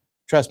service.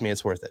 Trust me,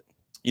 it's worth it.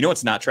 You know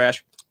what's not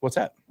trash? What's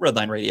that?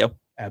 Redline Radio.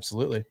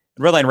 Absolutely.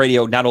 Redline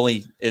Radio not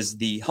only is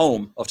the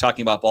home of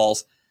Talking About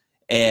Balls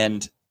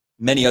and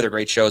many other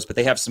great shows, but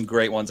they have some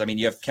great ones. I mean,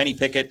 you have Kenny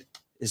Pickett,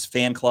 his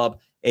fan club,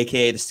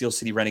 a.k.a. the Steel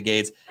City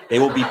Renegades. They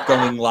will be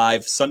going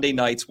live Sunday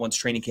nights once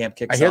training camp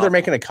kicks off. I hear they're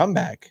making a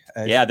comeback.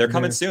 Yeah, they're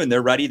coming soon.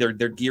 They're ready. They're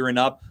gearing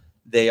up.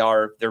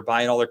 They're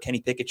buying all their Kenny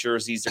Pickett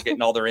jerseys. They're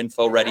getting all their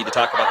info ready to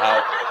talk about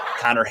how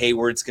Connor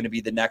Hayward's going to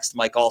be the next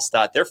Mike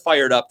Allstott. They're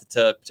fired up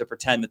to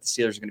pretend that the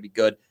Steelers are going to be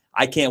good.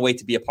 I can't wait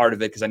to be a part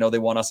of it because I know they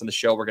want us on the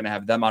show. We're going to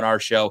have them on our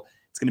show.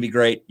 It's going to be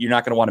great. You're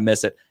not going to want to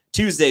miss it.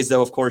 Tuesdays,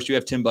 though, of course, you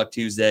have Tim Buck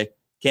Tuesday.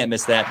 Can't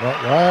miss that.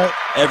 What?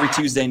 Every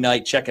Tuesday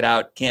night, check it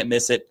out. Can't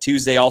miss it.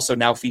 Tuesday also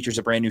now features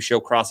a brand new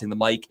show, Crossing the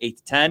Mic, 8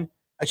 to 10.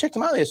 I checked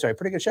them out yesterday.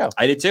 Pretty good show.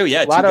 I did too.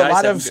 Yeah, a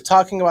lot of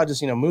talking about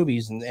just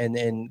movies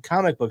and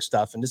comic book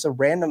stuff and just a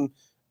random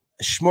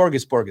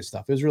smorgasbord of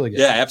stuff. It was really good.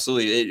 Yeah,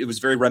 absolutely. It was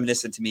very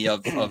reminiscent to me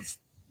of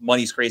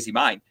Money's Crazy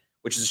Mind,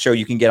 which is a show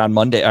you can get on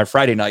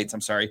Friday nights.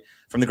 I'm sorry,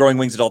 from the Growing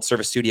Wings Adult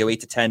Service Studio, 8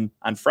 to 10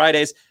 on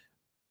Fridays.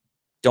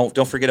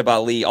 Don't forget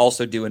about Lee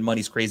also doing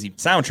Money's Crazy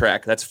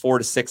soundtrack. That's 4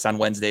 to 6 on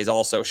Wednesdays.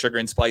 Also Sugar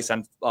and Spice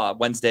on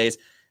Wednesdays.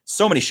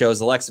 So many shows.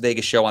 The Lex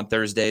Vegas show on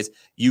Thursdays.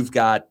 You've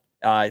got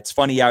It's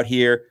Funny Out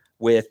Here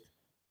with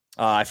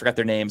I forgot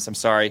their names. I'm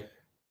sorry.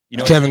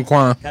 Kevin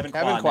Kwan. Kevin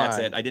Kwan. That's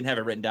it. I didn't have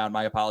it written down.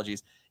 My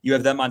apologies. You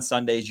have them on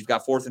Sundays. You've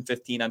got 4th and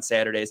 15 on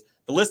Saturdays.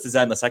 The list is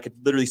endless. I could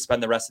literally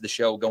spend the rest of the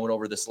show going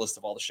over this list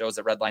of all the shows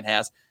that Redline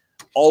has.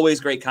 Always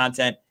great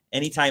content,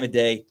 any time of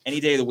day, any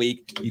day of the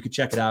week. You can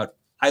check it out.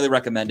 Highly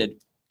recommended.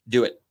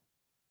 Do it.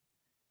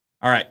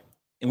 All right.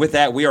 And with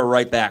that, we are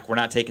right back. We're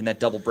not taking that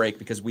double break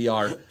because we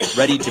are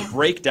ready to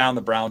break down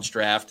the Browns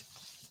draft.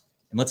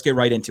 And let's get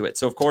right into it.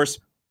 So, of course,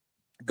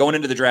 going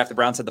into the draft, the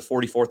Browns had the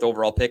 44th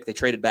overall pick. They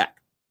traded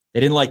back. They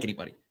didn't like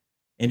anybody.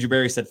 Andrew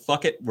Berry said,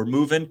 fuck it. We're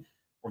moving.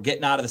 We're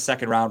getting out of the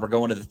second round. We're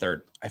going to the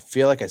third. I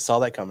feel like I saw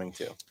that coming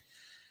too.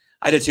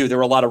 I did too. There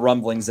were a lot of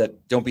rumblings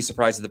that don't be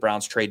surprised if the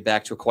Browns trade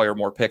back to acquire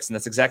more picks. And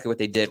that's exactly what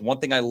they did. One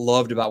thing I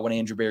loved about what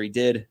Andrew Berry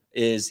did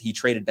is he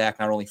traded back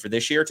not only for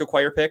this year to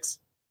acquire picks,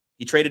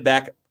 he traded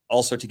back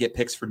also to get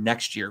picks for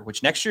next year,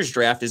 which next year's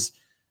draft is,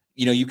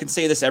 you can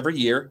say this every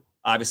year.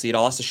 Obviously, it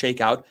all has to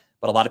shake out,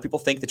 but a lot of people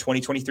think the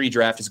 2023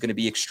 draft is going to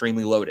be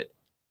extremely loaded.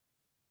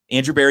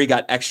 Andrew Berry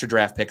got extra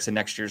draft picks in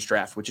next year's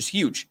draft, which is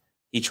huge.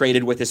 He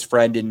traded with his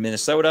friend in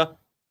Minnesota.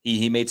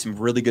 He made some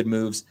really good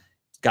moves.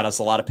 Got us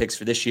a lot of picks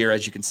for this year,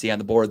 as you can see on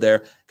the board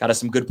there. Got us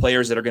some good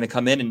players that are going to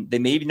come in, and they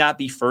may not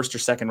be first or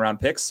second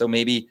round picks. So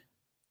maybe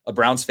a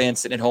Browns fan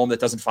sitting at home that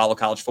doesn't follow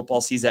college football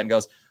sees that and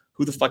goes,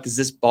 who the fuck is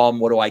this bum?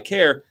 What do I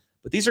care?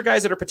 But these are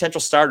guys that are potential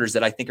starters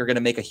that I think are going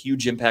to make a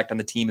huge impact on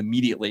the team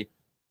immediately.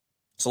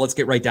 So let's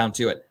get right down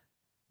to it.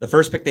 The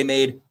first pick they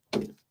made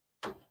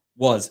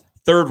was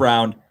 3rd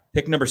round,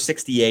 pick number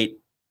 68,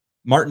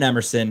 Martin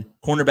Emerson,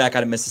 cornerback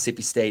out of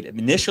Mississippi State.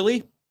 Initially,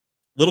 a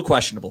little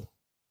questionable.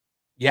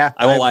 Yeah.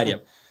 I won't lie to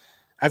you.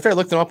 After I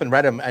looked him up and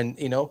read him, and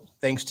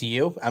thanks to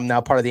you, I'm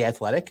now part of the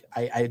Athletic.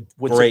 I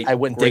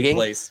went digging.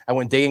 Place. I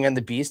went digging on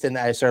the Beast, and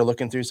I started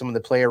looking through some of the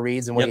player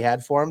reads and what he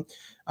had for him.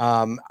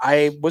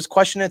 I was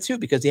questioning it too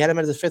because he had him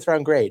as a 5th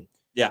round grade.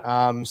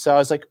 Yeah. So I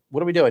was like,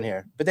 what are we doing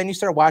here? But then you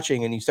start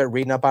watching and you start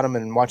reading up on him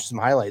and watching some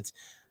highlights.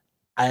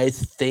 I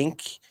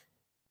think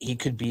he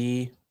could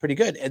be pretty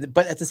good.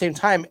 But at the same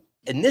time,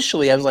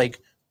 initially I was like,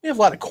 we have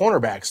a lot of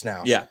cornerbacks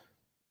now. Yeah.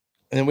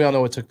 And then we all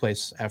know what took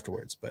place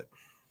afterwards. But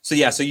so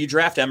you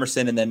draft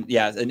Emerson, and then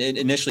and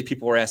initially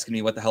people were asking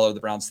me what the hell are the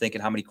Browns thinking?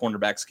 How many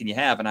cornerbacks can you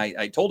have? And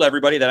I told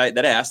everybody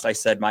that asked, I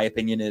said my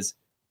opinion is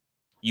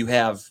you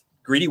have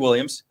Greedy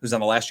Williams, who's on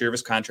the last year of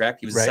his contract.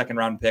 He was a 2nd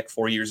round pick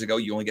 4 years ago.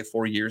 You only get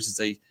 4 years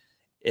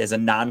as a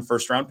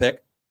non-first round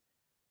pick.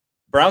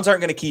 Browns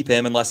aren't going to keep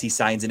him unless he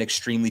signs an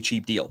extremely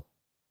cheap deal.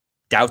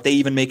 Doubt they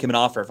even make him an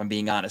offer, if I'm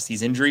being honest.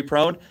 He's injury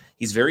prone.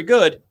 He's very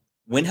good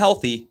when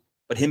healthy,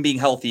 but him being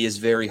healthy is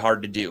very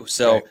hard to do.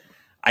 So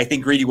I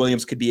think Greedy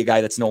Williams could be a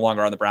guy that's no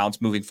longer on the Browns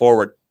moving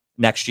forward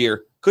next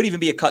year. Could even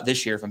be a cut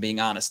this year, if I'm being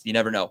honest. You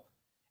never know.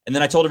 And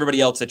then I told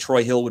everybody else that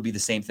Troy Hill would be the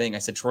same thing. I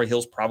said Troy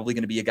Hill's probably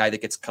going to be a guy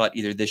that gets cut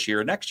either this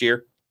year or next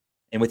year.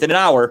 And within an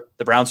hour,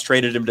 the Browns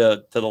traded him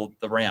to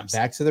the Rams.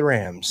 Back to the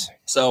Rams.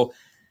 So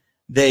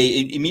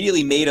they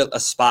immediately made a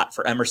spot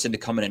for Emerson to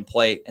come in and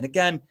play. And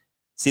again,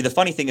 see, the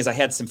funny thing is I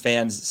had some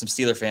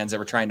Steeler fans that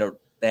were trying to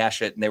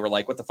bash it, and they were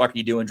like, what the fuck are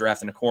you doing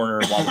drafting a corner?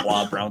 Blah, blah,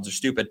 blah. Browns are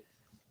stupid.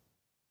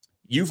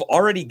 You've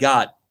already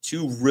got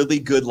 2 really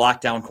good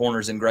lockdown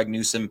corners in Greg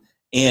Newsome,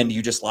 and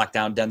you just locked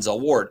down Denzel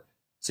Ward.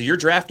 So you're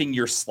drafting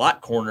your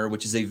slot corner,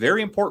 which is a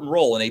very important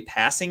role in a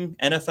passing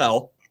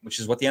NFL, which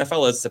is what the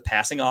NFL is. It's a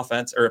passing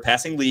offense or a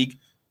passing league.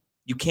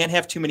 You can't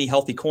have too many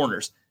healthy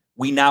corners.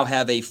 We now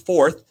have a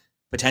 4th,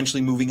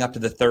 potentially moving up to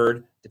the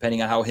 3rd,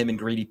 depending on how him and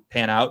Greedy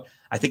pan out.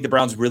 I think the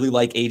Browns really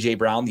like A.J.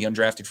 Brown, the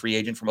undrafted free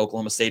agent from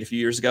Oklahoma State a few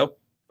years ago.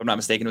 If I'm not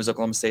mistaken, it was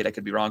Oklahoma State. I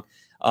could be wrong.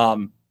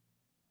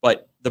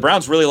 But the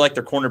Browns really like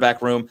their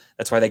cornerback room.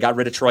 That's why they got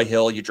rid of Troy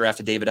Hill. You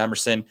drafted David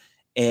Emerson,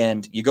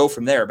 and you go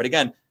from there. But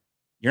again,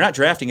 you're not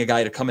drafting a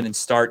guy to come in and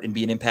start and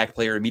be an impact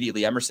player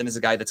immediately. Emerson is a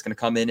guy that's going to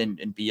come in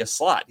and be a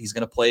slot. He's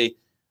going to play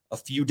a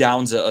few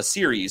downs a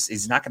series.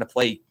 He's not going to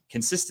play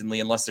consistently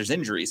unless there's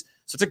injuries.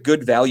 So it's a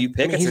good value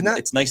pick.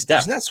 It's nice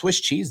depth. He's not Swiss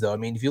cheese, though. I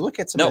mean, if you look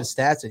at some of his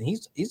stats, and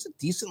he's a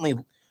decently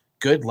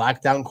good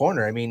lockdown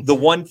corner. I mean, the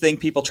one thing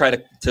people try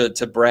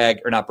to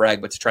brag, or not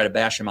brag, but to try to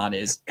bash him on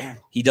is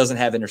he doesn't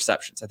have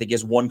interceptions. I think he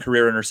has 1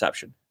 career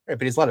interception. Right,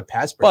 but he's a lot of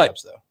pass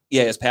breakups, though.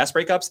 Yeah, his pass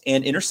breakups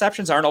and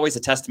interceptions aren't always a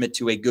testament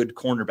to a good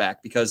cornerback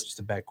because just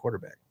a bad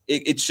quarterback.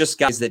 It's just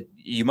guys that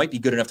you might be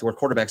good enough to where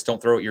quarterbacks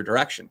don't throw it your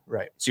direction.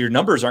 Right. So your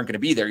numbers aren't going to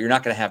be there. You're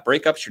not going to have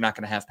breakups. You're not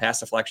going to have pass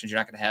deflections. You're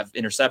not going to have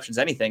interceptions,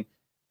 anything,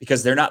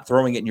 because they're not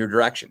throwing it in your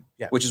direction,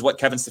 which is what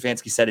Kevin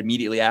Stefanski said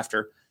immediately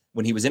after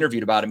when he was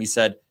interviewed about him. He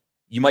said,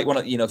 you might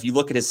want to, if you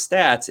look at his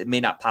stats, it may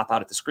not pop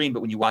out at the screen, but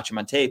when you watch him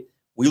on tape,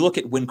 we look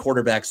at when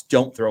quarterbacks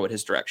don't throw it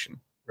his direction.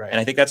 Right. And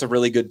I think that's a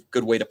really good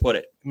way to put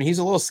it. I mean, he's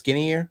a little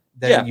skinnier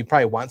than you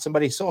probably want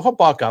somebody. So he'll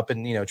bulk up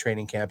in,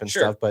 training camp and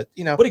stuff. But,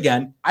 but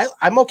again,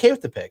 I'm okay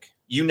with the pick.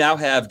 You now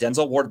have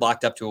Denzel Ward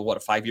locked up to a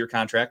 5-year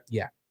contract.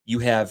 Yeah. You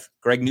have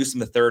Greg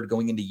Newsome III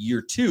going into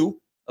year 2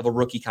 of a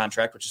rookie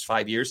contract, which is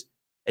 5 years.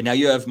 And now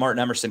you have Martin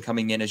Emerson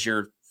coming in as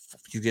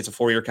he gets a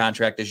 4-year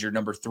contract as your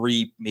number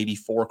 3, maybe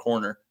 4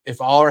 corner.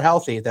 If all are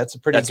healthy, that's a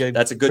pretty good.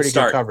 That's a good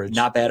start. Good coverage.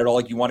 Not bad at all.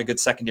 You want a good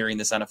secondary in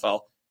this NFL,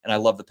 and I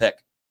love the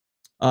pick.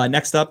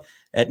 Next up,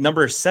 At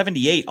number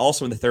 78,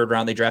 also in the third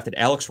round, they drafted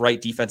Alex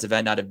Wright, defensive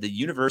end out of the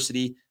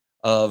University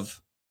of,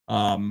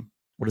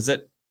 what is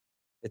it?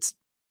 It's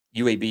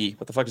UAB.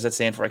 What the fuck does that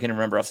stand for? I can't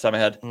remember off the top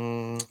of my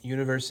head.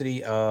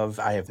 University of,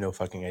 I have no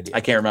fucking idea.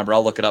 I can't remember.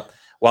 I'll look it up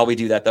while we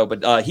do that, though.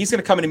 But he's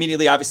going to come in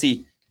immediately.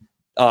 Obviously,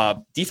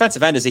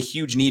 defensive end is a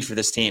huge need for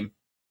this team.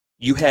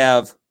 You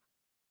have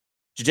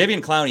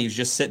Jadeveon Clowney who's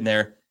just sitting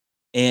there,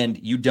 and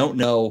you don't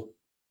know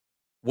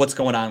what's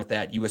going on with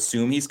that. You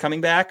assume he's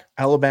coming back.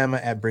 Alabama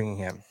at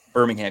Birmingham.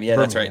 Yeah,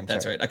 that's right.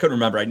 That's right. I couldn't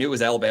remember. I knew it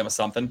was Alabama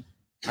something.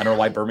 I don't know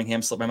why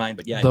Birmingham slipped my mind,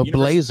 but yeah. The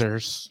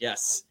Blazers.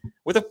 Yes.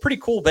 With a pretty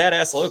cool,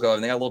 badass logo.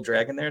 And they got a little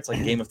dragon there. It's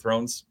like Game of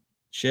Thrones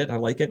shit. I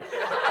like it.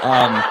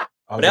 But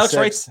Alex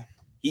Wright,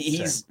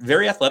 he's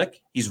very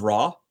athletic. He's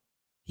raw.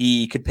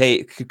 He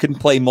couldn't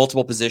play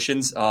multiple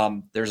positions.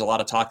 There's a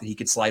lot of talk that he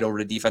could slide over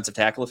to defensive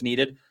tackle if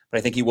needed, but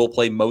I think he will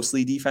play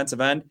mostly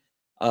defensive end.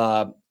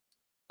 A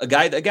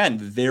guy that, again,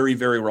 very,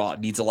 very raw,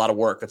 needs a lot of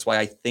work. That's why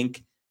I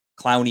think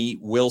Clowney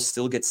will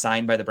still get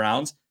signed by the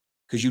Browns,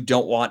 because you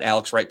don't want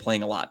Alex Wright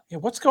playing a lot. Yeah,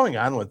 what's going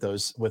on with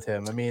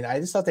him? I mean, I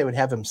just thought they would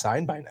have him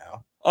signed by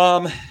now.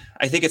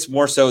 I think it's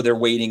more so they're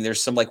waiting.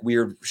 There's some like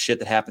weird shit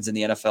that happens in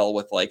the NFL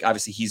with, like,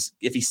 obviously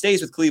if he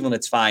stays with Cleveland,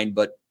 it's fine,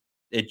 but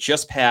it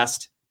just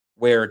passed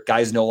where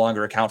guys no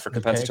longer account for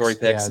compensatory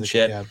picks and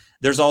shit. Yeah.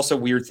 There's also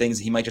weird things.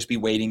 He might just be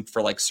waiting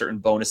for like certain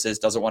bonuses,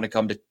 doesn't want to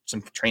come to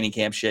some training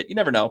camp shit. You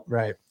never know.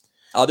 Right.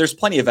 There's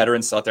plenty of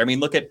veterans out there. I mean,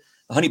 look at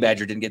the Honey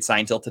Badger, didn't get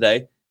signed till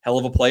today. Hell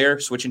of a player,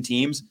 switching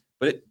teams,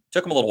 but it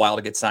took him a little while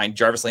to get signed.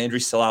 Jarvis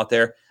Landry's still out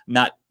there.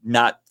 Not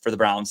for the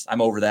Browns.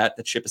 I'm over that.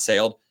 That ship has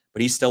sailed,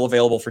 but he's still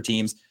available for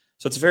teams.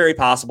 So it's very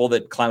possible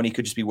that Clowney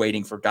could just be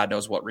waiting for God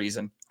knows what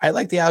reason. I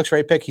like the Alex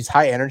Wright pick. He's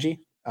high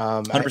energy.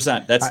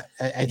 100%. That's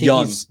I think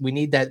young. We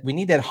need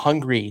that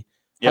hungry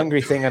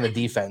thing on the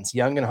defense.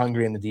 Young and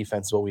hungry in the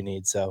defense is what we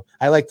need. So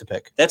I like the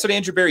pick. That's what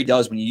Andrew Berry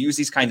does when you use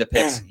these kind of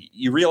picks.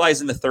 You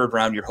realize in the third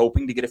round you're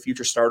hoping to get a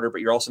future starter,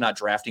 but you're also not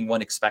drafting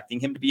one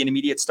expecting him to be an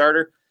immediate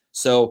starter.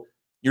 So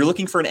you're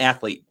looking for an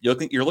athlete.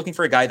 You're looking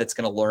for a guy that's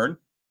going to learn,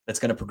 that's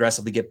going to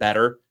progressively get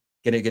better,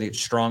 going to get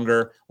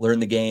stronger, learn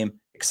the game,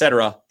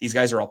 etc. These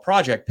guys are all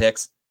project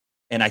picks,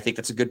 and I think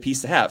that's a good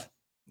piece to have.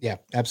 Yeah,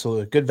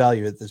 absolutely. Good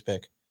value at this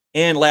pick.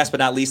 And last but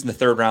not least, in the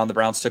third round, the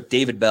Browns took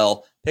David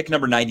Bell, pick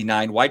number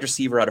 99, wide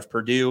receiver out of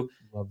Purdue.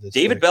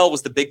 David Bell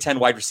was the Big Ten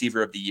wide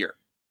receiver of the year.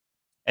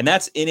 And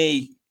that's in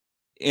a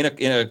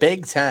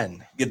Big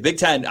Ten. The Big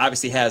Ten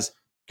obviously has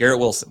Garrett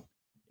Wilson.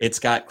 It's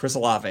got Chris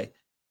Olave.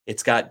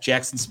 It's got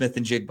Jackson Smith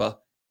and Jigba.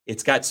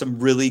 It's got some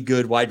really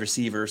good wide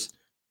receivers.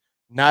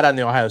 Not on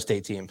the Ohio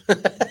State team.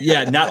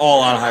 Yeah, not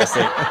all on Ohio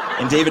State.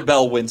 And David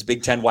Bell wins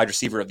Big Ten wide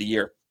receiver of the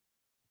year.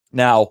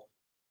 Now,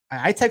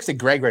 I texted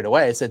Greg right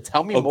away. I said,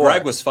 tell me more.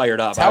 Greg was fired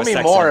up. Tell me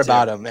more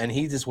about him. And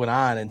he just went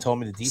on and told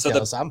me the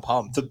details. So I'm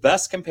pumped. The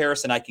best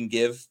comparison I can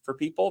give for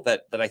people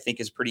that I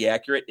think is pretty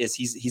accurate is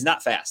he's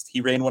not fast.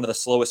 He ran one of the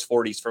slowest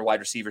 40s for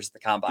wide receivers at the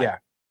combine. Yeah.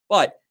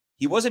 But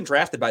he wasn't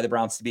drafted by the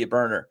Browns to be a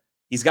burner.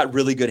 He's got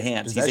really good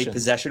hands. He's a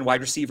possession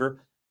wide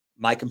receiver.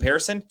 My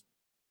comparison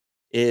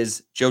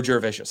is Joe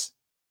Jurevicius.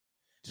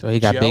 So he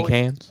got big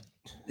hands?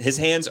 His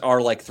hands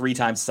are like 3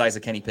 times the size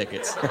of Kenny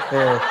Pickett's.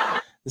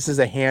 This is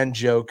a hand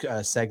joke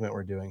segment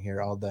we're doing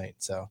here all night.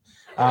 So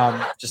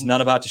just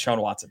none about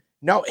Deshaun Watson.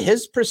 No,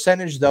 his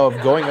percentage, though,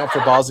 of going up for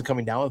balls and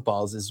coming down with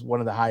balls is one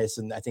of the highest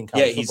in, I think,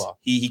 college football.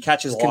 He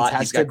catches a lot.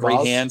 He's got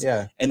great hands.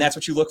 Yeah. And that's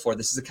what you look for.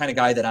 This is the kind of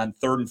guy that on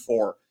 3rd and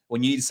 4,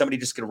 when you need somebody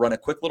just going to run a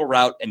quick little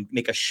route and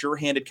make a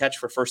sure-handed catch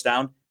for first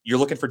down, you're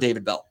looking for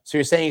David Bell. So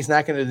you're saying he's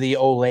not going to do the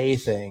Olay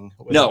thing?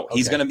 No,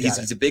 he's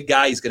a big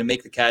guy. He's going to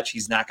make the catch.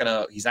 He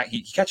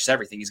catches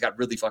everything. He's got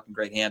really fucking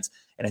great hands.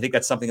 And I think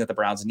that's something that the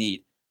Browns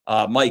need.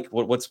 Mike,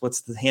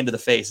 what's the hand of the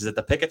face? Is it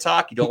the Pickett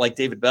talk? You don't like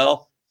David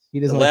Bell? He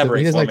doesn't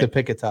like the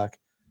Pickett talk.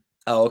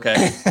 Oh,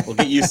 okay. We'll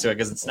get used to it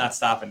because it's not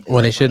stopping.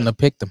 Well, they shouldn't have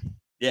picked him.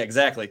 Yeah,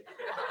 exactly.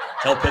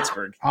 Tell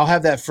Pittsburgh. I'll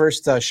have that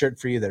first shirt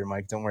for you there,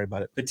 Mike. Don't worry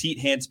about it. Petite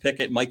hands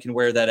Pickett. Mike can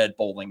wear that at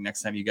bowling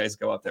next time you guys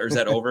go up there. Is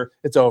that over?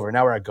 It's over.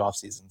 Now we're at golf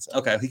season. So.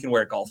 Okay, he can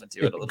wear golf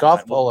into it.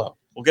 Golf polo.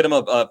 We'll get him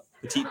a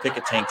Petite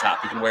Pickett tank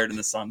top. He can wear it in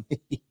the sun.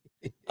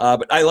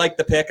 But I like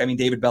the pick. I mean,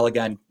 David Bell,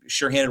 again,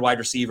 sure-handed wide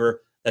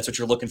receiver. That's what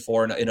you're looking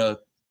for in a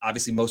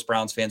obviously, most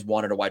Browns fans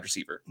wanted a wide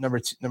receiver. Number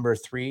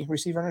 3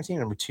 receiver on our team.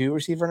 Number 2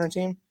 receiver on our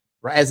team.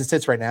 Right as it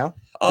sits right now.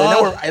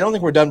 I don't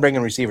think we're done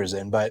bringing receivers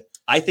in, but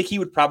I think he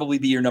would probably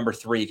be your number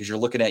 3 because you're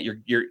looking at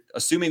you're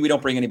assuming we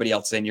don't bring anybody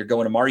else in. You're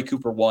going Amari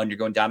Cooper 1. You're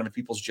going Donovan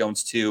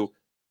Peoples-Jones 2.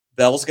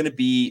 Bell's going to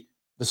be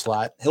the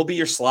slot. He'll be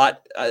your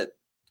slot.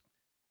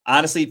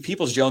 Honestly,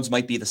 Peoples-Jones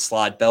might be the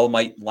slot. Bell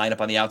might line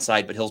up on the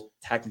outside, but he'll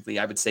technically,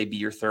 I would say, be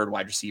your 3rd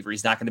wide receiver.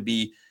 He's not going to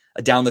be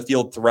a down the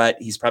field threat.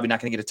 He's probably not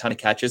going to get a ton of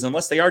catches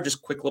unless they are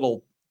just quick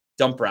little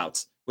dump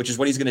routes, which is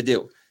what he's going to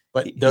do.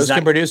 But those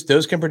can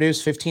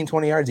produce 15,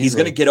 20 yards. He's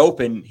going to get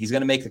open. He's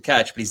going to make the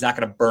catch, but he's not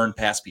going to burn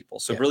past people.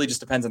 So it really just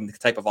depends on the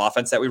type of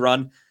offense that we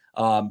run.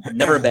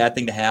 Never a bad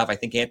thing to have. I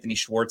think Anthony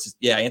Schwartz is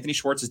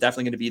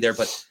definitely going to be there.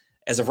 But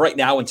as of right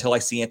now, until I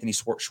see Anthony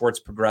Schwartz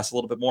progress a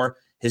little bit more,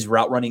 his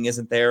route running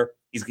isn't there.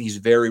 He's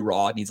very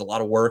raw. It needs a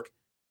lot of work.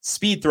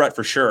 speed threat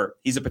for sure.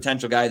 He's a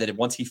potential guy that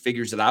once he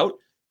figures it out,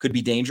 could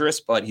be dangerous,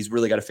 but he's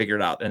really got to figure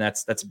it out. And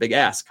that's a big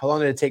ask. How long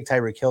did it take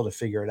Tyreek Hill to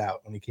figure it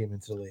out when he came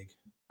into the league?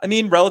 I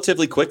mean,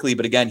 relatively quickly,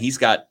 but again, he's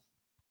got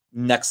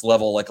next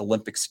level, like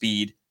Olympic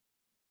speed.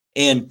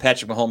 And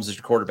Patrick Mahomes as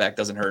your quarterback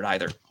doesn't hurt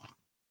either.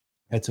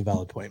 That's a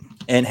valid point.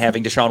 And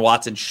having Deshaun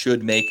Watson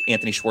should make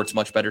Anthony Schwartz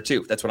much better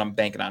too. That's what I'm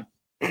banking on.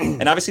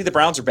 And obviously the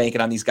Browns are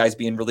banking on these guys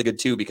being really good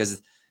too,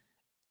 because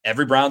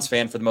every Browns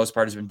fan for the most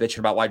part has been bitching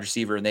about wide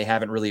receiver, and they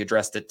haven't really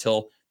addressed it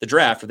till the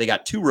draft where they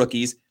got 2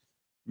 rookies,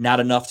 not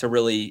enough to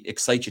really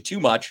excite you too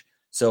much.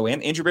 So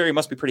Andrew Berry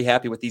must be pretty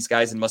happy with these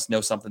guys and must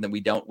know something that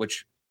we don't,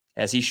 which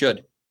as he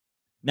should.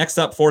 Next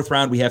up, 4th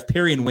round, we have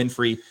Perrion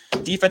Winfrey,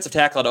 defensive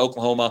tackle out of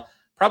Oklahoma.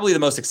 Probably the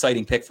most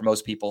exciting pick for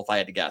most people, if I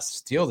had to guess.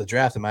 Steal the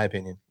draft, in my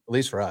opinion, at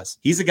least for us.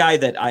 He's a guy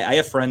that I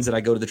have friends that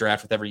I go to the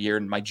draft with every year,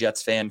 and my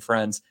Jets fan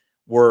friends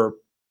were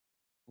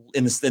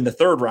in the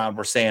 3rd round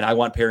were saying, I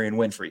want Perrion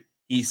Winfrey.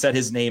 He said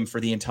his name for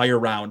the entire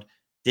round,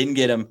 didn't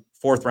get him.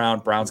 4th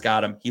round, Browns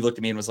got him. He looked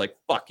at me and was like,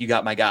 fuck, you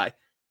got my guy.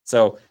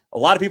 So a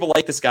lot of people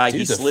like this guy.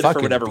 Dude's he slid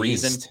for whatever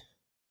reason.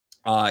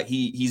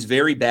 He's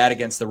very bad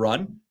against the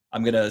run.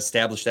 I'm going to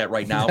establish that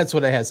right now. That's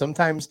what I had.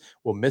 Sometimes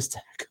we'll miss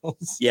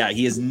tackles. Yeah,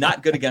 he is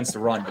not good against the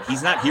run, but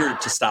he's not here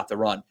to stop the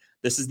run.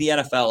 This is the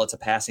NFL. It's a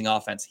passing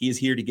offense. He is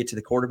here to get to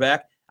the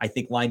quarterback. I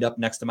think lined up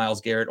next to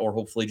Myles Garrett or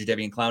hopefully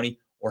Jadeveon Clowney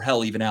or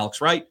hell, even Alex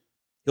Wright.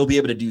 He'll be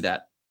able to do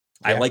that.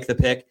 Yeah. I like the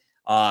pick.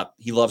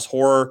 He loves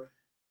horror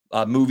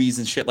movies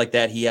and shit like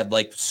that. He had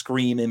like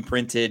Scream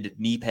imprinted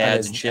knee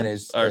pads and shit,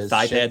 or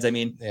thigh pads. I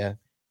mean, yeah,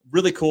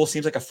 really cool.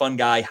 Seems like a fun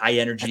guy, high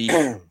energy.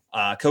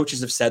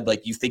 Coaches have said,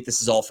 like, you think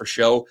this is all for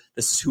show.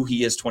 This is who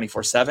he is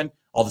 24/7.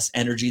 All this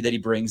energy that he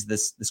brings,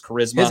 this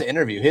charisma. His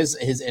interview, his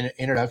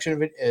introduction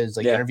of it is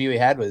like interview he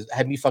had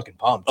me fucking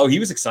pumped. Oh, he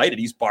was excited.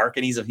 He's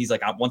barking. He's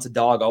like, once a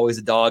dog, always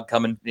a dog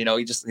coming. You know,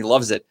 he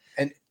loves it.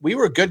 And we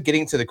were good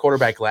getting to the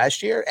quarterback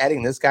last year.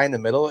 Adding this guy in the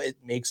middle, it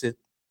makes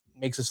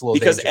us a little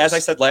because dangerous. As I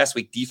said last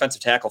week,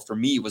 defensive tackle for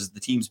me was the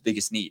team's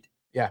biggest need.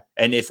 Yeah.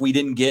 And if we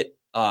didn't get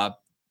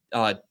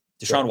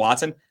Deshaun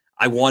Watson,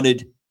 I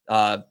wanted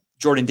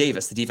Jordan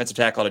Davis, the defensive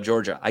tackle out of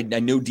Georgia. I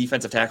know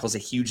defensive tackle is a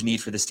huge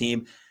need for this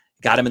team.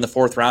 Got him in the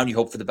 4th round. You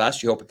hope for the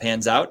best. You hope it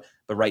pans out.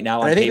 But right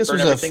now, I think this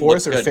was a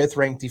 4th or 5th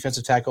ranked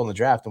defensive tackle in the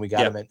draft, and we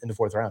got him in the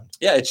 4th round.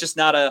 Yeah, it's just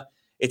not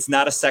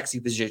a sexy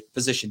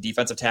position.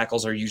 Defensive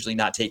tackles are usually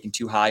not taken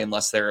too high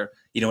unless they're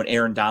an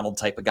Aaron Donald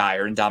type of guy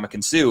or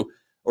Ndamukong Suh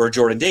or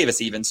Jordan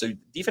Davis even. So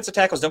defensive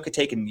tackles don't get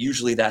taken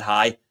usually that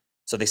high,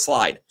 so they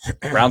slide.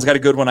 Brown's got a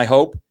good one, I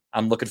hope.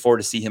 I'm looking forward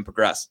to see him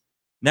progress.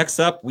 Next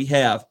up, we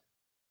have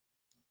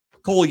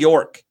Cole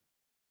York,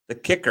 the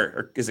kicker.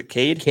 Or is it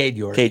Cade? Cade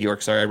York. Cade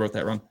York. Sorry, I wrote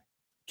that wrong.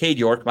 Cade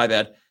York, my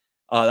bad.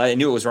 I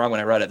knew it was wrong when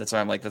I read it. That's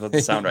why I'm like, that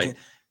doesn't sound right.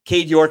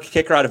 Cade York,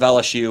 kicker out of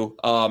LSU.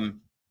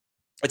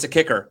 It's a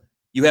kicker.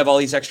 You have all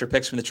these extra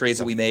picks from the trades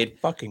that we made.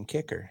 Fucking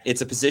kicker.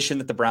 It's a position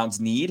that the Browns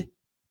need.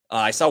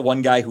 I saw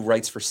one guy who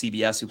writes for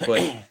CBS who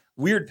put,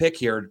 weird pick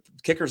here.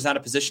 Kicker's not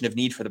a position of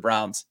need for the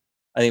Browns.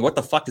 I mean, what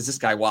the fuck does this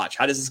guy watch?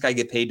 How does this guy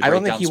get paid to I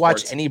don't think he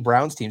sports? watched any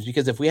Browns teams,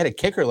 because if we had a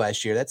kicker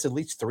last year, that's at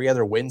least 3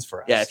 other wins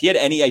for us. Yeah, if he had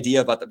any idea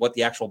about what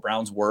the actual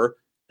Browns were,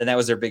 then that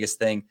was their biggest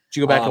thing. Did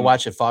you go back and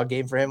watch a fog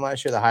game for him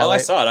last year? The highlight? Oh, I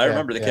saw it. I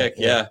remember the kick.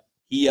 Yeah.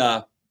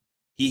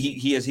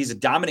 He's a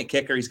dominant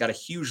kicker. He's got a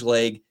huge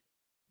leg.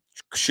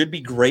 Should be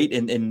great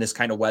in this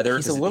kind of weather.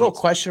 He's a little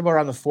questionable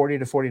around the 40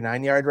 to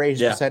 49 yard range.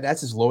 Yeah.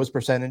 That's his lowest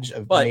percentage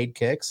of made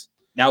kicks.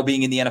 Now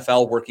being in the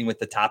NFL, working with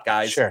the top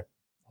guys. Sure.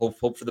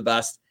 Hope for the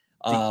best.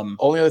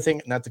 Only other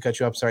thing, not to cut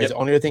you up, sorry. The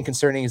only other thing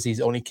concerning is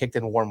he's only kicked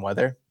in warm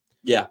weather.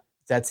 Yeah.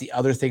 That's the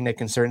other thing that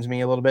concerns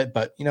me a little bit,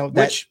 but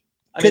that's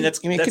going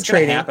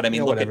to happen. I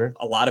mean, look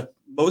at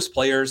most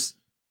players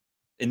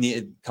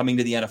coming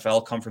to the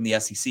NFL come from the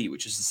SEC,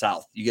 which is the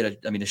South. You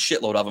get a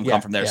shitload of them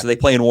come from there. So they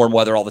play in warm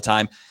weather all the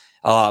time.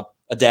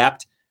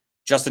 Adapt.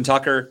 Justin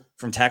Tucker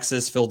from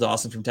Texas, Phil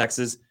Dawson from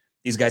Texas.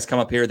 These guys come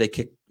up here. They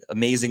kick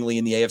amazingly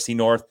in the AFC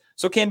North.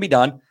 So it can be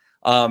done.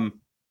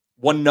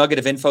 One nugget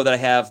of info that I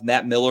have,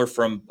 Matt Miller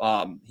from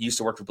he used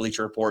to work for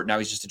Bleacher Report. Now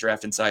he's just a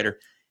draft insider.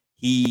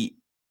 He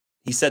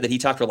said that he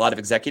talked to a lot of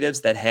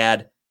executives that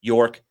had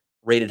York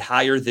rated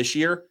higher this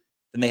year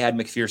than they had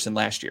McPherson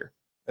last year.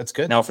 That's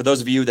good. Now, for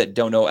those of you that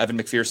don't know, Evan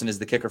McPherson is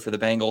the kicker for the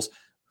Bengals,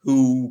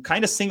 who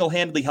kind of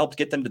single-handedly helped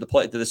get them to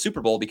the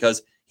Super Bowl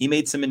because he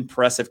made some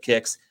impressive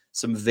kicks,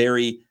 some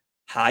very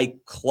high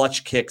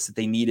clutch kicks that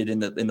they needed in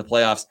the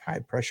playoffs. High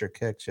pressure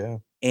kicks, yeah.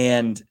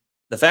 And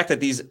the fact that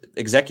these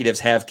executives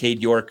have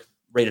Cade York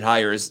rated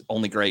higher is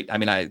only great. I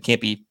mean, it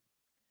can't be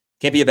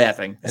a bad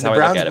thing. And the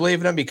Browns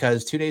believe in him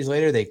because 2 days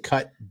later they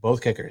cut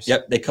both kickers.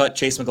 Yep, they cut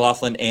Chase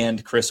McLaughlin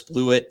and Chris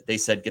Blewett. They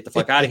said, "Get the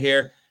fuck out of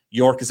here.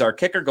 York is our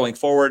kicker going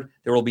forward.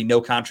 There will be no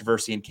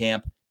controversy in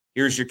camp.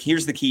 Here's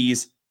the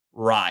keys.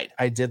 Ride."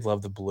 I did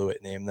love the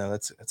Blewett name though.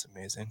 That's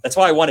amazing. That's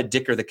why I wanted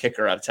Dicker the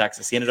kicker out of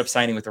Texas. He ended up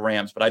signing with the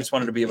Rams, but I just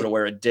wanted to be able to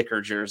wear a Dicker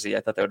jersey. I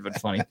thought that would have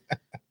been funny.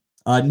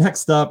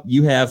 Next up,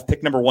 you have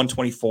pick number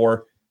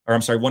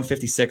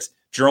 156,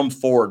 Jerome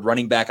Ford,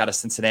 running back out of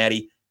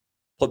Cincinnati.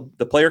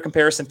 The player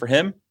comparison for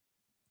him,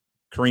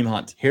 Kareem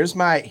Hunt. Here's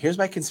my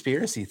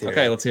conspiracy theory.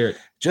 Okay, let's hear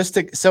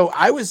it. So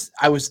I was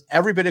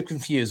every bit of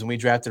confused when we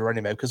drafted a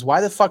running back, because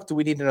why the fuck do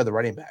we need another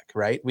running back,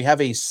 right? We have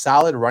a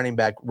solid running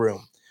back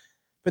room.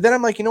 But then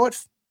I'm like, you know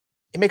what?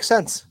 It makes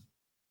sense.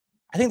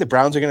 I think the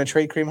Browns are going to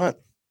trade Kareem Hunt.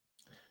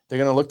 They're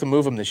going to look to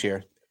move him this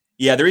year.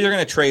 Yeah, they're either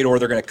going to trade or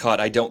they're going to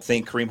cut. I don't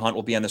think Kareem Hunt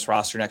will be on this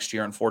roster next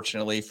year,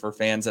 unfortunately, for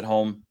fans at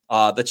home.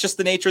 That's just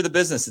the nature of the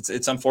business.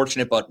 It's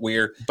unfortunate, but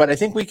But I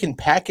think we can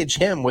package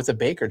him with a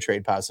Baker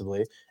trade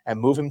possibly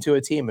and move him to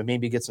a team and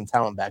maybe get some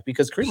talent back,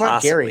 because Kareem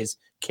Hunt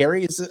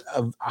carries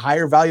a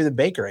higher value than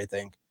Baker, I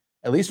think.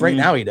 At least right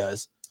now he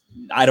does.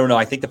 I don't know.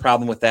 I think the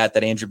problem with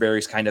that Andrew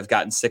Berry's kind of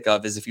gotten sick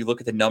of is if you look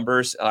at the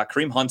numbers,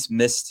 Kareem Hunt's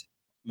missed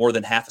more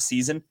than half a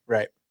season.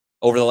 Right.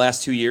 Over the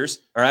last 2 years,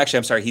 or actually,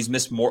 I'm sorry, he's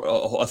missed more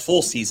a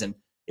full season.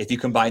 If you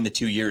combine the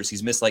 2 years,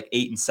 he's missed like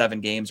 8 and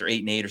 7 games or 8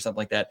 and 8 or something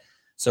like that.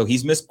 So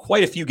he's missed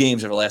quite a few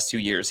games over the last 2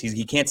 years.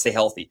 He can't stay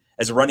healthy.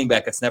 As a running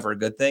back, that's never a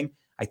good thing.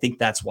 I think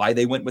that's why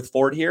they went with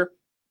Ford here,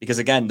 because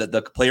again,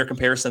 the player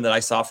comparison that I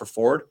saw for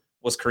Ford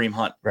was Kareem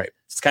Hunt. Right.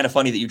 It's kind of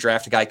funny that you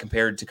draft a guy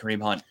compared to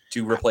Kareem Hunt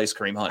to replace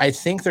Kareem Hunt. I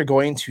think they're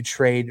going to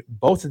trade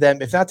both of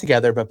them, if not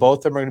together, but both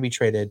of them are going to be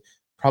traded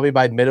probably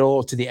by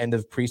middle to the end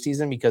of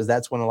preseason, because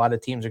that's when a lot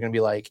of teams are going to be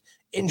like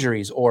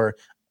injuries, or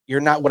you're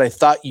not what I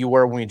thought you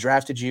were when we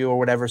drafted you or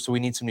whatever. So we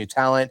need some new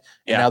talent.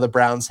 And now the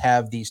Browns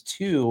have these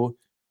two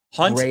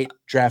great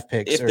draft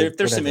picks. If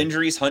there's some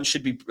injuries, Hunt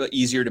should be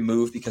easier to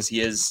move because he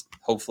is,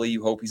 hopefully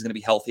you hope he's going to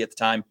be healthy at the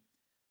time.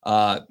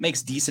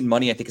 Makes decent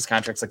money. I think his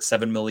contract's like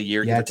 $7 million a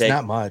year. Yeah, it's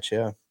not much.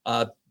 Yeah.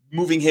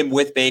 Moving him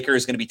with Baker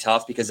is going to be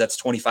tough because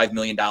that's $25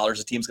 million a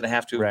team's going to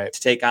have to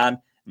take on.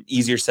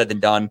 Easier said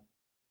than done.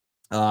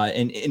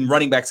 And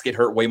running backs get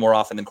hurt way more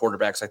often than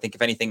quarterbacks. So I think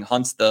if anything,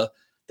 Hunt's the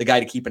guy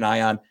to keep an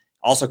eye on.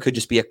 Also could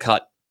just be a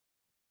cut.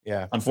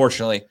 Yeah.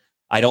 Unfortunately,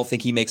 I don't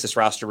think he makes this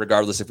roster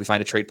regardless if we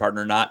find a trade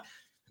partner or not.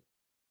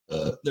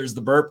 There's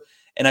the burp.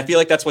 And I feel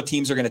like that's what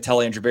teams are going to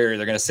tell Andrew Berry.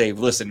 They're going to say,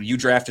 listen, you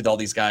drafted all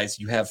these guys.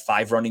 You have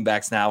 5 running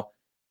backs now.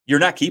 You're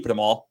not keeping them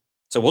all.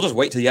 So we'll just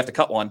wait till you have to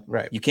cut one.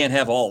 Right. You can't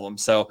have all of them.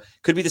 So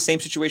could be the same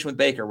situation with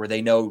Baker where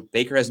they know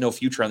Baker has no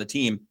future on the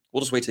team.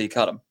 We'll just wait till you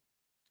cut him.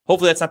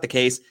 Hopefully that's not the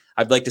case.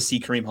 I'd like to see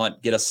Kareem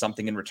Hunt get us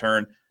something in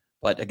return.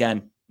 But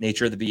again,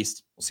 nature of the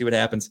beast. We'll see what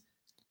happens.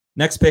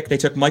 Next pick, they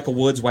took Michael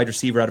Woods, wide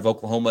receiver out of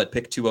Oklahoma at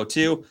pick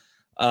 202.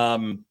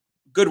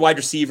 Good wide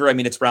receiver. I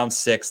mean, it's round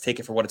 6. Take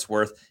it for what it's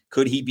worth.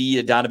 Could he be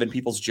a Donovan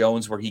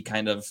Peoples-Jones where he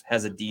kind of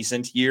has a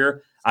decent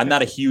year? I'm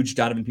not a huge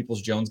Donovan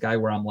Peoples-Jones guy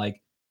where I'm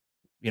like,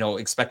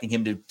 expecting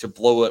him to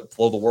blow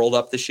the world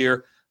up this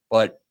year,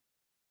 but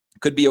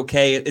could be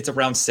okay. It's a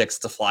round 6.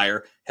 It's a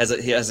flyer.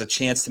 He has a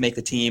chance to make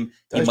the team.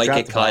 He might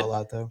get cut. A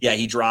lot, though. Yeah,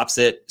 he drops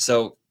it.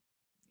 So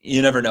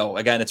you never know.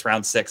 Again, it's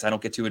round 6. I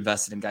don't get too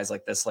invested in guys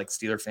like this, like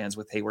Steeler fans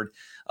with Hayward.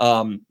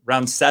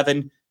 Round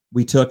 7,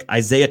 we took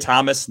Isaiah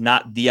Thomas,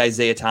 not the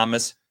Isaiah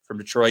Thomas from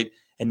Detroit,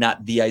 and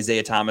not the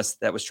Isaiah Thomas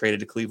that was traded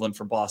to Cleveland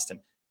from Boston.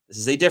 This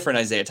is a different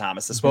Isaiah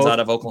Thomas. This one's out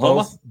of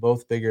Oklahoma.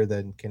 Both bigger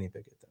than Kenny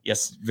Pickett, though.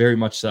 Yes, very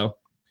much so.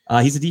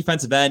 He's a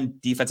defensive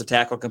end, defensive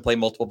tackle, can play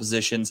multiple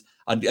positions.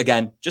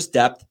 Again, just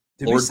depth.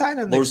 Did we sign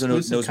an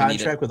exclusive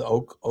contract with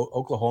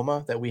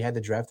Oklahoma that we had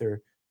to draft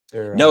their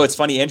No, it's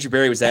funny. Andrew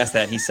Berry was asked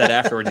that. He said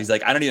afterwards, he's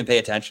like, I don't even pay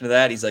attention to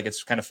that. He's like,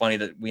 it's kind of funny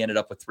that we ended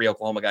up with 3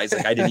 Oklahoma guys.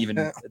 Like, I didn't even,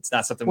 it's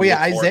not something. Well,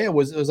 yeah, Isaiah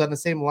was on the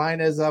same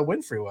line as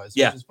Winfrey was.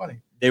 Yeah. Which is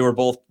funny. They were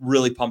both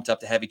really pumped up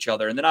to have each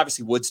other. And then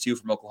obviously Woods too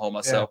from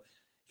Oklahoma. Yeah. So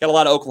got a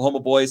lot of Oklahoma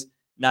boys.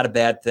 Not a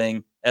bad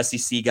thing.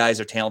 SEC guys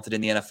are talented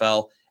in the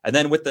NFL. And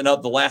then with the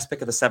last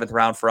pick of the 7th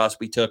round for us,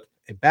 we took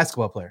a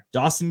basketball player,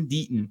 Dawson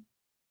Deaton,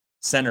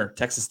 center,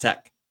 Texas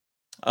Tech.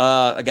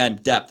 Again,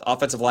 depth,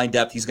 offensive line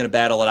depth. He's going to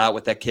battle it out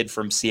with that kid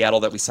from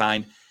Seattle that we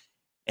signed.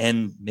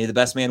 And may the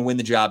best man win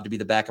the job to be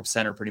the backup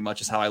center, pretty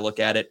much is how I look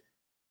at it.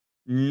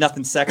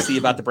 Nothing sexy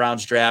about the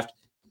Browns draft.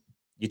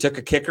 You took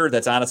a kicker.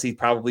 That's honestly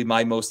probably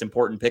my most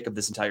important pick of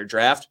this entire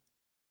draft.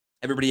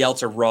 Everybody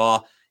else are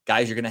raw.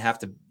 Guys, you're going to have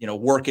to,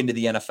 work into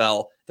the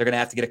NFL. They're going to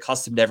have to get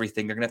accustomed to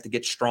everything. They're going to have to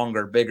get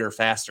stronger, bigger,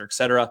 faster,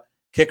 etc.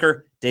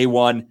 Kicker, day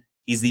 1.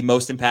 He's the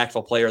most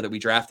impactful player that we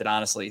drafted,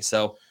 honestly.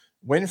 So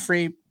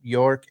Winfrey,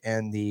 York,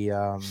 and the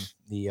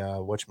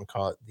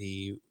whatchamacallit,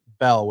 the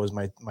Bell was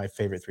my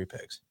favorite 3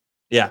 picks.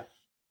 Yeah,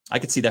 I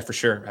could see that for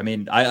sure. I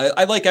mean,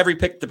 I like every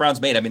pick the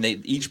Browns made. I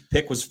mean, each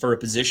pick was for a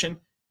position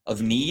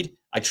of need.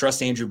 I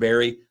trust Andrew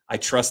Berry. I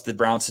trust the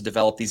Browns to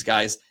develop these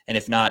guys. And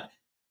if not,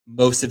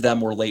 most of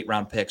them were late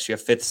round picks. You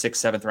have 5th,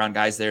 6th, 7th round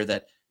guys there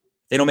that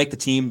they don't make the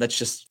team.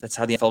 That's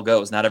how the NFL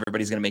goes. Not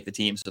everybody's going to make the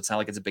team. So it's not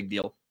like it's a big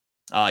deal.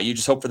 You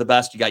just hope for the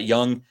best. You got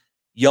young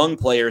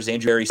players.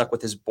 Andrew Berry stuck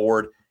with his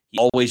board. He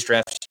always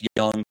drafts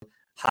young,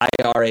 high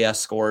RAS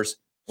scores.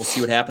 We'll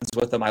see what happens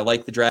with them. I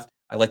like the draft.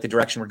 I like the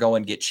direction we're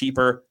going. Get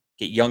cheaper,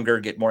 get younger,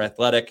 get more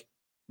athletic.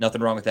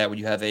 Nothing wrong with that when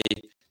you have a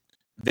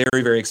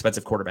very, very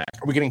expensive quarterback.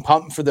 Are we getting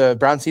pumped for the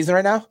Brown season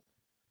right now?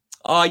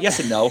 Yes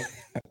and no.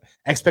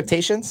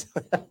 Expectations?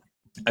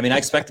 I mean, I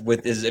expect if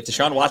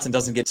Deshaun Watson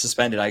doesn't get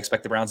suspended, I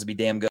expect the Browns to be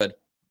damn good.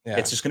 Yeah.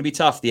 It's just going to be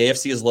tough. The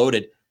AFC is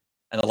loaded.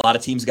 And a lot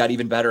of teams got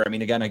even better. I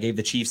mean, again, I gave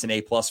the Chiefs an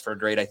A+ for a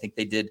grade. I think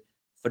they did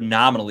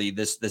phenomenally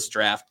this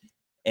draft.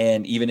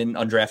 And even in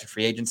undrafted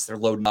free agents, they're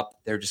loading up.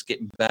 They're just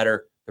getting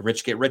better. The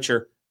rich get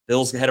richer.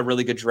 Bills had a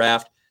really good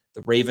draft.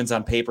 The Ravens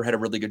on paper had a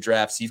really good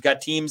draft. So you've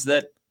got teams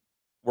that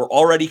were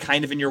already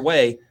kind of in your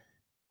way,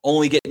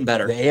 only getting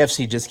better. The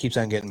AFC just keeps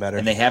on getting better.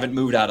 And they haven't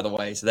moved out of the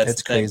way. So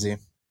that's crazy.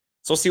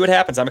 So we'll see what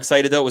happens. I'm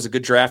excited, though. It was a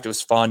good draft. It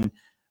was fun.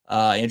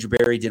 Andrew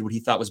Berry did what he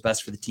thought was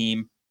best for the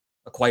team,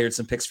 acquired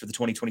some picks for the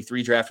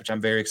 2023 draft, which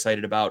I'm very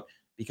excited about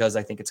because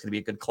I think it's going to be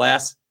a good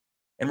class.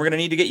 And we're going to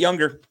need to get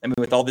younger. I mean,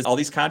 with all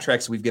these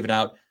contracts we've given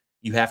out,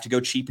 you have to go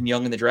cheap and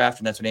young in the draft,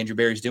 and that's what Andrew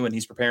Berry's doing.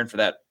 He's preparing for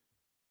that.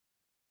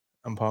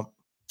 I'm pumped.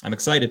 I'm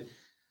excited.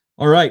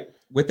 All right.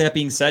 With that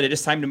being said, it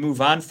is time to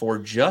move on for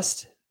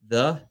Just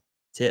the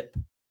Tip.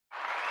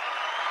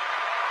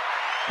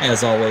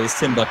 As always,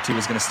 Timbuktu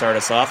is going to start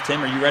us off.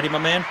 Tim, are you ready, my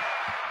man?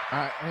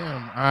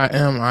 I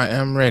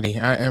am ready.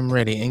 I am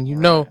ready. And you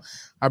know,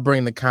 I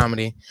bring the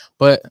comedy.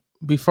 But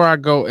before I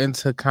go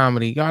into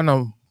comedy, y'all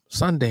know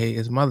Sunday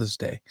is Mother's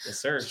Day. Yes,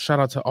 sir. So shout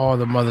out to all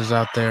the mothers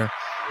out there,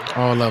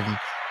 all of them.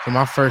 So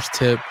my first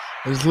tip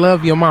is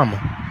love your mama.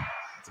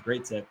 It's a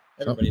great tip.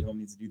 Everybody at home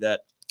needs to do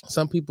that.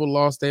 Some people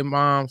lost their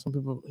mom. Some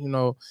people,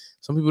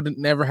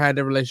 never had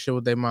a relationship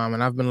with their mom.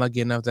 And I've been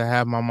lucky enough to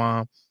have my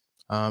mom.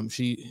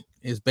 She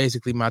is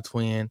basically my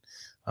twin.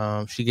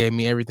 She gave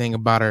me everything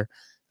about her,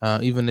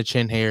 even the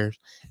chin hairs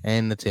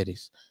and the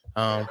titties.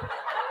 I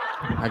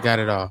got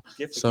it all.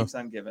 Gift that keeps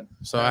on giving.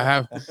 So I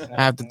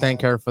have to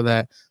thank her for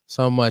that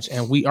so much.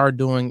 And we are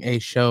doing a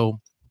show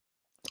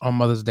on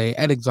Mother's Day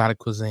at Exotic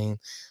Cuisine.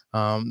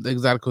 The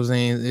Exotic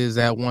Cuisine is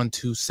at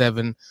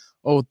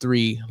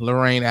 12703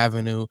 Lorraine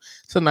Avenue.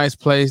 It's a nice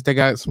place. They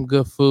got some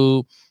good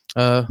food,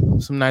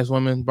 some nice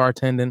women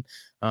bartending.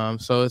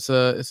 So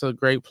it's a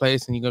great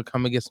place, and you're gonna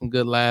come and get some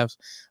good laughs.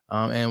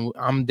 And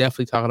I'm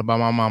definitely talking about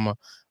my mama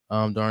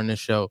during this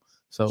show.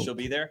 So she'll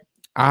be there?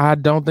 I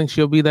don't think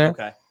she'll be there.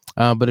 Okay.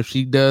 But if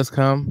she does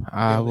come,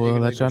 I will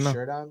let y'all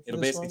know.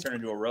 It'll basically turn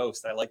into a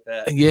roast. I like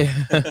that.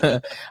 Yeah.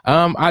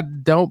 I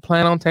don't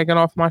plan on taking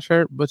off my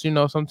shirt, but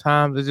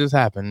sometimes it just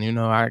happens.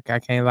 I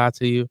can't lie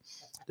to you.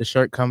 The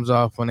shirt comes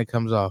off when it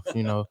comes off.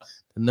 The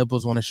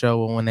nipples want to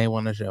show when they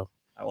want to show.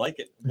 I like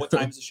it. What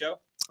time's the show?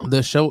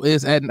 The show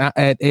is at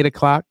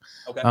 8:00.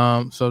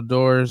 Okay. So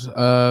doors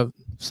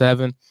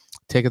 7.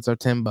 Tickets are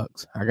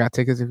 $10. I got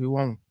tickets if you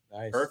want them.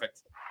 Nice.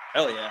 Perfect.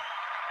 Hell yeah.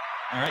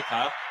 All right,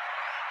 Kyle.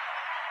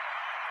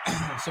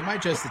 So my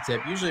Just the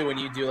Tip, usually when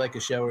you do like a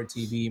show or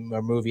TV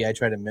or movie, I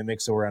try to mimic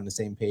so we're on the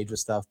same page with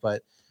stuff.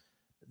 But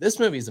this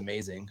movie is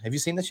amazing. Have you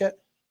seen this yet?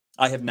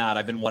 I have not.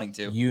 I've been wanting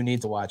to. You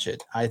need to watch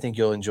it. I think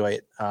you'll enjoy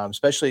it,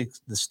 especially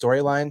the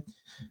storyline.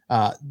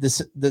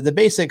 The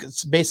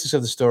basics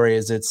of the story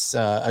is it's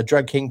a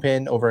drug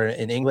kingpin over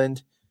in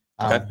England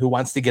who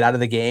wants to get out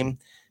of the game,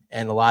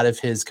 and a lot of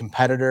his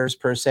competitors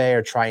per se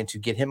are trying to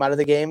get him out of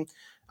the game.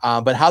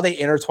 But how they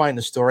intertwine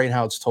the story and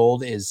how it's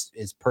told is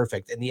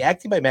perfect. And the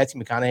acting by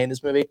Matthew McConaughey in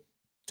this movie,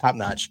 top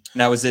notch.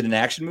 Now, is it an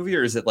action movie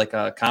or is it like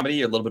a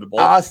comedy or a little bit of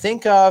both?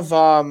 Think of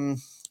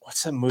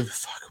what's that movie?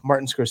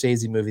 Martin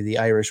Scorsese movie, The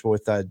Irish,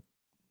 with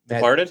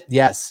Departed?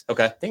 Yes.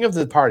 Okay. Think of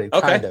The Departed.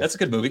 Okay, kind of. That's a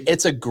good movie.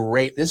 This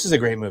is a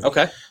great movie.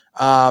 Okay.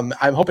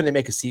 I'm hoping they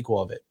make a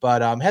sequel of it,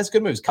 but it has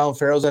good movies. Colin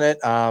Farrell's in it.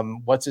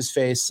 What's his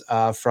face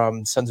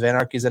from Sons of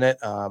Anarchy's in it.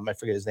 I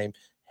forget his name.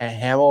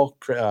 Hummel,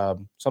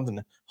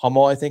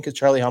 I think is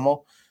Charlie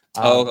Hummel.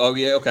 Yeah,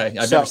 okay.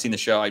 I've never seen the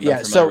show.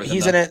 So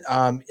he's in it.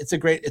 It's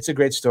a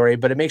great story,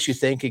 but it makes you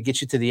think. It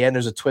gets you to the end.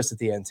 There's a twist at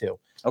the end too.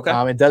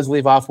 Okay. It does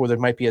leave off where there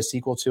might be a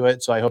sequel to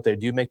it, so I hope they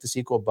do make the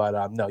sequel.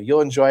 But no,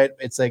 you'll enjoy it.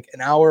 It's like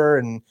an hour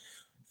and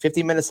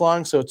 50 minutes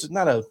long, so it's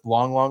not a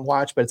long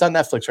watch, but it's on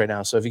Netflix right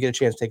now. So if you get a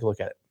chance, take a look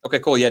at it. Okay,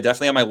 cool. Yeah,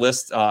 definitely on my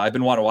list. I've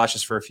been wanting to watch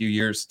this for a few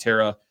years.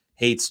 Tara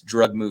hates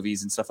drug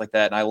movies and stuff like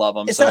that, and I love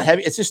them. It's not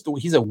heavy. It's just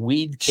he's a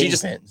weed kingpin. She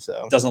just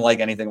doesn't like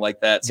anything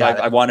like that. So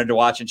I wanted to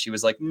watch, and she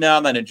was like, "No,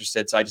 I'm not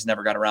interested." So I just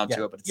never got around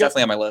to it. But it's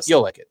definitely on my list.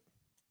 You'll like it.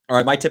 All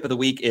right, my tip of the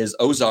week is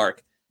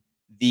Ozark.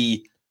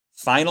 The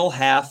final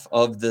half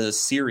of the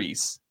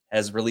series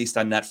has released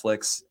on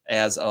Netflix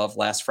as of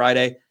last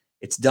Friday.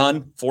 It's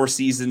done. 4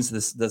 seasons.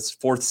 This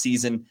 4th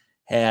season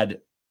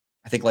had,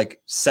 I think,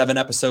 like 7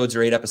 episodes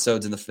or 8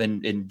 episodes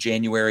in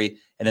January,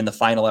 and then the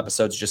final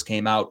episodes just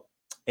came out,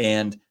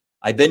 and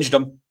I binged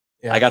them.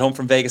 Yeah. I got home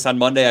from Vegas on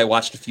Monday. I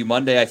watched a few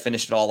Monday. I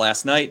finished it all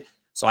last night.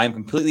 So I am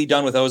completely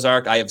done with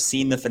Ozark. I have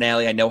seen the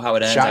finale. I know how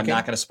it ends. Shocking. I'm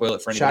not going to spoil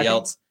it for anybody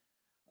else.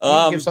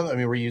 Did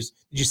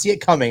you see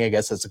it coming? I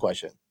guess that's the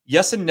question.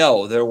 Yes and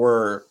no. There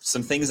were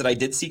some things that I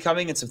did see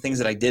coming and some things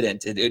that I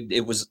didn't.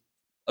 It was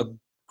a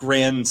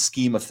grand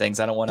scheme of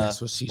things. I don't want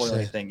to spoil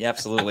anything. Yeah,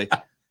 absolutely.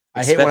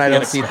 I hate when I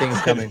don't see things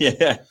coming.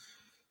 Yeah.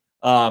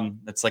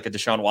 It's like a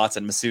Deshaun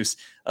Watson masseuse.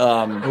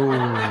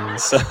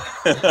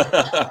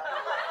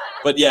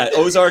 But yeah,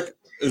 Ozark,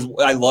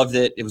 I loved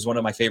it. It was one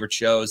of my favorite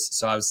shows,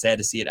 so I was sad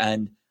to see it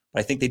end.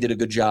 But I think they did a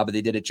good job, but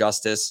they did it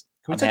justice.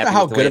 Can we talk about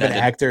how good of an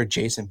actor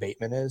Jason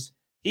Bateman is?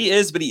 He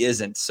is, but he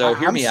isn't. So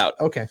hear me out.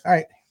 Okay, all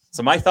right.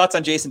 So my thoughts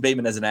on Jason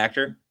Bateman as an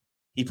actor,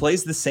 He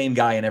plays the same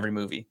guy in every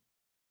movie,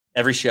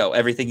 every show,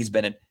 everything he's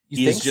been in.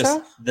 He is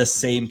just the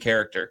same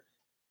character.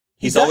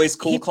 He's always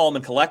cool, calm,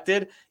 and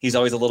collected. He's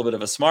always a little bit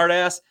of a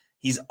smartass.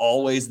 He's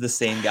always the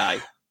same guy.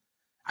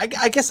 I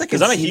guess I can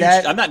see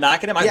that. I'm not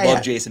knocking him. I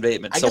love Jason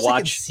Bateman. So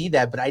I can see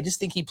that, but I just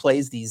think he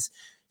plays these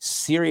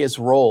serious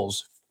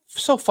roles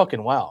so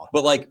fucking well.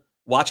 But like,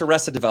 watch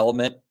Arrested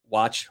Development,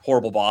 watch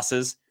Horrible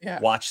Bosses, Yeah.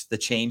 watch The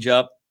Change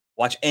Up,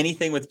 watch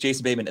anything with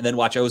Jason Bateman, and then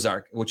watch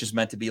Ozark, which is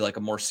meant to be like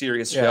a more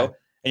serious show.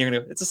 And you're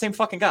gonna, it's the same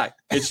fucking guy.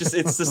 It's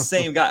the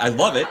same guy. I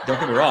love it. Don't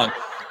get me wrong.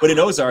 But in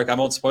Ozark, I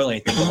won't spoil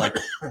anything. But like,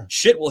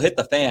 shit will hit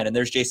the fan, and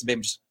there's Jason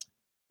Bateman. Just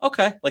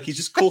okay, like he's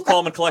just cool,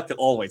 calm, and collected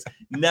always.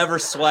 Never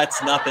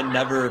sweats, nothing.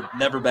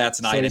 Never bats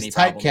an eye at any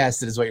problem.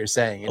 Typecasted is what you're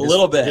saying. A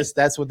little bit.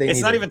 That's what they.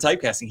 It's not even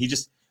typecasting.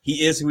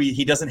 He is who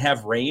he doesn't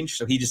have range,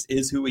 so he just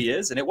is who he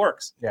is, and it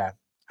works. Yeah,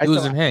 he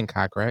was in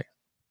Hancock, right?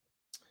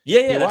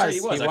 Yeah, that's right.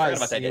 He was. I forgot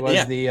about that. He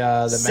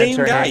was the same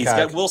guy. Hancock. He's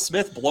got Will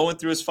Smith blowing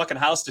through his fucking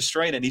house,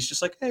 destroying it. And he's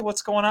just like, hey,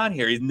 what's going on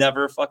here? He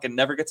never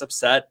gets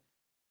upset.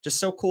 Just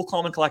so cool,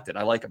 calm, and collected.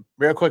 I like him.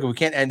 Real quick, we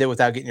can't end it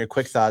without getting your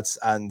quick thoughts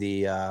on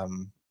the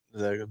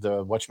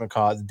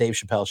whatchamacallit, Dave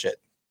Chappelle shit.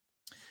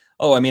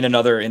 Oh, I mean,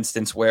 another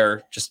instance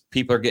where just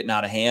people are getting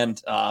out of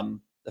hand.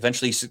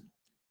 Eventually,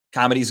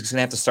 comedy is going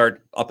to have to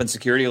start upping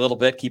security a little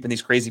bit, keeping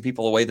these crazy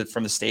people away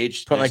from the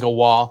stage. Put like a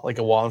wall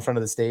in front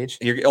of the stage.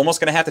 You're almost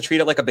going to have to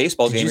treat it like a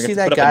baseball game. Did you see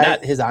that guy?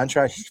 His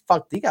entourage.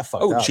 He got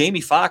fucked up. Jamie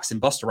Foxx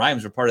and Busta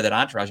Rhymes were part of that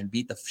entourage and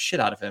beat the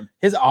shit out of him.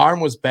 His arm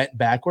was bent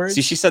backwards.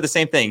 See, she said the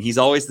same thing. He's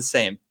always the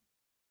same.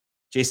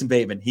 Jason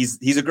Bateman.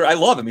 I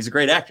love him. He's a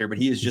great actor, but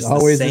he is just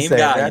the same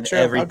guy in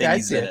everything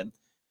he's in.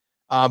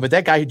 But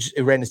that guy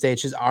who ran the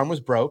stage, his arm was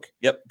broke.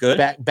 Yep, good.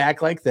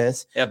 Back like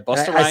this. Yeah,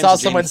 Busta Rhymes.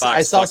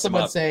 I saw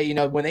someone say,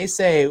 when they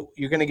say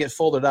you're going to get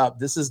folded up,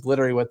 this is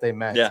literally what they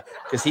meant. Yeah,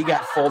 because he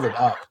got folded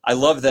up. I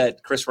love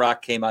that Chris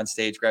Rock came on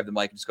stage, grabbed the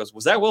mic, and just goes,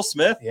 "Was that Will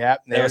Smith?" Yeah,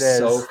 that was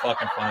so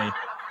fucking funny.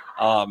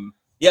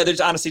 Yeah,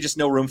 there's honestly just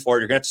no room for it.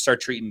 You're gonna have to start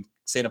treating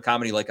stand-up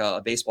comedy like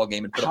a baseball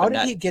game and put How up a did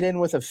net. he get in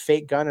with a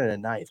fake gun and a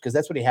knife? Because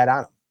that's what he had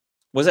on him.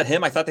 Was that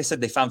him? I thought they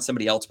said they found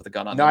somebody else with a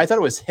gun on him. No, I thought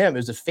it was him. It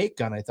was a fake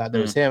gun. I thought that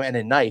was him and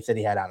a knife that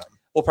he had on him.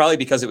 Well, probably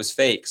because it was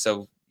fake.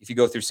 So if you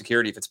go through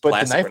security, if it's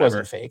plastic, the knife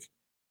wasn't fake.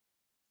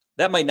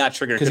 That might not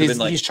trigger. Because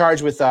he's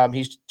charged with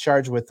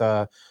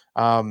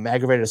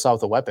aggravated assault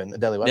with a weapon, a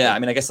deadly weapon. Yeah, I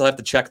mean, I guess they'll have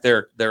to check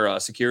their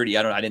security.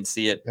 I didn't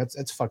see it.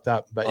 That's fucked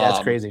up, but yeah, it's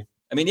crazy.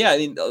 I mean,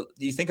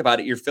 you think about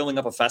it. You're filling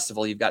up a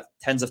festival. You've got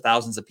tens of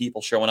thousands of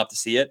people showing up to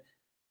see it.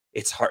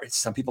 It's hard.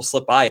 Some people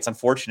slip by. It's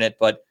unfortunate,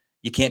 but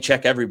you can't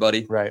check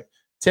everybody. Right.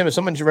 Tim, if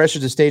someone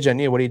rushes the stage on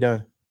you, what are you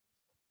doing?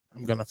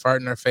 I'm going to fart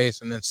in their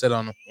face and then sit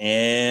on them.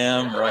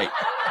 Damn right.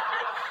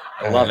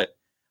 I love it.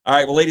 All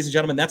right. Well, ladies and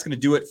gentlemen, that's going to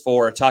do it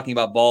for talking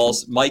about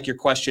balls. Mike, your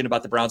question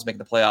about the Browns making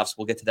the playoffs,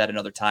 we'll get to that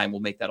another time. We'll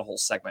make that a whole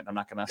segment. I'm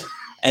not going to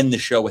end the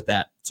show with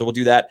that. So we'll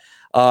do that.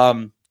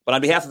 But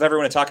on behalf of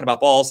everyone talking about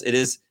balls, it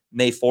is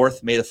May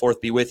 4th. May the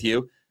 4th be with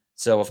you.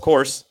 So, of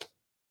course,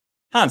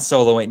 Han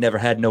Solo ain't never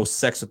had no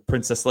sex with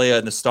Princess Leia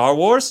in the Star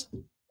Wars.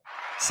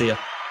 See ya.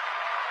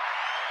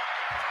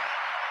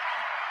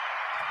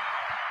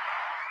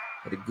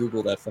 I had to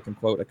Google that fucking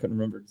quote. I couldn't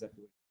remember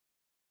exactly.